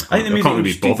 what's this? I can't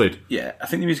really be bothered. Yeah, I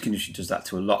think the music industry does that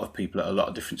to a lot of people at a lot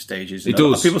of different stages. It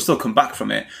does. People still come back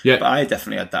from it. Yeah. But I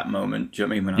definitely had that moment. Do you know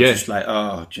what I mean? When I was just like,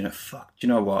 oh, do you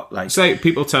know what? Like, it's like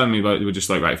people telling me about, they were just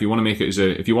like, right, if you want to make it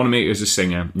as a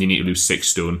singer, you need to lose 6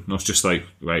 stone. And I was just like,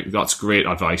 right, that's great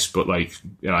advice, but like,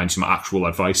 I need some actual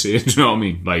advice here. Do you know what I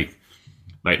mean? Like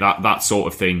that sort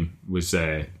of thing was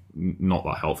not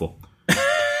that helpful.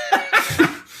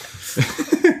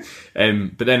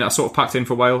 But then I sort of packed in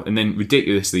for a while, and then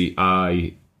ridiculously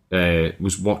I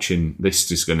was watching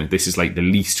this is like the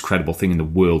least credible thing in the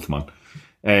world, man.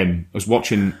 I was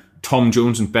watching Tom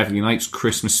Jones and Beverly Knight's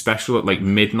Christmas special at like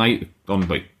midnight on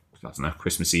like, I don't know,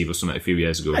 Christmas Eve or something a few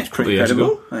years ago. That's pretty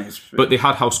credible. But they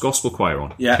had House Gospel Choir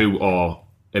on, who are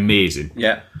amazing.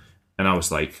 Yeah. And I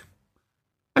was like,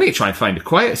 I need to try and find a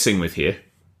choir to sing with here.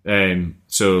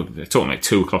 So they're talking like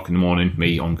 2 o'clock in the morning,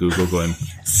 me on Google going,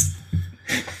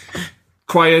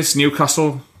 choirs,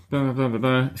 Newcastle, blah, blah, blah,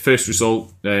 blah. First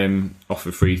result,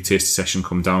 offer free taster session,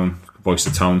 come down, Voice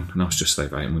of Town. And I was just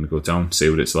like, right, I'm going to go down, see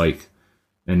what it's like.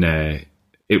 And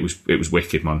it was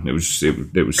wicked, man. It was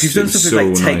you've done something so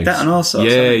like Take That and all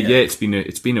sorts. Yeah. It's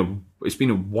been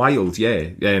a wild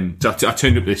year. So I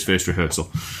turned up this first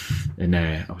rehearsal, and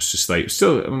I was just like,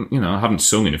 still, I haven't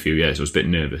sung in a few years. I was a bit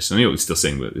nervous. I knew I could still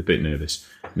sing, but a bit nervous.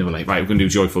 And they were like, right, we're going to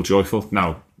do Joyful.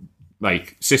 Now,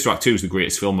 like, Sister Act 2 is the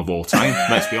greatest film of all time.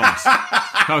 Let's be honest.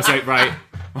 I was like, right,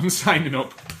 I'm signing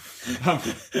up.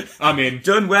 I'm in.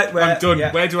 Done. I'm done.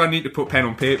 Yeah. Where do I need to put pen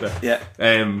on paper? Yeah.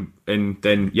 And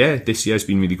then this year's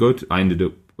been really good.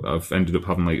 I've ended up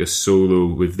having like a solo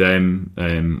with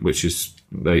them, which is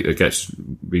like, it gets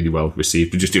really well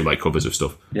received. We just do like covers of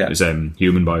stuff. Yeah. It's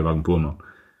Human by Rag and Bone.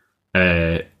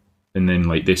 And then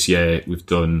like this year we've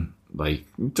done like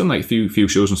we've done like a few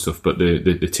shows and stuff, but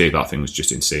the take that thing was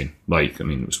just insane. Like, I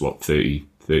mean, it was what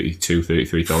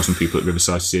 33,000 people at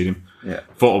Riverside Stadium. Yeah.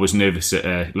 Thought I was nervous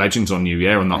at Legends on New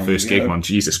Year on that first gig, man.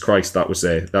 Jesus Christ, that was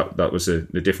a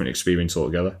different experience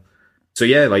altogether. So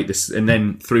yeah, like this, and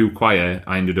then through choir,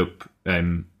 I ended up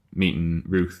meeting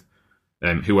Ruth,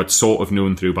 who I'd sort of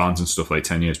known through bands and stuff like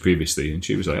 10 years previously, and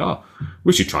she was like, "Oh,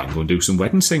 we should try and go and do some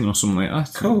wedding singing or something like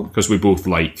that." Cool, because we both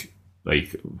like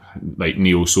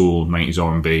neo soul, 90s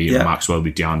R&B, and Maxwell,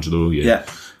 D'Angelo,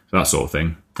 that sort of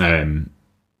thing. And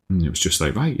it was just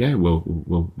like, right, yeah,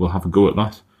 we'll have a go at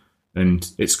that,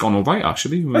 and it's gone all right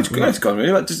actually. It's gone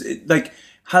really well. Does it, like,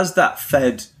 has that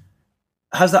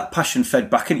passion fed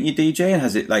back into your DJ, and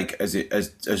has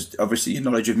obviously your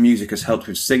knowledge of music has helped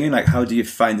with singing? Like, how do you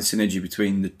find the synergy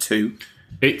between the two?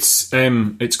 It's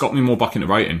got me more back into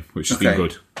writing, which has been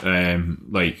good.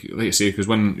 Like I say, because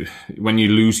when you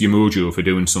lose your mojo for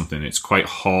doing something, it's quite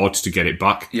hard to get it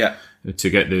back. Yeah. To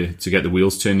get the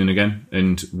wheels turning again,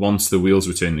 and once the wheels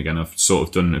were turning again, I've sort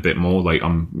of done a bit more. Like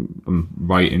I'm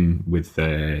writing with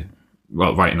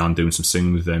writing and doing some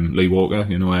singing with Lee Walker.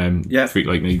 You know, Freak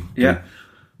Like Me. Yeah.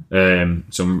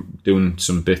 So I'm doing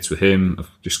some bits with him. I've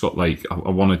just got like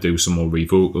I want to do some more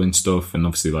revocal and stuff, and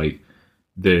obviously like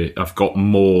I've got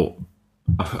more.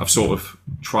 I've sort of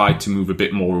tried to move a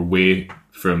bit more away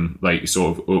from like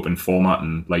sort of open format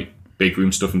and like big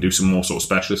room stuff, and do some more sort of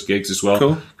specialist gigs as well.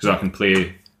 Cool. Because I can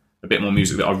play a bit more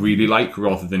music that I really like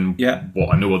rather than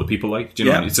what I know other people like. Do you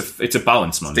know what I mean? It's a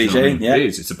balance, man. It's DJing, you know what I mean? It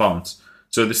is. It's a balance.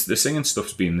 So the singing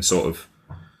stuff's been the sort of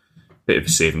bit of a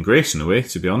saving grace in a way,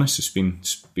 to be honest. It's been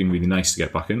really nice to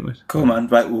get back into it. Cool, man.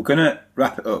 Right, we're gonna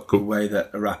wrap it up the way that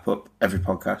I wrap up every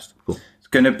podcast. Cool. It's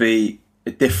gonna be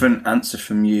a different answer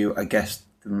from you, I guess,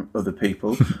 than other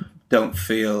people. Don't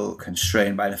feel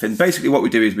constrained by anything. Basically, what we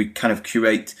do is we kind of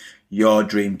curate your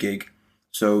dream gig.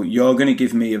 So you're going to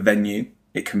give me a venue.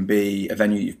 It can be a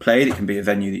venue you've played. It can be a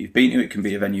venue that you've been to. It can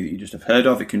be a venue that you just have heard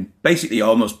of. It can basically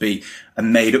almost be a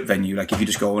made-up venue. Like if you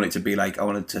just go, I want it to be like, I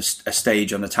want a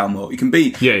stage on the town moat. It can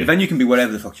be, the venue can be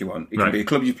whatever the fuck you want. It can be a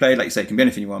club you played, like you say, it can be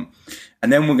anything you want.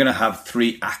 And then we're going to have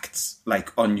 3 acts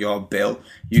like on your bill.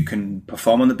 You can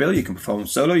perform on the bill. You can perform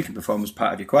solo. You can perform as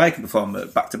part of your choir. You can perform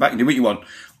back-to-back. You can do what you want.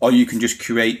 Or you can just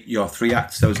curate your 3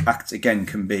 acts. Those acts, again,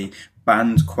 can be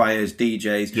bands, choirs,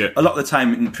 DJs. Yeah. A lot of the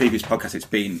time in previous podcasts, it's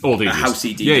been a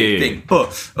housey DJ thing.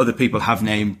 But other people have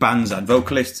named bands and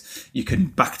vocalists. You can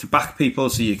back-to-back people,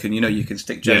 so you can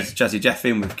stick Jazzy Jeff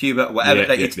in with Cuba,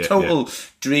 whatever. It's total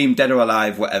dream, dead or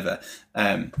alive, whatever.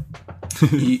 I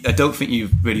don't think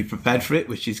you've really prepared for it,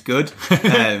 which is good.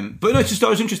 But no, it's just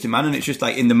always interesting, man. And it's just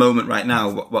like in the moment right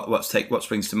now, what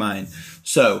springs to mind.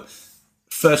 So,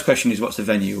 first question is, what's the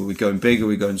venue? Are we going big? Are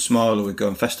we going small? Are we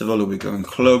going festival? Are we going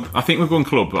club? I think we're going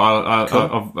club.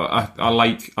 I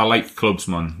like clubs,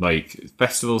 man. Like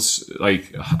festivals,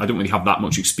 like I don't really have that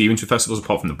much experience with festivals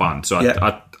apart from the band, so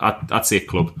I'd say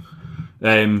club.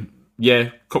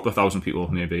 A couple of thousand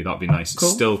people maybe. That'd be nice. Cool.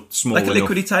 It's still small, like a enough.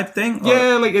 liquidy type thing. Or?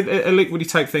 Yeah, like a liquidy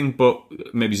type thing, but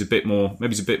maybe it's a bit more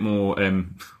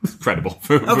credible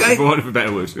for want of a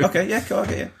better word. Okay, yeah, cool.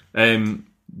 Okay, yeah.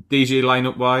 DJ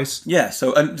lineup wise,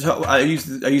 so I use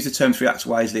the term 3 acts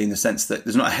wisely in the sense that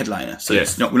there's not a headliner, so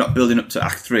we're not building up to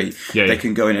act 3. They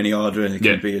can go in any order and it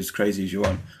can be as crazy as you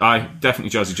want. Definitely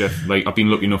Jazzy Jeff. Like I've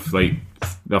been lucky enough. Like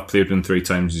I've played with him 3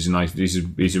 times.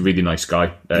 He's a really nice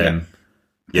guy.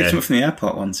 Picked him up from the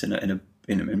airport once in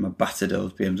my battered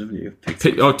old BMW.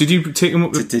 Did you take him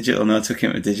up to Digital? No, I took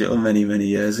him to Digital many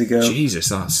years ago. Jesus,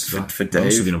 that's for Dave.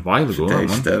 Must have been a while ago. Dave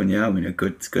Stone, I mean a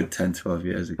good 10, 12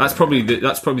 years ago. That's probably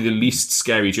the least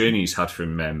scary journey he's had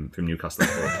from Newcastle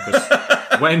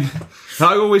Airport. When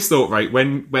I always thought, right,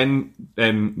 when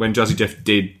Jazzy Jeff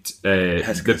did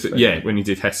when he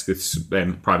did Hesketh's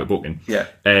private booking,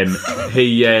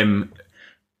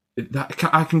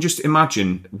 I can just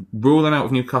imagine rolling out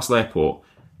of Newcastle Airport.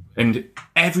 And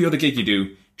every other gig you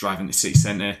do, driving to the city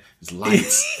centre, there's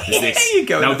lights, there's this.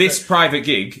 Now, this private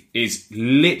gig is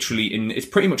literally it's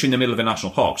pretty much in the middle of a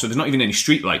national park, so there's not even any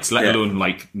street lights, let alone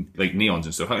like neons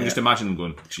and stuff. I can just imagine them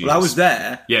going, Jesus. Well, I was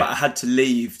there, but I had to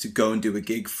leave to go and do a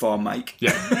gig for Mike.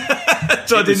 Yeah.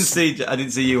 So I didn't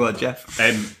see you or Jeff.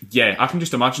 I can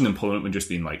just imagine them pulling up and just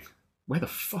being like, where the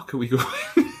fuck are we going?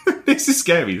 This is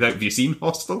scary. Like, have you seen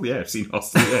Hostel? Yeah, I've seen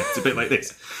Hostel. Yeah, it's a bit like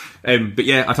this. But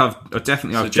yeah, I'd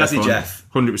definitely have Jeff on. Jeff.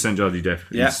 100% Jazzy Jeff.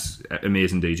 He's an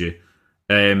amazing DJ.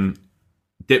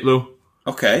 Diplo.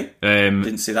 Okay.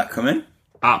 Didn't see that coming.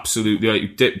 Absolutely.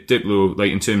 Like, Diplo,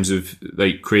 like in terms of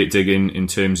like crate digging, in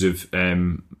terms of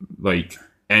like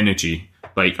energy.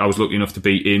 Like I was lucky enough to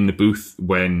be in the booth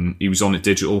when he was on at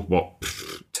Digital,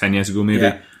 10 years ago maybe.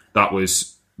 Yeah. That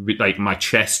was like my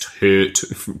chest hurt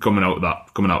from coming out of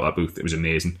that booth. It was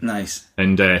amazing. Nice.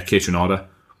 And Catering Order,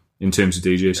 in terms of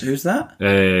DJs. Who's that?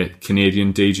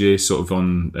 Canadian DJ, sort of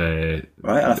on.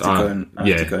 Right, I'll have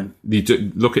to go and.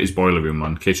 Look at his boiler room,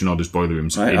 man. Catering Order's boiler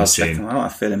room's insane. I'll check him out. I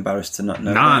feel embarrassed to not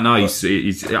know. I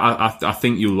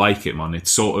think you'll like it, man.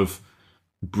 It's sort of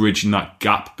bridging that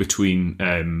gap between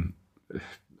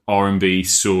R&B,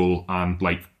 soul, and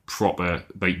like proper,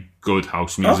 like good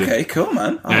house music. Okay, cool,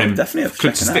 man. I'll definitely have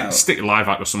to check it out. Stick a live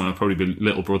act or something. I'd probably be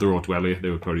Little Brother or Dwellier. They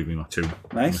would probably be my two.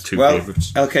 Nice.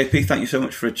 Favourites. LKP, thank you so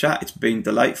much for a chat. It's been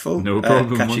delightful. No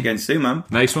problem. Catch you again soon, man.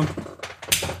 Nice one.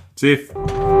 See you.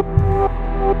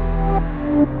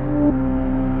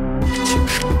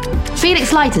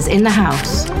 Felix Leiter's in the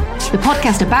House, the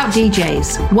podcast about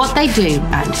DJs, what they do,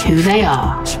 and who they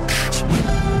are.